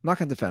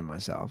defend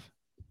myself.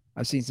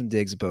 I've seen some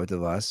digs of both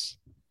of us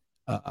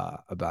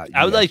about you.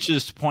 I would like to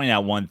just point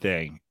out one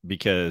thing,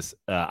 because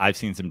I've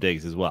seen some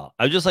digs as well.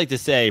 I would just like to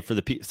say, for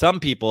some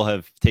people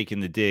have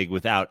taken the dig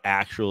without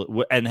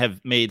actual and have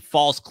made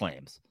false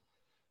claims,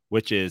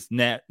 which is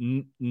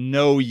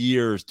no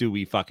years do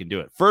we fucking do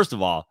it. First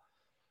of all,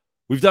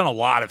 we've done a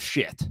lot of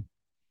shit.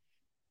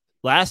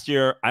 Last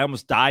year, I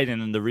almost died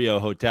in the Rio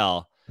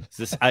hotel.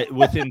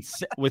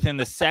 Within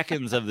the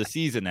seconds of the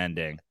season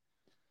ending,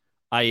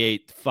 I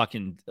ate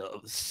fucking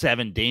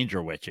 7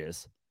 danger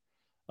witches.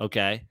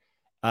 Okay.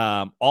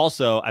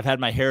 Also, I've had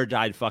my hair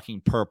dyed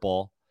fucking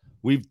purple.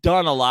 We've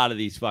done a lot of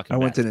these fucking. I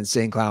went to an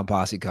Insane Clown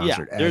Posse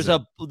concert. Yeah,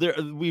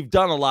 we've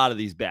done a lot of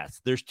these bets.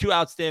 There's 2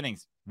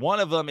 outstandings. One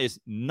of them is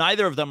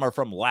neither of them are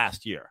from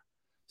last year.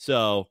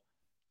 So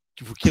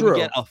can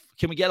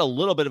we get a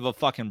little bit of a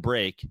fucking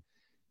break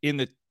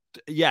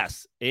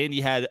yes,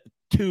 Andy had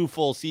 2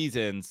 full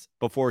seasons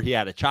before he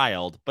had a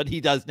child, but he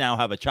does now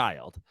have a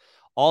child.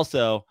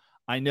 Also,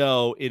 I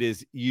know it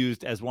is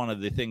used as one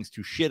of the things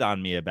to shit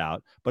on me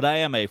about, but I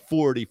am a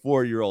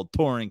 44-year-old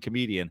touring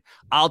comedian.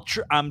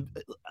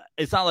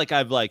 It's not like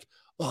I've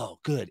oh,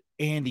 good,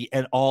 Andy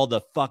and all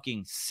the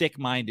fucking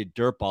sick-minded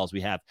dirtballs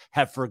we have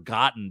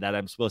forgotten that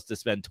I'm supposed to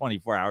spend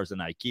 24 hours in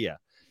IKEA.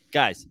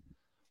 Guys,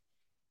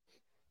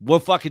 we'll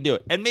fucking do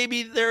it. And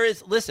maybe there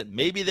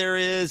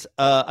is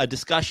a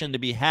discussion to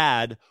be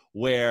had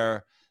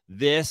where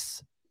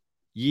this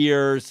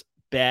year's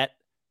bet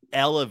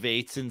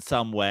elevates in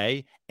some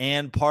way,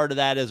 and part of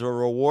that is a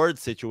reward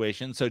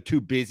situation, so 2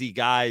 busy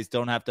guys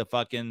don't have to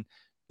fucking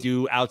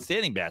do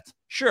outstanding bets.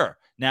 Sure.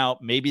 Now,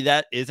 maybe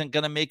that isn't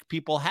going to make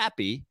people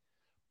happy,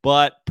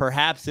 but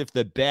perhaps if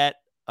the bet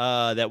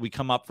that we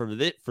come up for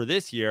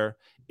this year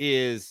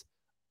is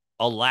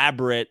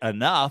elaborate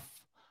enough,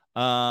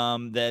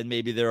 then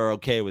maybe they're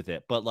okay with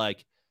it. But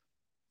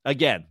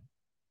again,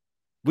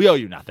 we owe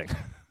you nothing.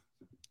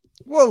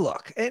 Well,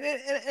 look, and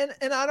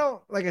I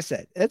don't, like I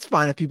said, it's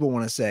fine if people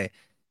want to say,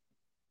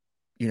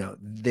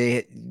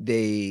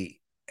 they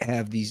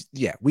have these.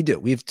 Yeah, we do.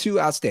 We have 2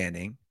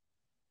 outstanding,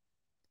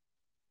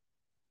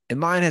 and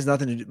mine has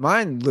nothing to do.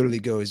 Mine literally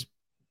goes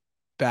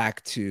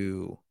back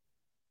to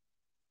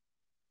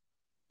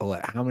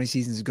how many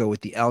seasons ago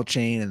with the L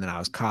chain, and then I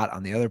was caught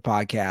on the other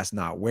podcast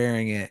not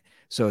wearing it.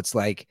 So it's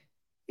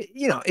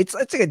it's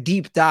like a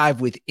deep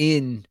dive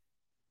within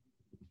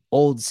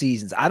old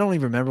seasons. I don't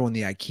even remember when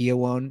the IKEA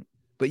one.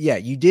 But yeah,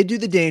 you did do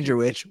the Danger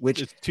Witch, which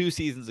it's 2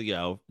 seasons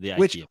ago. The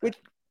IKEA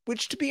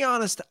which to be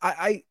honest,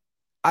 I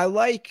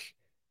like.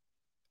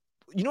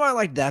 I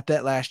liked that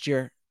bet last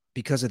year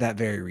because of that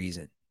very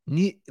reason.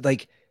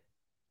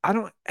 I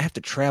don't have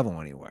to travel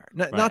anywhere.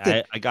 Not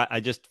that I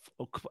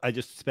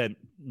just spent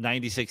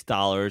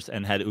 $96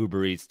 and had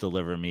Uber Eats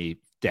deliver me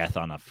death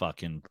on a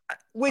fucking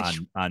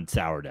on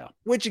sourdough.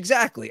 Which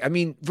exactly?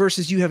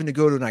 Versus you having to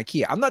go to an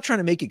IKEA. I'm not trying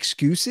to make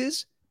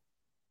excuses.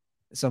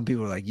 Some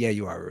people are like, yeah,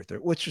 you are, Ruther,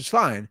 which was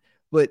fine.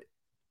 But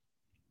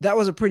that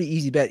was a pretty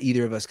easy bet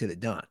either of us could have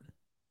done.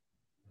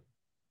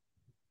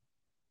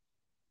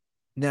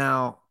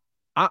 Now,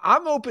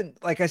 I'm open.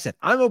 Like I said,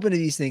 I'm open to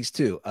these things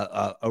too.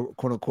 A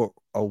quote unquote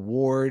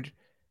award,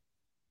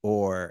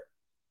 or,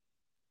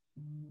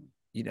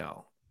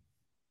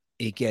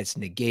 it gets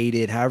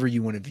negated, however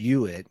you want to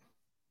view it.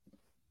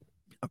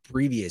 A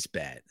previous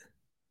bet.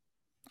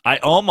 When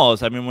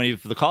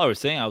the caller was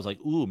saying, I was like,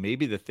 ooh,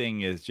 maybe the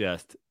thing is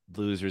just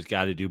losers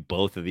got to do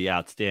both of the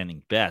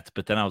outstanding bets.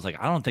 But then I was like,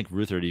 I don't think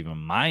Ruther would even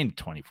mind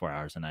 24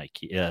 hours in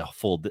IKEA,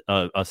 full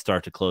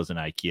start to close in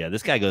IKEA.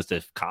 This guy goes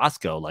to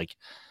Costco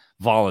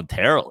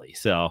voluntarily.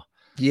 So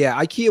yeah,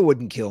 IKEA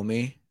wouldn't kill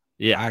me.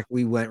 Yeah,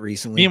 we went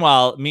recently.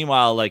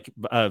 Meanwhile, like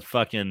a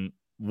fucking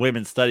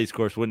women's studies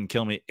course wouldn't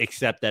kill me,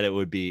 except that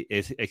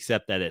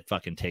it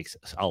fucking takes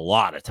a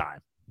lot of time.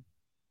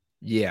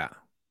 Yeah.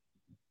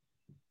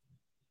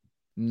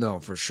 No,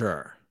 for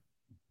sure.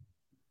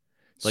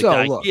 Like the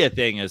IKEA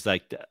thing is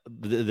like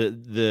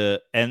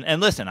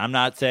and listen, I'm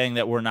not saying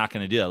that we're not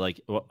going to do that. Like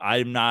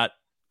I'm not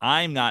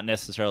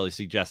necessarily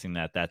suggesting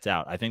that that's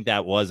out. I think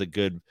that was a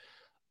good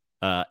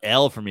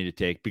L for me to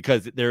take,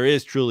 because there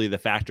is truly the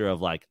factor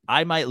of like,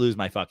 I might lose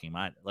my fucking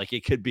mind. Like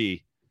it could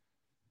be,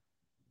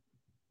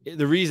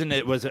 the reason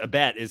it was a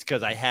bet is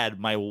because I had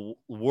my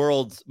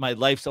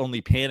life's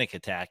only panic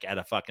attack at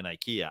a fucking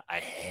IKEA. I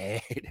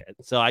hate it.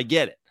 So I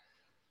get it.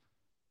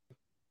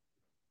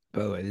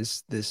 By the way,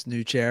 this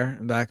new chair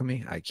in back of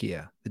me,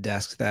 IKEA. The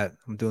desk that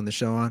I'm doing the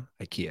show on,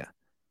 IKEA.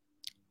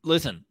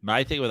 Listen,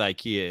 my thing with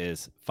IKEA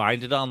is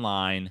find it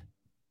online,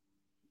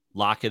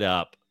 lock it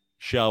up,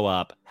 show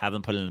up, have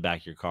them put it in the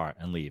back of your car,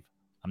 and leave.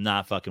 I'm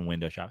not fucking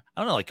window shopping.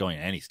 I don't like going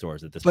to any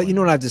stores at this point. But you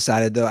know what I've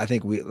decided though? I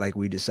think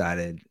we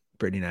decided,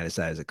 Brittany and I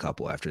decided as a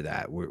couple after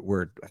that.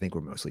 I think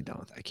we're mostly done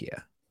with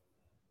IKEA.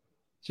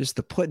 Just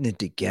the putting it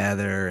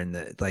together and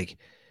the like.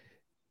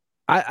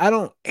 I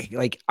don't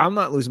like, I'm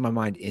not losing my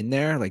mind in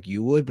there like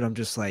you would, but I'm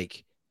just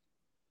like,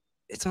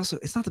 it's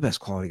not the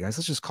best quality, guys.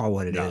 Let's just call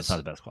what it is. It's not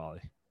the best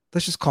quality.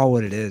 Let's just call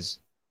what it is.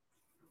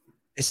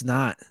 It's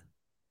not.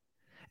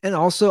 And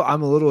also,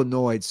 I'm a little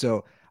annoyed.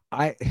 So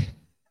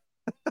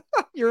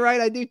you're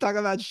right. I do talk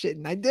about shit,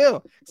 and I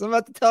do. So I'm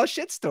about to tell a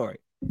shit story.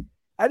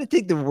 I had to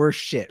take the worst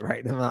shit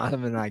right now.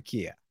 I'm in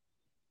IKEA,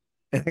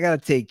 and I got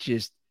to take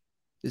just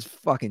this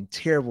fucking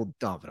terrible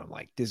dump. And I'm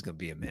like, this is going to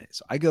be a minute.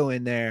 So I go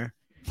in there.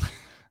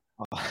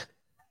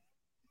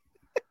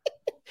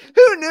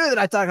 Who knew that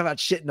I talk about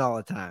shitting all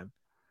the time?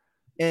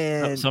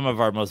 And some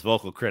of our most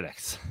vocal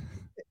critics.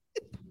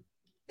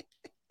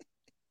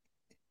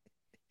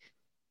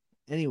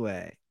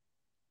 Anyway,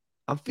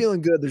 I'm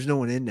feeling good. There's no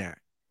one in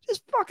there. This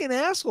fucking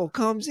asshole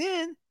comes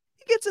in.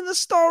 He gets in the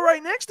stall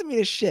right next to me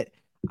to shit.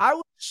 I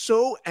was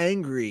so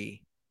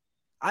angry.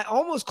 I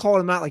almost called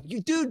him out like,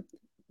 "You dude,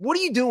 what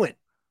are you doing?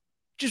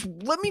 Just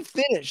let me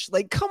finish.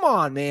 Like, come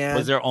on, man."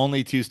 Was there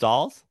only 2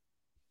 stalls?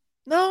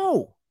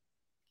 No.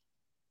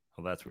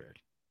 Well, that's weird.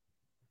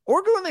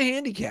 Or go in the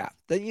handicap.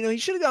 That, you know, he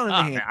should have gone in the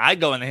handicap. I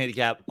go in the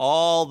handicap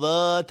all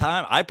the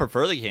time. I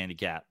prefer the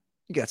handicap.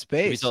 You got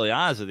space. To be totally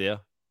honest with you.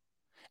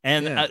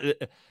 And yeah.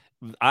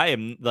 I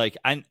am like,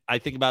 I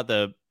think about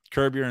the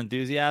Curb Your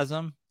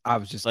Enthusiasm. I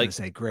was just going to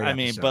say, great. I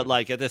mean, but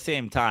like at the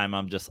same time,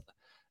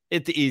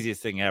 it's the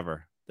easiest thing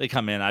ever. They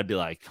come in, I'd be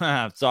like,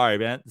 sorry,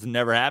 man. It's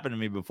never happened to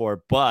me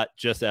before, but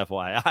just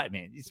FYI,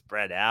 man, you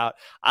spread out.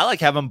 I like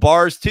having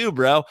bars too,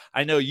 bro.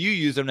 I know you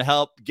use them to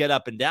help get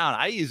up and down.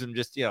 I use them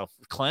just,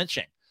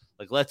 clenching.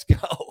 Like, let's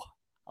go.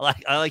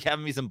 I like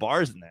having me some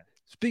bars in there.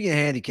 Speaking of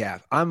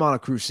handicap, I'm on a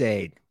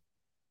crusade.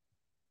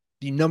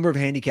 The number of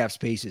handicap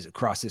spaces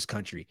across this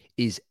country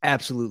is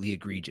absolutely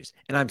egregious.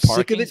 And I'm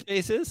sick of it.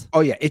 Spaces? Oh,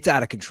 yeah. It's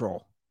out of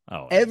control.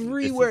 Oh,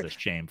 everywhere. This is a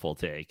shameful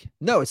take.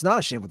 No, it's not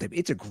a shameful take.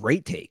 It's a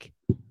great take.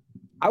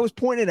 I was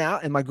pointing it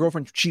out, and my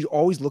girlfriend, she's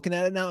always looking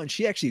at it now, and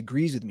she actually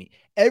agrees with me.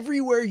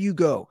 Everywhere you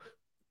go,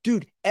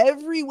 dude,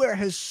 everywhere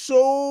has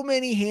so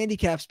many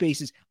handicap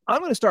spaces. I'm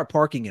going to start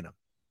parking in them.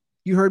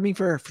 You heard me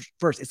first.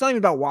 It's not even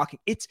about walking.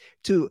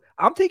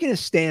 I'm taking a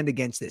stand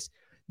against this.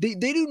 They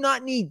do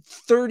not need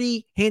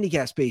 30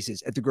 handicap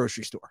spaces at the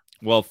grocery store.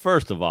 Well,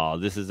 first of all,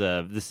 this is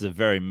a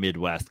very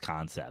Midwest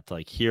concept.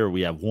 Like here we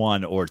have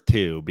 1 or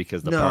 2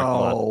 because the parking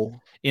lot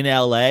in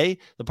LA,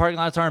 the parking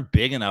lots aren't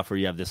big enough where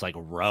you have this like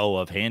row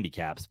of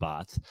handicap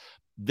spots.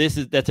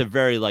 That's a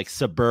very like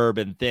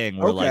suburban thing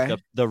where like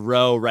the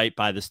row right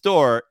by the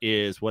store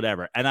is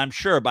whatever. And I'm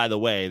sure, by the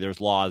way, there's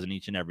laws in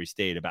each and every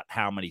state about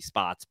how many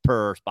spots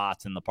per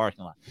spots in the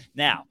parking lot.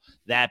 Now,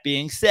 that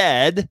being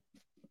said,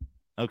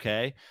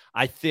 okay,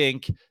 I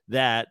think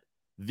that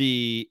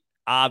the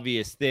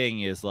obvious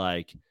thing is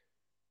like,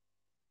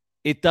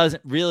 it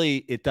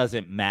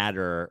doesn't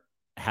matter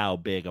how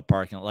big a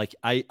parking lot. Like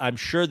I'm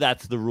sure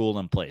that's the rule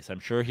in place. I'm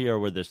sure here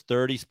where there's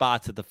 30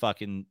 spots at the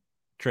fucking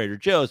Trader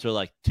Joe's, they're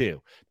like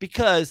 2,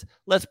 because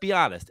let's be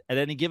honest, at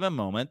any given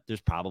moment,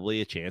 there's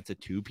probably a chance at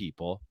 2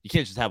 people. You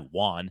can't just have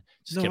 1.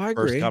 Just get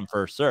first come,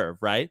 first serve,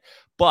 right?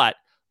 But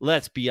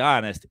let's be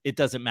honest, it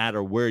doesn't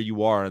matter where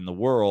you are in the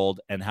world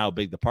and how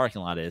big the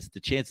parking lot is. The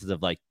chances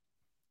of like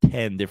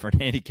 10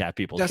 different handicap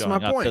people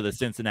showing up to the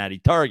Cincinnati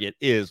Target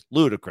is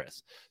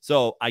ludicrous.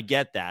 So I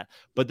get that.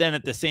 But then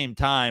at the same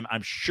time,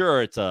 I'm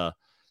sure it's a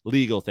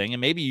legal thing. And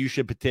maybe you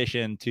should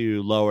petition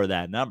to lower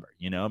that number.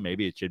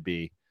 Maybe it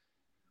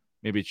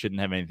shouldn't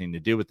have anything to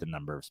do with the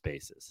number of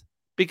spaces.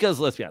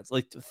 Because let's be honest,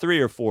 like 3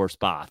 or 4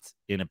 spots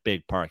in a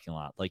big parking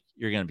lot, like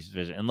you're going to be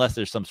sufficient. Unless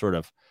there's some sort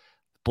of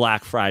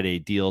Black Friday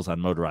deals on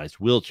motorized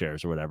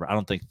wheelchairs or whatever. I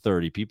don't think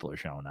 30 people are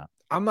showing up.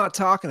 I'm not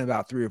talking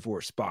about 3 or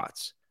 4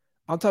 spots.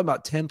 I'm talking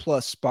about 10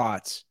 plus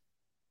spots,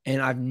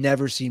 and I've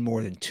never seen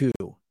more than 2,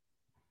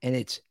 and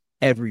it's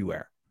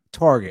everywhere.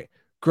 Target,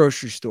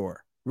 grocery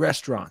store,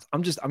 restaurants.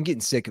 I'm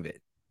getting sick of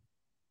it.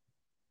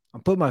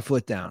 I'm putting my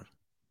foot down.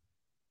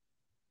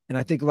 And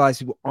I think a lot of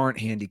people aren't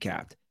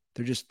handicapped.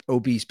 They're just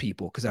obese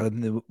people because I live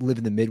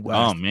in the Midwest.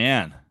 Oh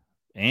man,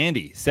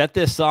 Andy, set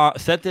this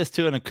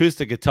to an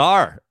acoustic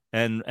guitar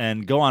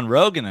and go on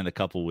Rogan in a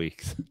couple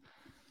weeks.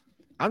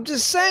 I'm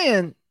just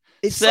saying,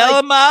 it's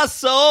selling my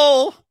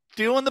soul,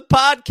 doing the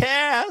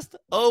podcast,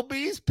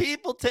 obese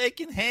people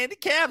taking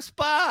handicap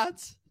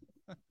spots.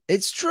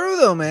 It's true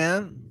though,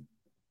 man.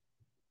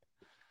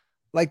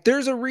 Like,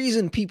 there's a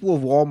reason people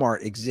of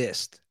Walmart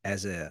exist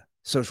as a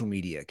social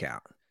media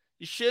account.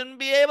 You shouldn't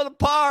be able to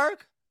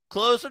park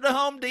closer to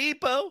Home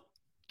Depot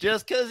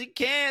just because you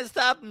can't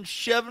stop them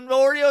shoving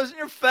Oreos in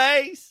your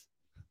face.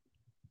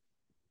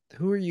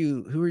 Who are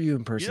you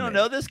impersonating? You don't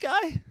know this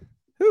guy?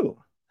 Who?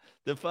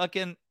 The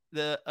fucking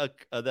the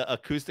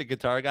acoustic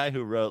guitar guy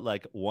who wrote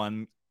like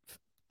one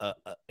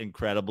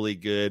incredibly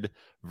good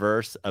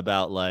verse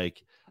about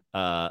like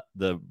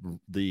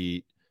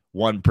the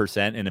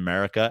 1% in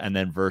America, and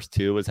then verse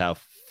 2 was how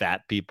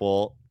fat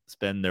people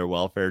spend their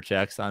welfare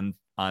checks on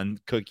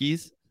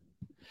cookies.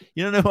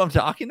 You don't know who I'm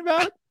talking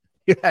about?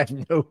 You have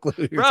no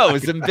clue. Bro,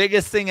 it's the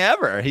biggest thing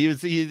ever. He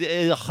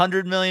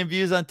 100 million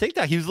views on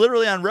TikTok. He was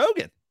literally on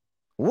Rogan.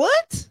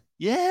 What?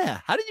 Yeah.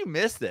 How did you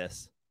miss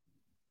this?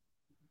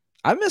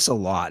 I miss a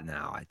lot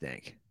now, I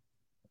think.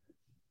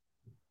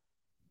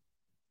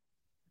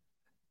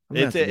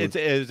 It's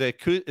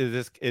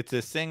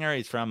a singer.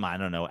 He's from, I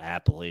don't know,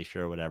 Appalachia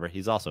or whatever.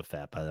 He's also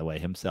fat, by the way,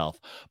 himself.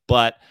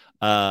 But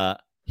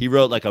he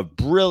wrote like a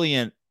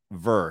brilliant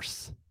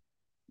verse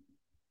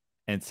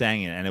and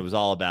sang it, and it was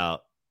all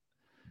about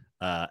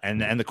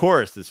and the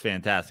chorus is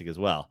fantastic as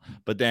well.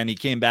 But then he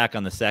came back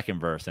on the second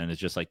verse and it's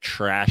just like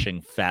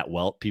trashing fat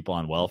people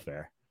on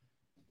welfare.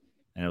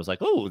 And it was like,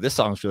 oh, this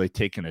song's really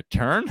taking a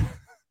turn.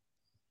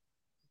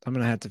 I'm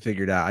gonna have to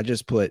figure it out. I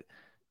just put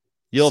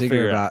you'll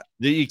figure it out.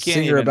 You can't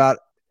singer even, about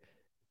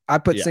I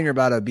put singer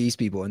about obese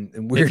people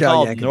and Weird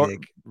Al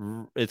Yankovic.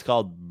 It's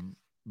called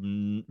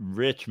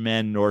Rich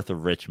Men North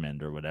of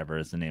Richmond or whatever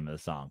is the name of the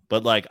song.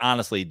 But like,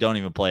 honestly, don't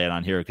even play it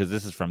on here because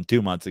this is from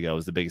 2 months ago. It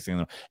was the biggest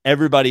thing.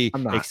 Everybody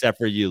except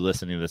for you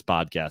listening to this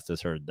podcast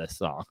has heard this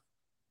song.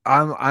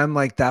 I'm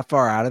like that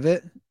far out of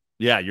it.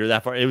 Yeah, you're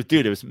that far. It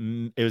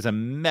was a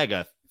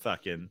mega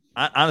fucking.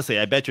 Honestly,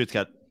 I bet you it's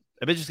got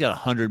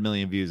 100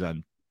 million views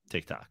on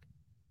TikTok.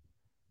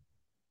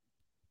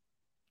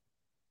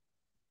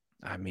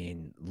 I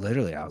mean,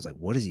 literally, I was like,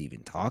 what is he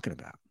even talking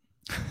about?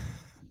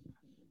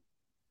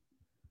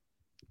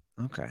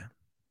 Okay.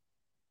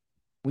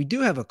 We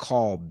do have a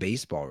call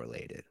baseball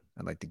related.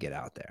 I'd like to get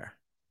out there.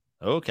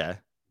 Okay.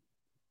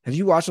 Have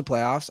you watched the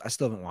playoffs? I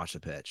still haven't watched the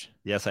pitch.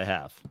 Yes, I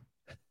have.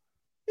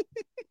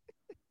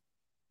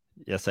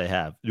 Yes, I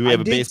have. Do we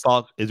have a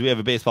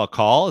baseball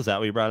call? Is that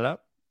what you brought it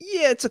up?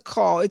 Yeah, it's a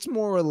call. It's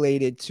more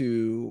related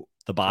to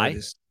the bye.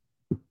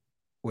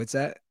 What's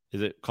that?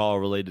 Is it call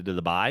related to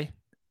the bye?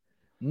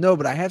 No,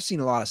 but I have seen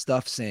a lot of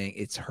stuff saying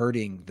it's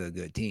hurting the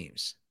good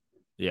teams.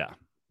 Yeah.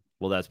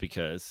 Well, that's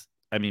because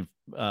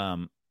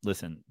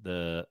listen,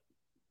 the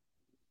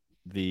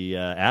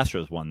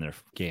Astros won their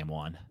game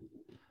one.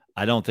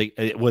 I don't think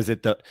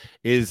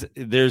there's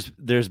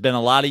been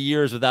a lot of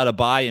years without a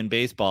bye in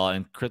baseball,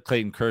 and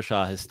Clayton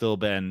Kershaw has still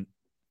been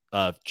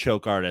a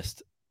choke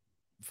artist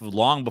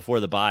long before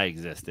the bye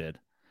existed.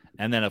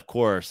 And then, of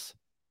course,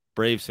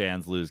 Braves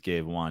fans lose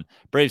game one.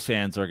 Braves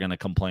fans are going to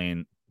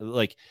complain.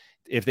 Like,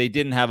 if they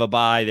didn't have a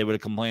bye, they would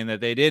have complained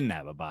that they didn't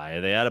have a bye.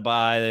 If they had a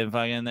bye,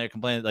 they're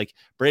complaining. Like,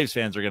 Braves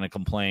fans are going to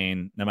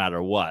complain no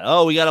matter what.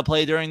 Oh, we got to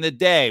play during the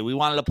day. We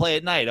wanted to play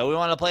at night. Oh, we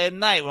want to play at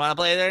night. We want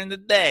to play during the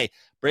day.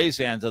 Braves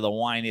fans are the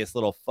whiniest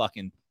little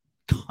fucking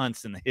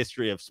cunts in the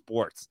history of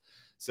sports.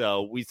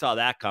 So we saw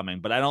that coming.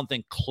 But I don't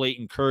think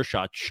Clayton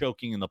Kershaw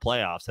choking in the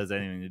playoffs has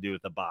anything to do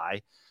with the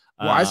bye.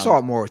 Well, I saw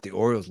it more with the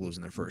Orioles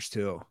losing their first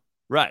two.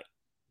 Right.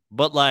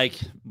 But, like,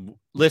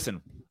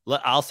 listen,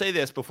 I'll say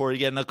this before we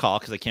get in the call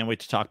because I can't wait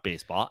to talk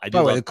baseball.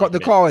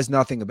 The call is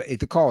nothing about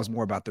it. The call is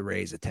more about the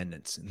Rays'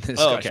 attendance.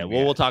 Okay.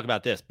 Well, we'll talk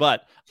about this.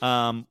 But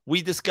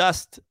we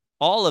discussed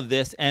all of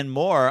this and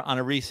more on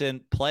a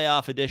recent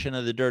playoff edition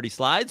of the Dirty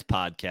Slides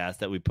podcast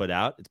that we put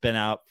out. It's been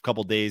out a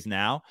couple days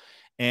now.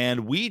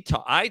 And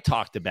I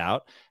talked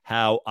about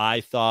how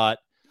I thought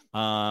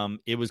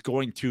it was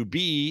going to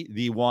be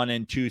the 1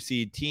 and 2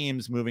 seed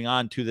teams moving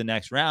on to the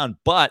next round,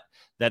 but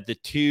that the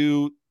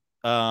two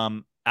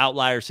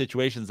outlier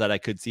situations that I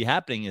could see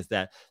happening is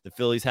that the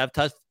Phillies have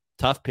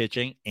tough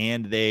pitching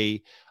and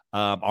they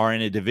are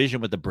in a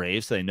division with the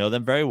Braves. So they know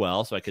them very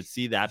well. So I could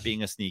see that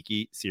being a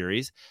sneaky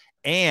series.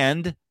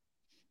 And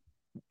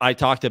I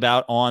talked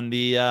about on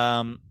the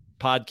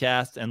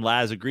podcast, and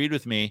Laz agreed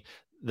with me,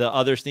 the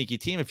other sneaky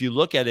team, if you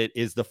look at it,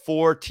 is the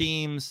 4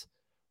 teams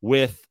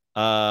with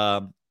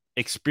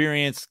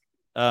experienced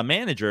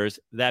managers,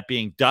 that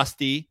being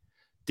Dusty,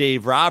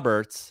 Dave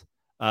Roberts,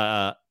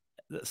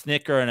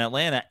 Snicker in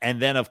Atlanta, and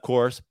then, of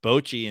course,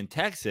 Bochy in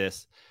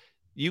Texas.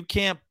 You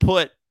can't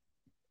put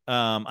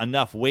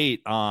enough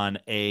weight on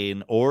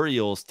an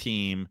Orioles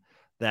team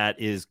that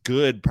is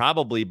good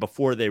probably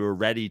before they were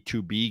ready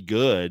to be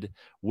good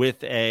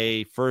with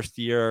a first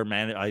year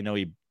man. I know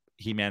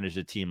he managed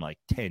a team like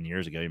 10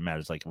 years ago. He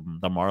managed like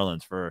the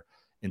Marlins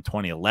in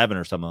 2011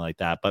 or something like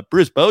that. But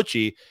Bruce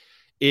Bochy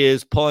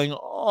is pulling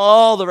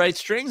all the right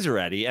strings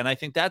already. And I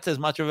think that's as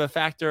much of a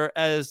factor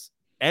as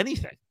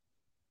anything.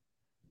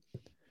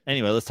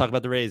 Anyway, let's talk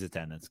about the Rays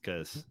attendance,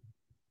 because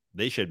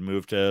they should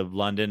move to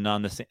London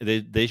on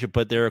they should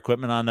put their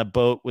equipment on a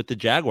boat with the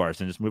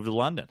Jaguars and just move to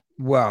London.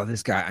 Well,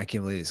 this guy, I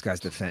can't believe this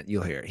guy's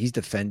you'll hear it. He's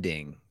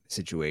defending the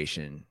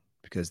situation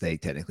because they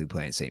technically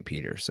play in St.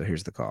 Peter. So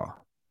here's the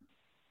call.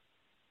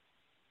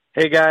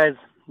 Hey guys,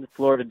 the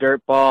Florida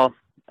Dirtball,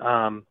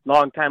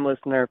 long time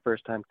listener,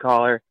 first time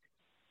caller.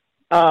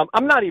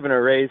 I'm not even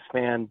a Rays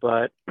fan,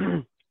 but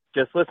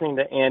just listening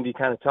to Andy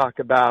kind of talk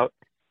about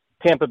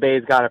Tampa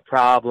Bay's got a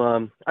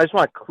problem. I just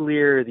want to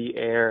clear the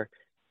air.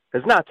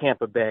 It's not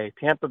Tampa Bay.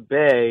 Tampa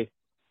Bay,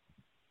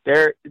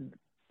 that's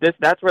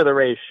where the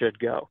Rays should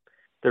go.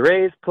 The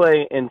Rays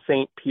play in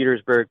St.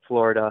 Petersburg,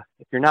 Florida.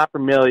 If you're not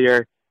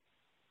familiar,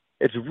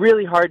 it's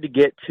really hard to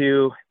get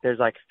to. There's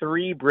like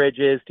 3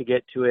 bridges to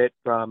get to it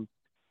from,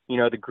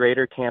 the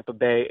greater Tampa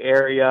Bay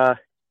area.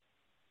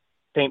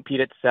 St.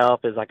 Pete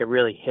itself is like a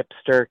really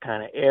hipster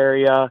kind of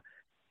area.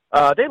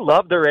 They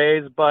love the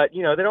Rays, but,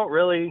 they don't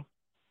really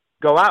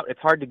go out. It's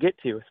hard to get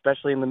to,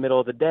 especially in the middle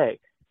of the day.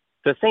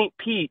 So St.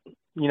 Pete,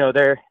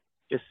 they're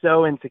just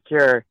so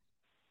insecure,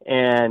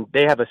 and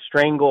they have a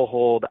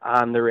stranglehold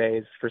on the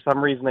Rays. For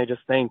some reason, they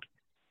just think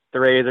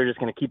the Rays are just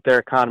going to keep their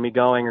economy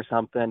going or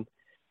something.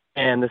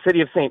 And the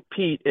city of St.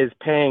 Pete is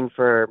paying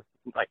for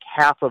like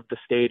half of the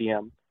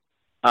stadium.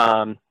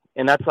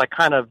 And that's like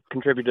kind of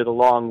contributed to the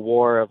long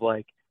war of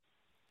like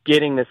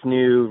getting this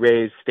new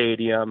Rays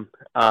stadium.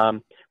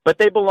 But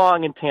they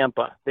belong in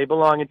Tampa.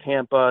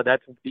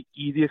 That's the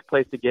easiest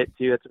place to get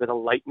to. That's where the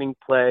Lightning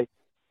play.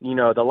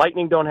 The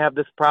Lightning don't have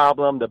this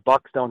problem. The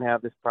Bucks don't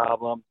have this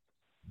problem.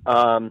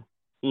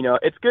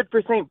 It's good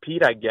for St.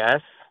 Pete, I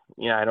guess.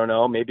 I don't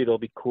know. Maybe it'll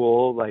be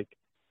cool, like,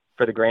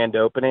 for the grand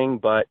opening.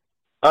 But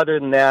other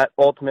than that,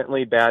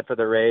 ultimately bad for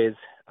the Rays.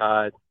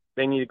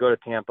 They need to go to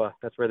Tampa.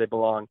 That's where they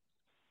belong.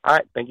 All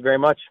right. Thank you very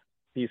much.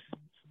 Peace.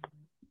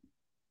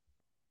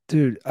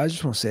 Dude, I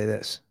just want to say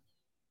this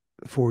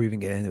before we even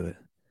get into it.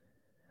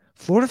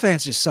 Florida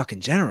fans just suck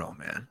in general,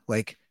 man.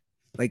 Like,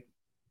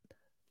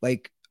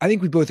 I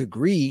think we both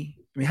agree.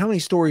 I mean, how many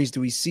stories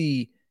do we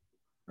see,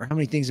 or how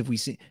many things have we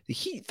seen? The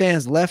Heat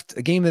fans left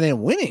a game that they're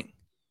winning.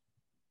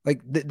 Like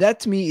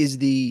that to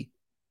me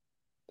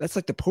that's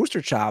like the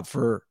poster child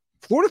for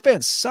Florida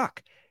fans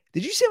suck.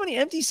 Did you see how many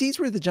empty seats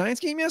were at the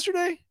Giants game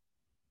yesterday?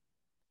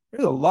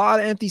 There's a lot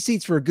of empty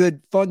seats for a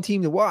good, fun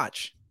team to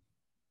watch.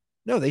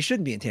 No, they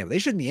shouldn't be in Tampa. They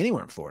shouldn't be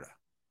anywhere in Florida.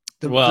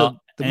 The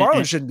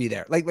Marlins shouldn't be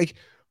there. Like,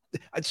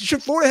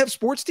 should Florida have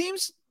sports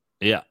teams?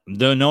 Yeah,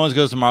 though no one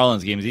goes to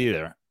Marlins games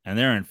either, and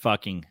they're in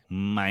fucking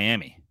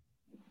Miami.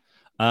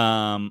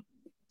 The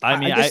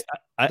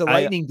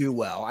Lightning do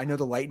well. I know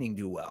the Lightning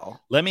do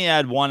well. Let me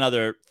add one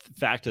other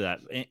fact to that.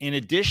 In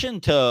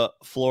addition to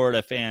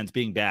Florida fans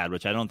being bad,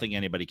 which I don't think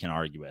anybody can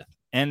argue with,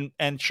 and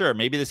sure,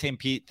 maybe the St.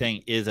 Pete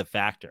thing is a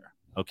factor.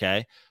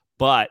 Okay,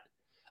 but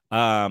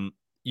when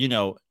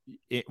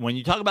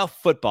you talk about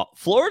football,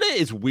 Florida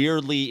is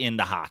weirdly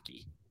into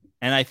hockey,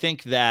 and I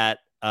think that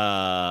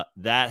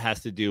that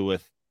has to do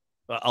with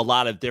a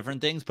lot of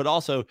different things, but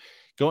also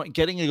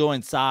getting to go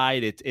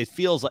inside.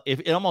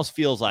 It almost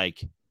feels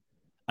like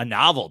a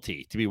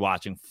novelty to be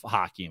watching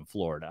hockey in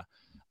Florida.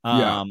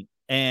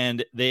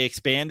 And they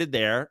expanded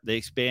there. They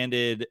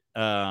expanded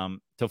to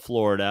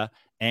Florida,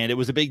 and it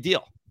was a big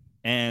deal.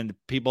 And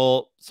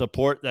people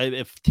support.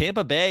 If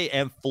Tampa Bay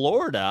and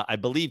Florida, I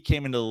believe,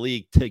 came into the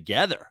league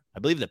together. I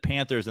believe the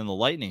Panthers and the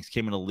Lightnings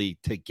came into the league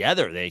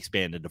together. They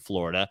expanded to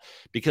Florida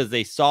because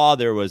they saw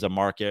there was a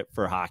market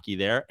for hockey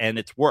there, and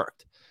it's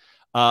worked.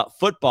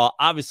 Football,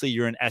 obviously,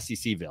 you're in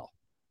SECville,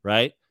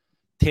 right?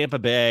 Tampa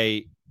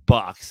Bay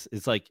Bucks.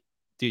 It's like,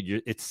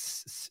 dude,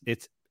 it's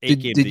 8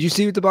 games. Did you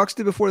see what the Bucks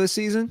did before the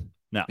season?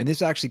 No. And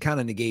this actually kind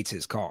of negates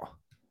his call.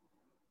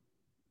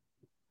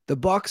 The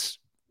Bucks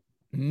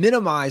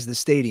minimized the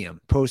stadium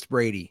post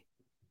Brady.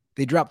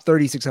 They dropped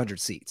 3,600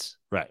 seats.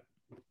 Right.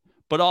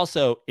 But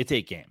also, it's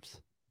 8 games.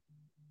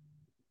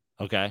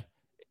 Okay.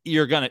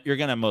 You're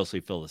gonna mostly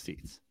fill the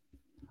seats.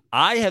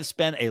 I have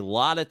spent a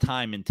lot of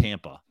time in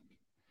Tampa,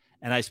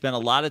 and I spent a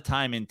lot of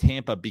time in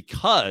Tampa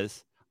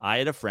because I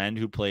had a friend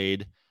who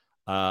played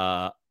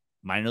minor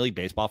league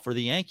baseball for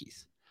the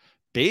Yankees.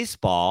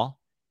 Baseball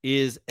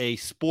is a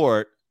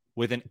sport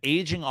with an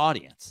aging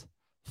audience.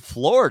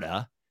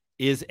 Florida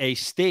is a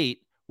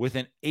state with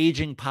an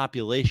aging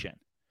population.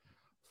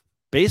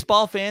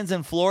 Baseball fans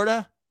in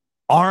Florida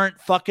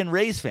aren't fucking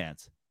Rays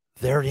fans.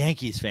 They're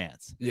Yankees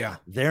fans. Yeah.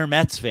 They're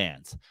Mets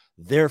fans.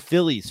 They're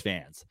Phillies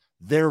fans.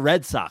 They're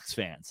Red Sox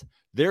fans.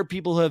 They're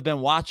people who have been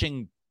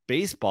watching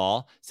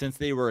baseball since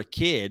they were a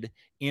kid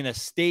in a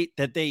state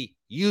that they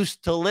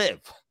used to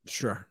live.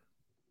 Sure.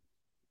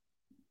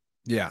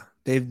 Yeah.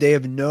 They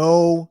have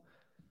no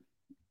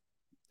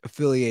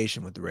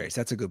affiliation with the Rays.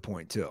 That's a good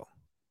point too.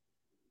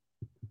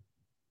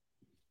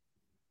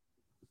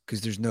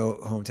 because there's no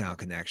hometown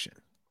connection.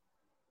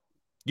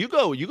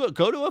 Go to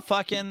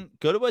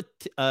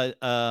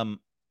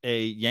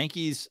a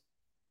Yankees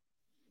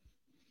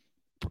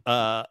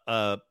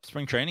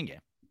spring training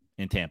game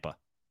in Tampa.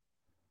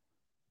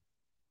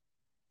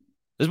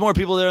 There's more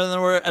people there than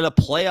there were at a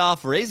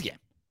playoff Rays game.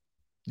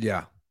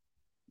 Yeah.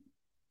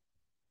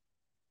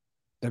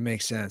 That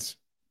makes sense.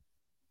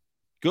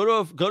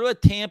 Go to a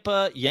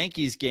Tampa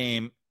Yankees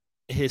game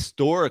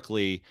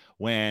historically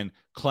when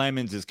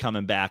Clemens is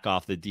coming back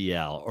off the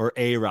DL or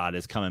A-Rod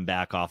is coming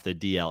back off the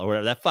DL or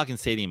whatever. That fucking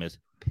stadium is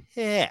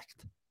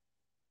packed.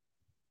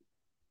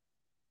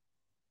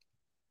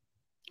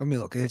 I mean,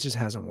 look, it just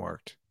hasn't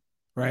worked,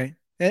 right?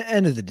 At the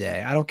end of the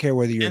day, I don't care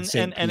whether you're in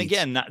St. And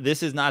again,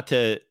 this is not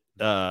to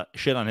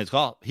shit on his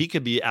call. He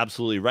could be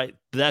absolutely right,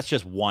 but that's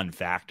just one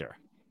factor.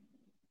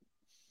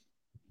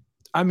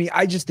 I mean,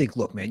 I just think,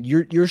 look, man,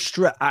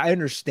 I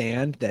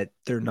understand that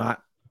they're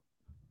not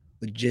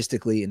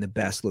logistically in the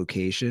best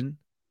location,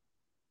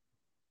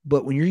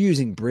 but when you're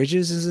using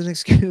bridges as an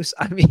excuse,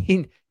 I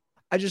mean,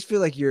 I just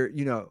feel like you're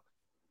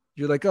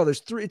like, oh,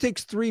 it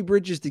takes 3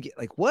 bridges to get,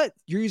 like, what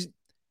you're using.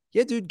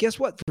 Yeah, dude, guess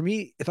what? For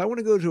me, if I want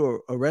to go to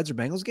a Reds or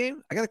Bengals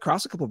game, I got to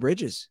cross a couple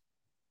bridges.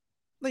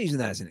 I'm not using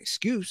that as an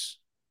excuse.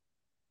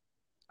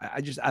 I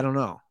don't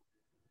know.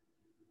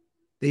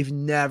 They've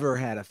never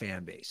had a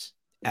fan base,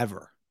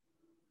 ever.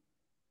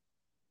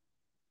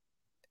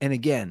 And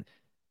again,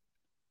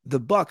 the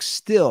Bucs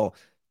still,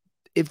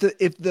 if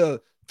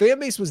the fan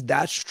base was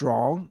that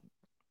strong,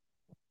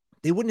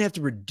 they wouldn't have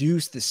to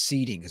reduce the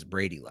seating as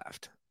Brady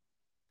left.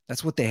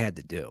 That's what they had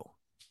to do.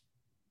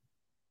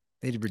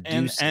 They'd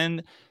reduce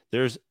and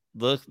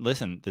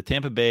listen, the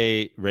Tampa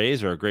Bay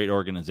Rays are a great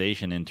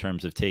organization in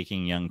terms of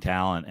taking young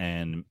talent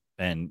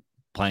and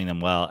playing them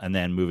well and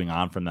then moving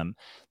on from them.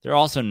 They're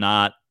also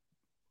not,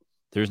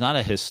 there's not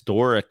a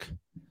historic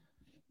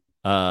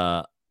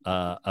a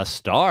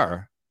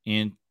star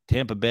in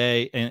Tampa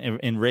Bay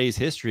in Rays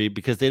history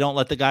because they don't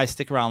let the guys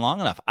stick around long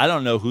enough. I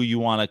don't know who you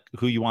want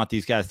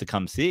these guys to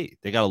come see.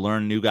 They got to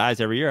learn new guys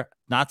every year.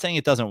 Not saying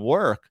it doesn't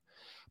work,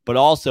 but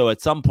also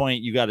at some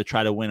point you got to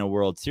try to win a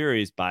World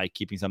Series by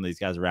keeping some of these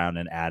guys around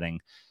and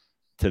adding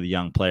to the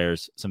young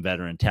players some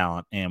veteran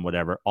talent and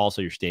whatever.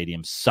 Also, your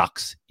stadium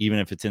sucks. Even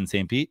if it's in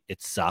St. Pete,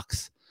 it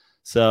sucks.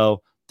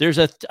 So there's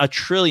a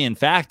trillion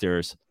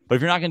factors, but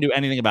if you're not going to do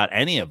anything about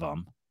any of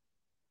them,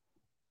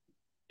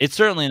 it's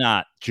certainly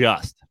not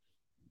just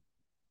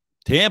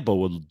Tampa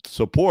would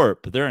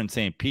support, but they're in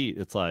St. Pete.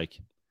 It's like,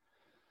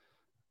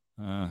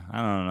 I'm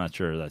not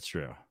sure that's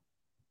true.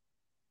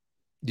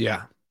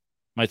 Yeah.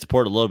 Might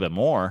support a little bit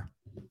more,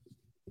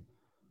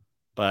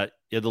 but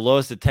you have the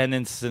lowest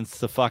attendance since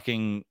the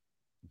fucking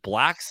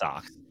Black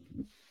Sox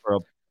for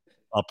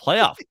a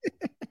playoff.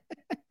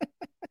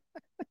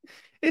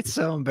 It's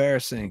so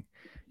embarrassing.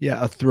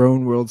 Yeah, a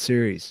thrown World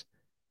Series.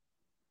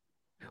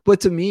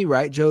 But to me,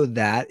 right, Joe,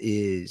 that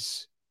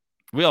is...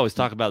 We always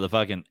talk about the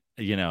fucking,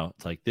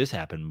 it's like this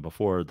happened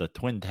before the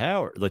Twin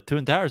Towers.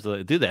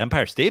 Dude, the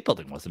Empire State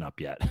Building wasn't up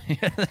yet.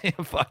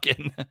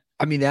 Fucking...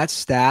 I mean, that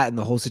stat and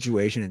the whole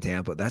situation in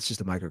Tampa, that's just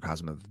a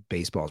microcosm of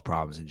baseball's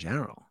problems in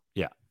general.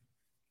 Yeah.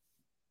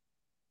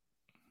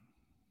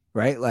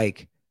 Right?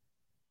 Like,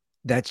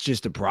 that's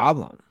just a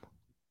problem.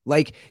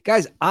 Like,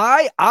 guys,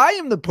 I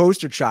am the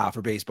poster child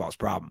for baseball's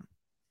problem.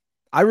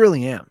 I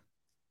really am.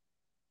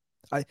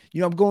 I'm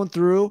going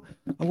through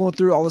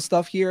all the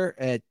stuff here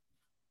at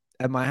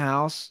my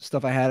house,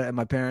 stuff I had at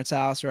my parents'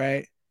 house,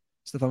 right?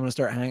 Stuff I'm going to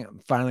start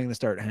finally going to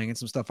start hanging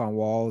some stuff on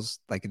walls,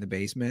 like in the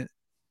basement.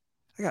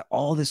 I got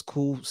all this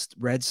cool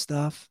red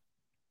stuff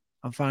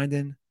I'm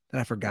finding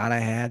that I forgot I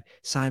had.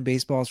 Signed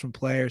baseballs from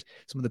players.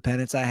 Some of the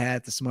pennants I had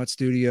at the Smut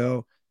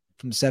Studio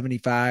from the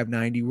 75,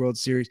 90 World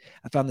Series.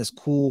 I found this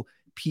cool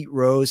Pete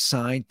Rose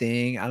signed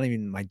thing.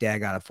 My dad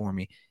got it for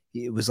me.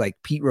 It was like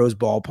Pete Rose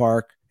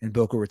Ballpark in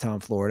Boca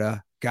Raton,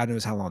 Florida. God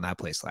knows how long that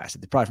place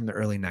lasted. Probably from the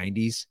early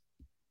 90s.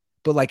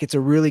 But like,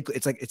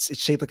 it's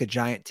shaped like a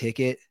giant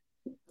ticket.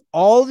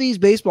 All these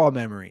baseball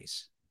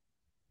memories.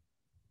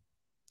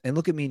 And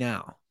look at me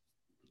now.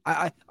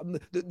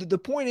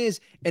 The point is,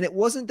 and it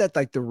wasn't that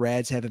like the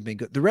Reds haven't been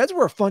good. The Reds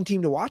were a fun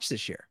team to watch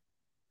this year.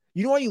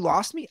 You know why you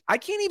lost me? I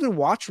can't even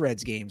watch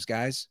Reds games,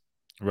 guys.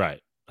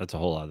 Right. That's a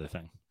whole other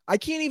thing. I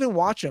can't even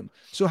watch them.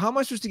 So how am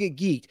I supposed to get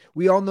geeked?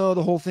 We all know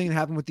the whole thing that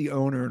happened with the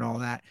owner and all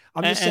that.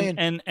 I'm just saying.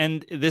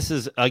 And this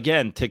is,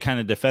 again, to kind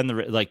of defend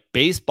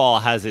baseball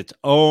has its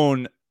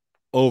own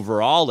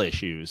overall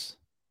issues,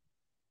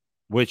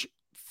 which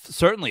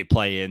certainly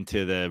play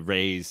into the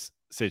Rays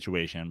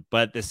situation.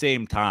 But at the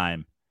same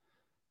time,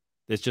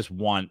 it's just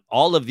one.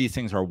 All of these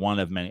things are one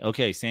of many.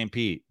 Okay, St.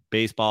 Pete,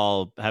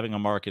 baseball having a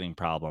marketing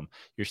problem.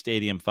 Your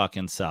stadium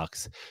fucking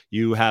sucks.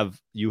 You have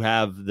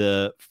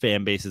the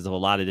fan bases of a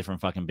lot of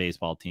different fucking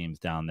baseball teams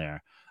down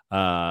there.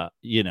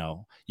 You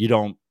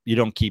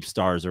don't keep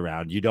stars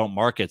around. You don't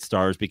market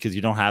stars because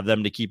you don't have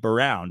them to keep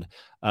around.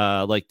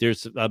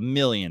 There's a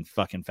million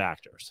fucking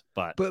factors.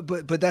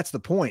 But that's the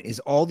point, is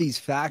all these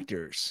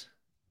factors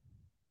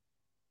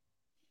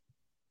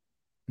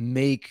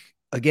make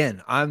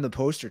again, I'm the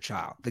poster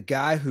child, the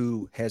guy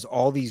who has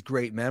all these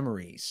great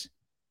memories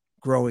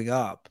growing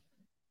up.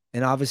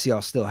 And obviously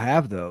I'll still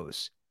have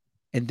those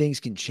and things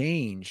can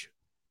change.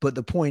 But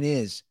the point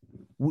is,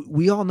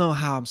 we all know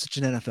how I'm such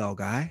an NFL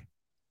guy.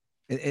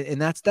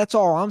 And that's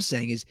all I'm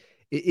saying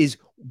is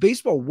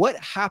baseball. What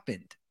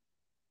happened?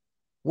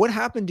 What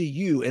happened to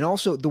you? And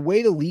also the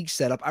way the league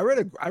set up. I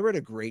read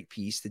a great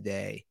piece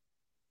today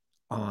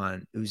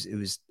on it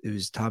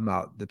was talking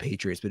about the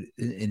Patriots, but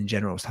in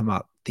general, it was talking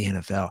about the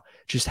NFL.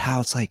 Just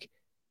how it's like,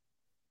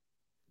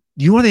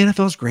 you know, the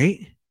NFL is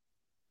great.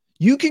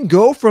 You can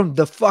go from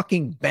the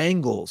fucking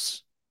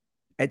Bengals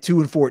at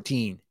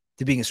 2-14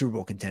 to being a Super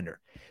Bowl contender.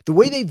 The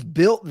way they've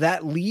built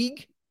that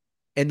league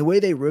and the way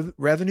they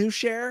revenue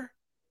share.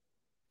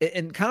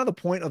 And kind of the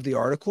point of the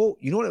article,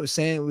 you know what it was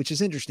saying, which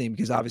is interesting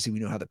because obviously we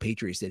know how the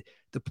Patriots did.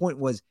 The point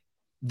was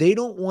they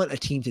don't want a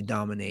team to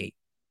dominate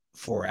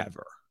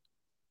forever.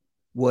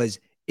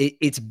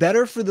 It's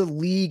better for the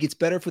league. It's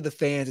better for the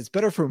fans. It's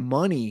better for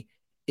money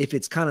if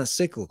it's kind of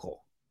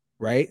cyclical,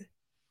 right?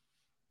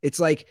 It's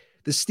like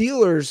the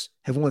Steelers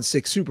have won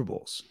 6 Super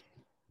Bowls.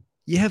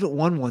 You haven't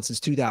won one since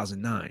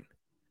 2009.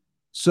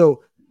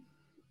 So,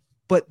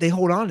 but they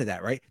hold on to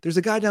that, right? There's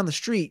a guy down the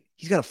street.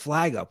 He's got a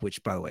flag up,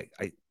 which, by the way,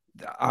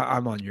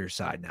 I'm on your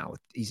side now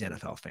with these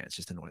NFL fans.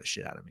 Just annoy the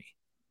shit out of me.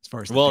 As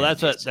far as I'm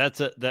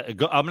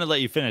going to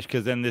let you finish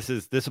because then this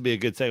will be a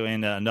good segue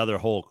into another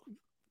whole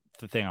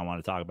thing I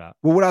want to talk about.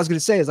 Well, what I was going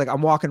to say is, like,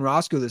 I'm walking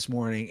Roscoe this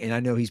morning, and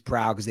I know he's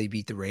proud because they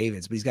beat the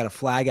Ravens, but he's got a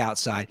flag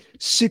outside,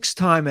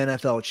 6-time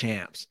NFL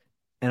champs,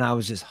 and I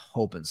was just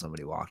hoping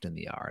somebody walked in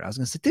the yard. I was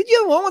going to say, "Did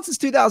you have one since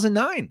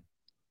 2009?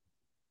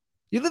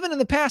 You're living in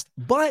the past."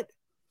 But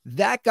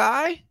that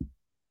guy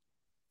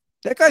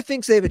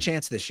thinks they have a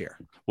chance this year.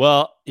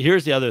 Well,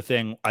 here's the other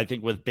thing. I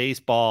think with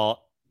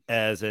baseball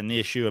as an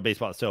issue of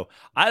baseball. So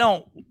I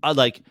don't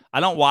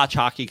watch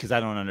hockey because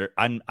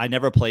I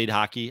never played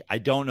hockey. I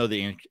don't know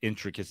the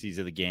intricacies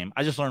of the game.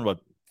 I just learned what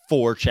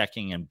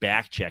forechecking and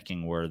back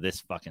checking were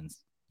this fucking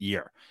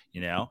year.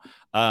 You know,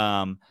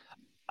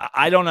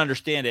 I don't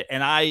understand it,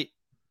 and I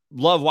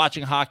love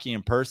watching hockey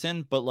in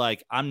person. But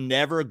like, I'm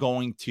never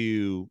going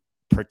to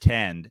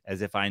pretend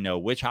as if I know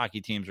which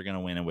hockey teams are going to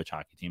win and which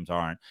hockey teams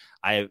aren't.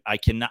 I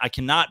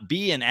cannot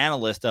be an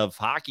analyst of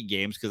hockey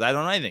games because I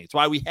don't know anything. It's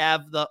why we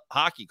have the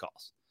hockey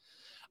calls.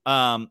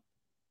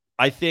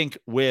 I think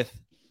I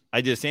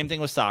did the same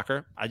thing with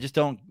soccer. I just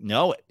don't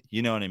know it.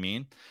 You know what I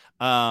mean?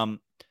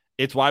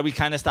 It's why we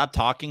kind of stopped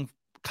talking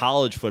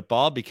college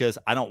football because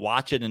I don't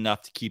watch it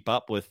enough to keep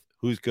up with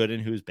who's good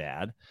and who's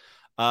bad.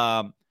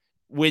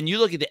 When you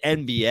look at the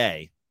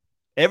NBA,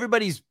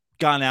 everybody's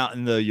gone out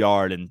in the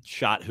yard and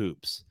shot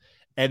hoops.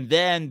 And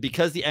then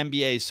because the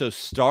NBA is so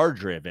star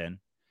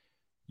driven,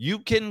 you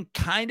can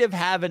kind of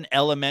have an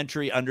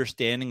elementary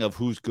understanding of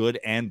who's good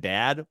and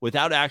bad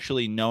without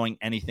actually knowing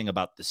anything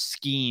about the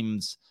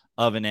schemes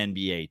of an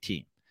NBA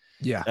team.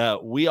 Yeah.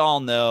 We all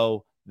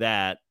know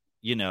that,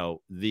 you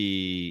know,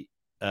 the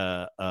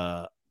Giannis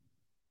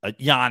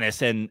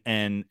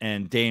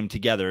and Dame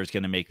together is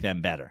going to make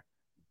them better.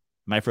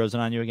 Am I frozen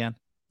on you again?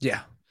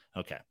 Yeah.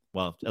 Okay.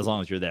 Well, as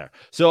long as you're there.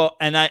 So,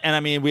 and I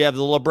mean, we have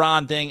the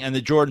LeBron thing and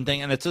the Jordan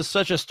thing, and it's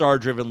such a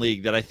star-driven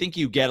league that I think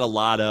you get a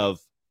lot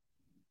of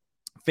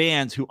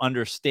fans who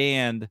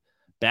understand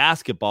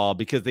basketball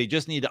because they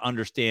just need to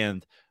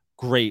understand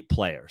great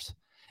players.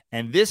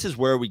 And this is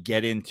where we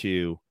get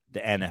into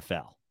the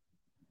NFL.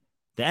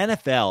 The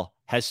NFL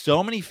has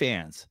so many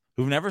fans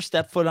who've never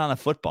stepped foot on a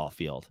football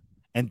field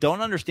and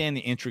don't understand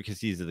the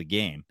intricacies of the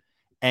game,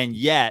 and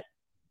yet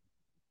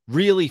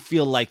really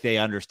feel like they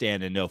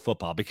understand and know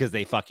football because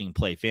they fucking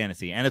play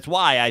fantasy. And it's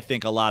why I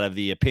think a lot of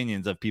the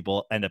opinions of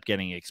people end up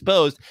getting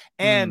exposed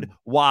and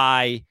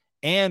why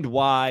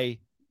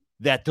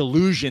that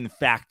delusion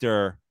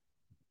factor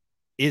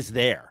is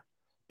there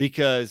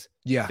because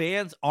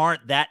fans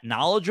aren't that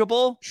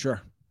knowledgeable.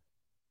 Sure.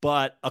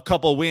 But a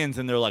couple wins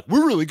and they're like,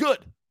 we're really good.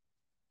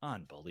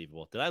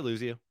 Unbelievable. Did I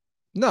lose you?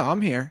 No,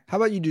 I'm here. How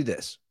about you do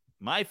this?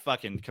 My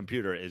fucking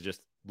computer is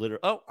just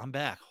literally. Oh, I'm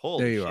back.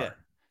 Holy there you shit. Are.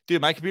 Dude,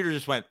 my computer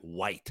just went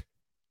white.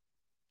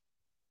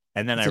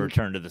 And then I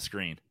returned to the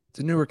screen. It's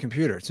a newer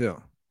computer,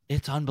 too.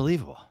 It's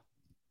unbelievable.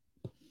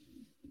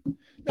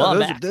 No,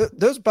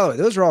 those, by the way,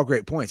 those are all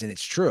great points, and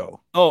it's true.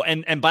 Oh,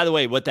 and by the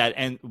way,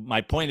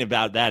 my point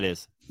about that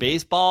is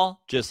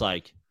baseball, just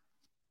like,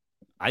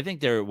 I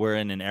think we're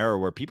in an era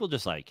where people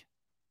just like,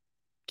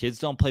 kids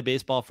don't play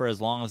baseball for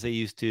as long as they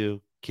used to.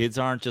 Kids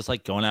aren't just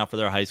like going out for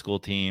their high school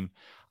team.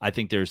 I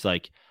think there's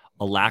like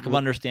a lack of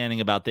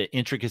understanding about the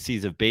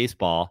intricacies of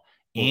baseball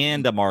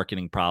and a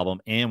marketing problem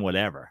and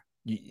whatever.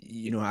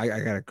 You know, I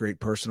got a great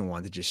personal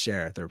one to just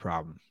share their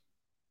problem.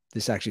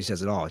 This actually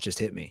says it all. It just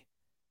hit me.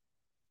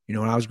 You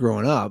know, when I was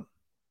growing up,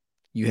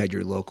 you had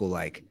your local,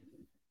 like,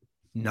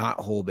 not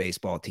whole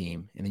baseball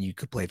team, and then you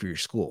could play for your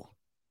school,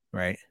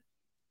 right?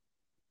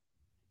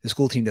 The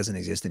school team doesn't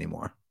exist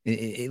anymore,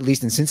 at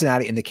least in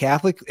Cincinnati, in the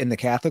Catholic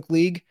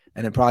League,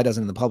 and it probably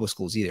doesn't in the public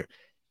schools either.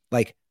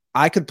 Like,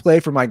 I could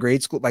play for my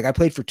grade school. Like, I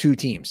played for 2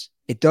 teams.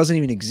 It doesn't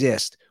even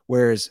exist.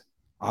 Whereas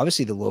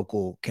Obviously, the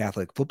local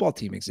Catholic football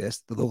team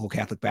exists, the local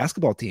Catholic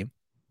basketball team.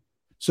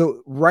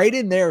 So right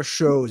in there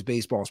shows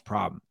baseball's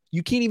problem.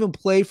 You can't even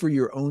play for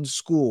your own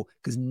school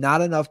because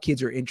not enough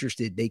kids are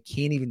interested. They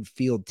can't even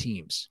field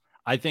teams.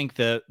 I think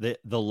the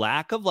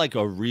lack of like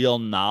a real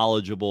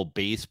knowledgeable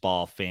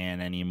baseball fan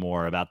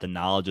anymore about the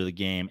knowledge of the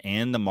game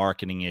and the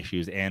marketing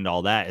issues and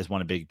all that is one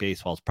of big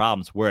baseball's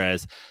problems.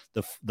 Whereas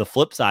the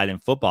flip side in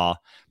football,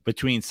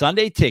 between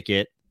Sunday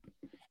Ticket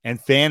and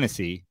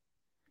fantasy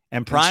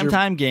and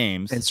primetime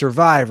games and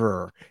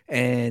Survivor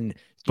and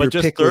but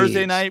just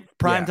Thursday night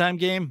primetime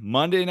game,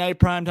 Monday night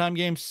primetime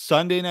game,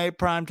 Sunday night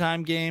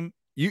primetime game.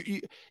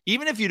 You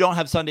even if you don't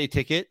have Sunday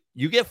Ticket,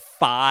 you get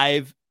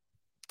 5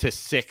 to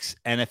 6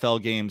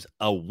 NFL games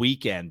a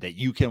weekend that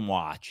you can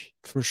watch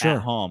for sure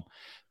at home.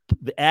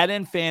 Add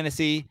in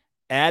fantasy,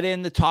 add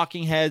in the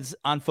talking heads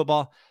on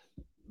football,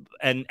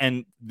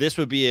 and this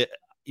would be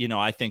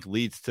I think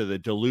leads to the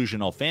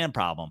delusional fan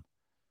problem.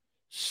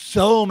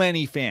 So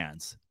many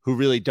fans who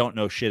really don't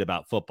know shit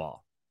about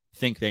football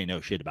think they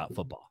know shit about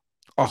football.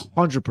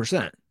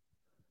 100%.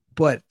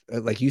 But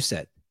like you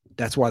said,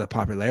 that's why the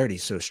popularity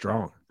is so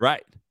strong,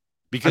 right?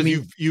 Because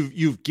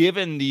you've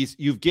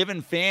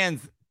given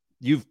fans.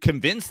 You've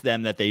convinced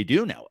them that they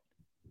do know it.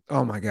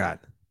 Oh my God.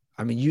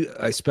 I mean,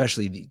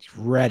 especially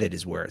Reddit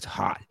is where it's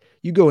hot.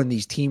 You go in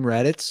these team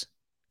Reddits,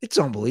 it's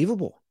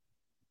unbelievable.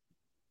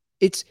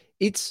 It's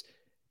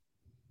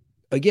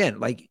again,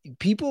 like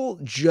people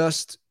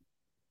just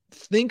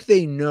think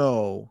they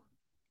know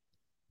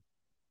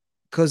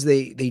because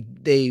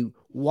they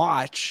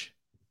watch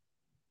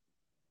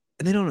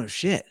and they don't know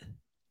shit.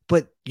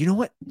 But you know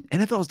what?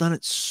 NFL's done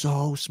it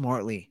so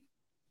smartly.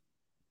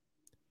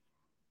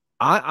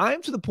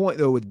 I'm to the point,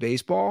 though, with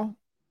baseball,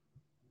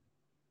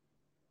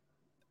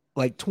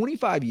 like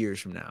 25 years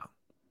from now,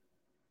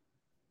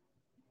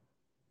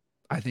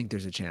 I think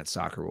there's a chance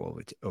soccer will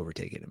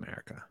overtake it in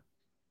America.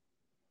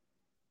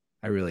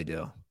 I really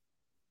do.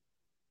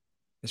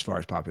 As far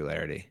as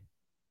popularity.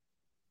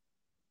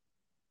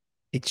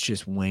 It's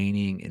just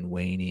waning and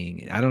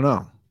waning. I don't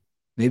know.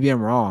 Maybe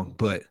I'm wrong,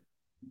 but.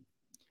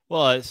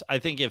 Well, I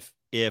think if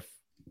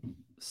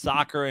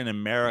soccer in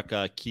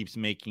America keeps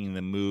making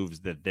the moves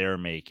that they're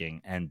making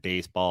and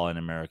baseball in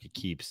America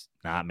keeps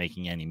not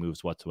making any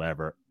moves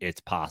whatsoever, it's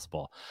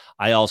possible.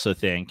 I also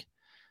think,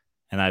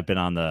 and I've been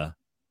on the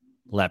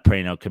Let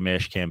Pray No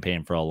Commish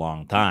campaign for a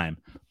long time,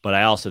 but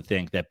I also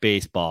think that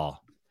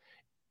baseball,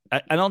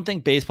 I don't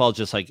think baseball is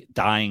just like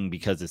dying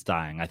because it's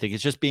dying. I think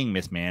it's just being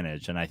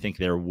mismanaged. And I think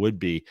there would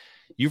be,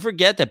 you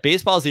forget that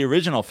baseball is the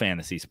original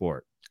fantasy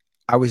sport.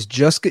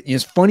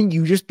 It's funny.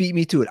 You just beat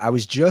me to it. I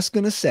was just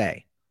going to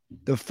say,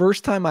 the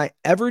first time I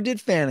ever did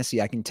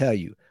fantasy, I can tell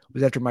you,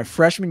 was after my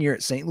freshman year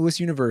at St. Louis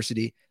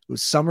University. It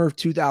was summer of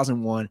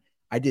 2001.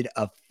 I did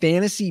a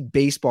fantasy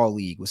baseball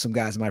league with some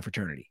guys in my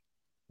fraternity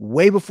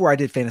way before I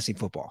did fantasy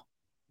football.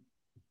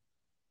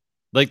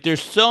 Like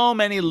there's so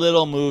many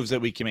little moves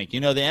that we can make. The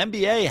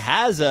NBA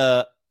has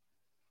a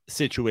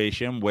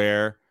situation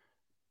where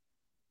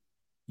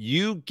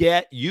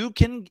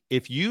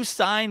if you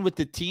sign with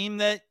the team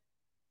that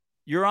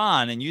you're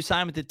on and you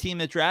sign with the team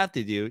that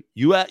drafted you,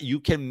 you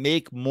can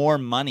make more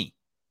money.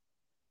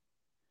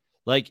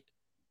 Like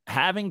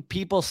having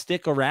people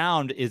stick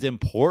around is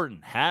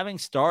important. Having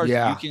stars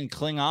you can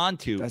cling on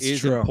to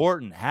is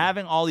important.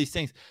 Having all these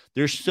things.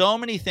 There's so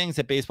many things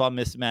that baseball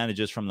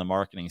mismanages from the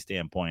marketing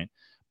standpoint.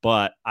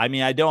 But I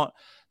mean,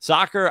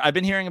 soccer, I've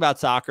been hearing about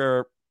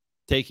soccer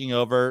taking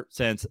over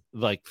since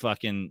like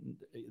fucking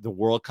the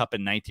World Cup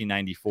in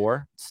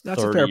 1994.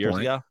 That's a fair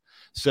point. Ago.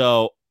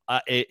 So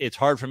it's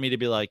hard for me to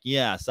be like,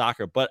 yeah,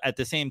 soccer. But at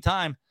the same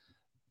time,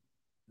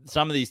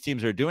 some of these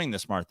teams are doing the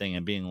smart thing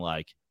and being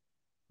like,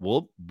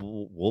 we'll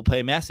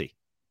pay Messi.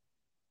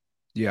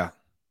 Yeah.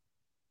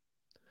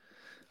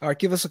 All right,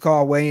 give us a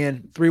call. Weigh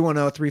in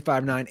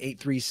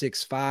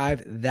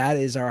 310-359-8365. That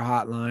is our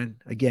hotline.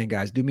 Again,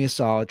 guys, do me a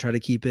solid. Try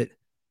to keep it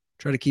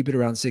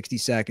around 60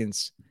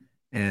 seconds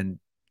and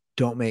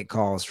don't make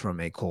calls from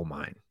a coal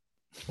mine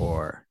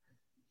or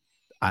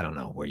I don't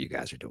know where you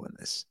guys are doing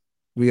this.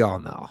 We all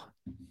know.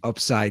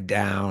 Upside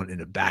down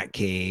in a bat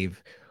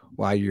cave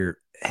while your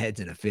head's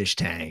in a fish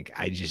tank.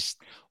 I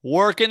just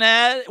working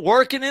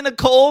in a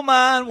coal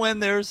mine when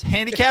there's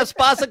handicap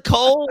spots at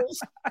coals.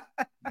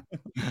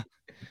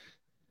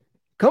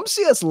 Come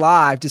see us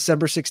live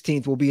December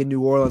 16th. We'll be in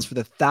New Orleans for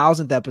the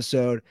 1,000th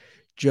episode.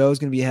 Joe's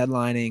going to be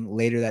headlining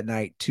later that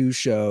night, 2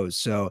 shows.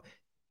 So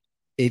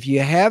if you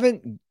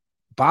haven't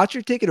bought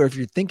your ticket or if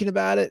you're thinking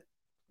about it,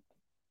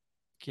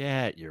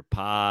 get your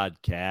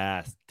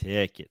podcast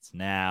tickets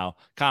now.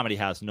 Comedy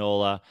House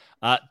NOLA.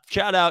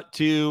 Shout out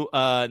to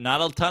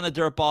not a ton of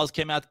dirt balls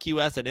came out to Key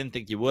West. I didn't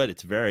think you would.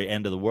 It's very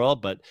end of the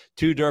world, but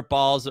 2 dirt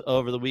balls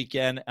over the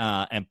weekend,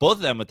 and both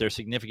of them with their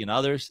significant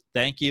others.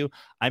 Thank you.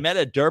 I met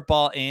a dirt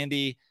ball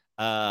Andy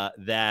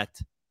that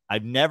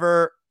I've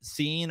never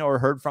seen or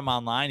heard from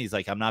online. He's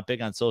like, I'm not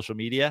big on social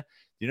media.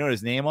 Do you know what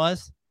his name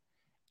was?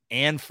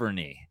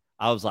 Anferny.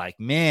 I was like,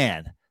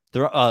 man,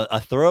 a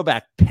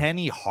throwback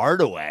Penny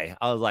Hardaway.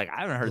 I was like,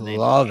 I haven't heard the name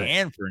of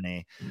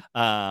Anthony.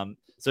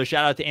 So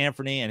shout out to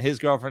Anthony and his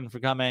girlfriend for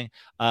coming.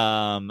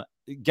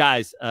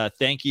 Guys,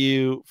 thank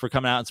you for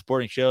coming out and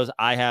supporting shows.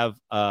 I have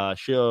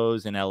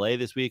shows in LA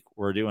this week.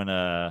 We're doing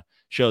a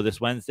show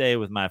this Wednesday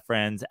with my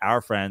friends,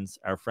 our friends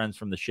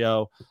from the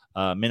show,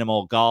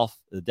 Minimal Golf,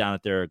 down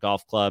at their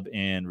golf club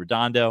in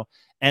Redondo.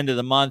 End of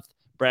the month,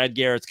 Brad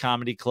Garrett's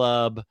Comedy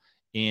Club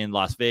in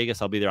Las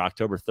Vegas. I'll be there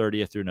October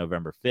 30th through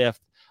November 5th.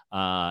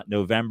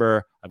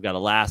 November, I've got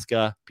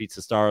Alaska.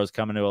 Pizza Staro's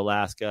coming to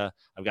Alaska.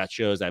 I've got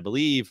shows, I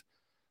believe,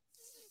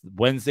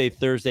 Wednesday,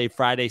 Thursday,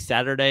 Friday,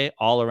 Saturday,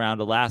 all around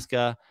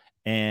Alaska.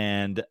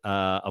 And,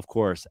 of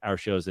course, our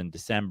shows in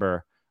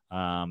December.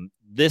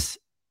 This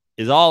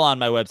is all on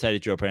my website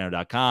at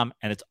joeprano.com,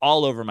 and it's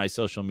all over my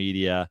social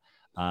media.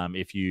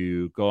 If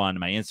you go on to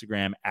my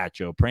Instagram at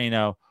Joe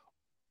Prano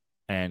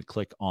and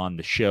click on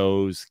the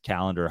show's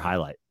calendar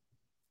highlight.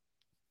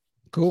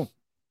 Cool.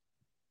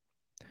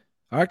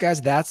 All right,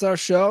 guys, that's our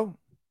show.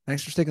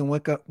 Thanks for sticking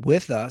with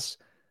us.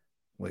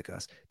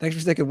 Thanks for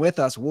sticking with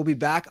us. We'll be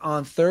back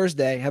on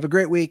Thursday. Have a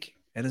great week.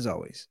 And as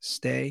always,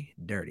 stay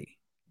dirty.